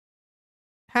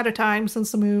time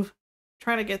since the move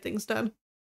trying to get things done.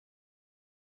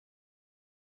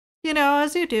 You know,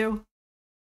 as you do.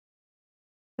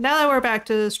 But now that we're back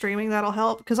to streaming, that'll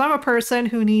help, because I'm a person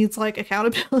who needs, like,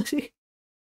 accountability.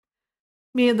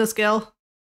 Me and this girl.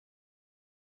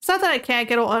 It's not that I can't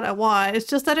get what I want, it's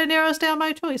just that it narrows down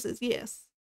my choices, yes.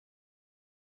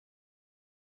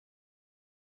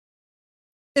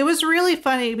 It was really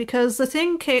funny because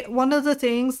one of the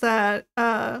things that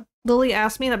Lily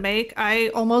asked me to make, I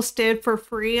almost did for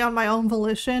free on my own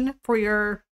volition for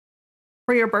your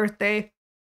birthday.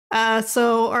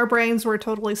 So our brains were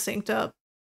totally synced up.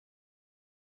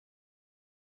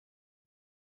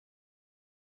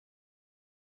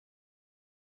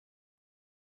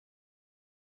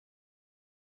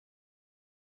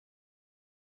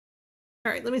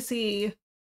 All right, let me see.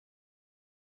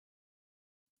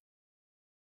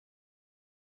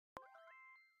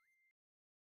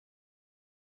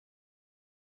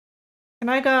 And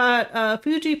I got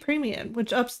Fuji Premium,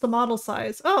 which ups the model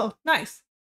size. Oh, nice.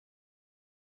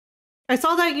 I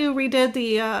saw that you redid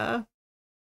the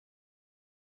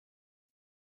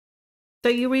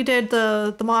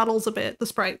models a bit, the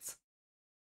sprites.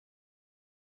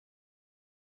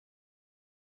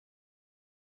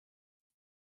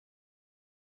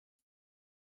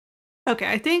 Okay,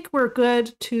 I think we're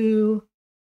good to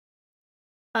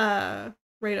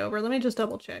raid over. Let me just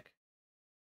double check.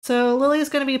 So Lily's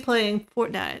gonna be playing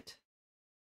Fortnite.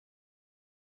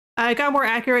 I got more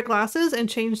accurate glasses and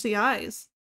changed the eyes.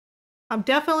 I'm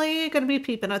definitely gonna be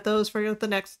peeping at those for the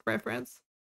next reference.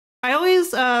 I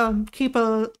always keep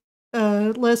a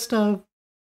list of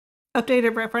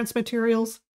updated reference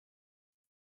materials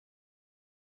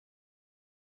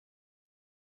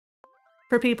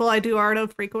for people I do art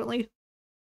of frequently.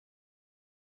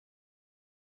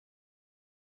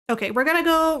 Okay, we're gonna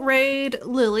go raid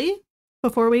Lily.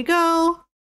 Before we go,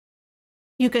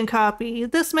 you can copy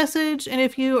this message, and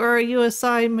if you are a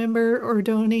USI member or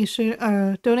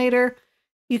donator,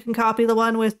 you can copy the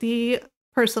one with the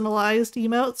personalized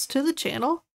emotes to the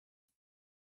channel.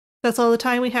 That's all the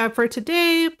time we have for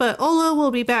today, but Ola will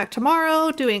be back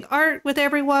tomorrow doing art with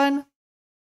everyone.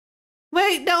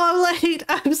 Wait, no, I'm late.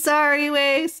 I'm sorry,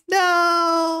 Waze.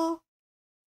 No!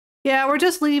 Yeah, we're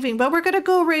just leaving, but we're gonna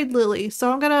go raid Lily,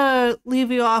 so I'm gonna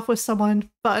leave you off with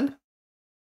someone fun.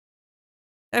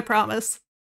 I promise.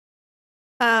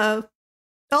 Ola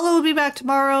will be back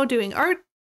tomorrow doing art.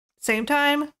 Same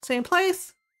time, same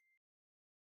place.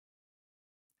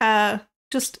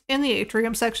 Just in the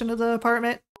atrium section of the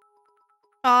apartment.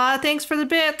 Aw, thanks for the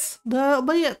bits. The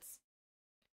bits.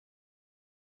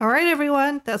 Alright,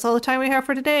 everyone. That's all the time we have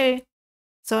for today.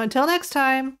 So until next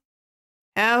time,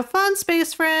 have fun,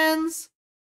 space friends!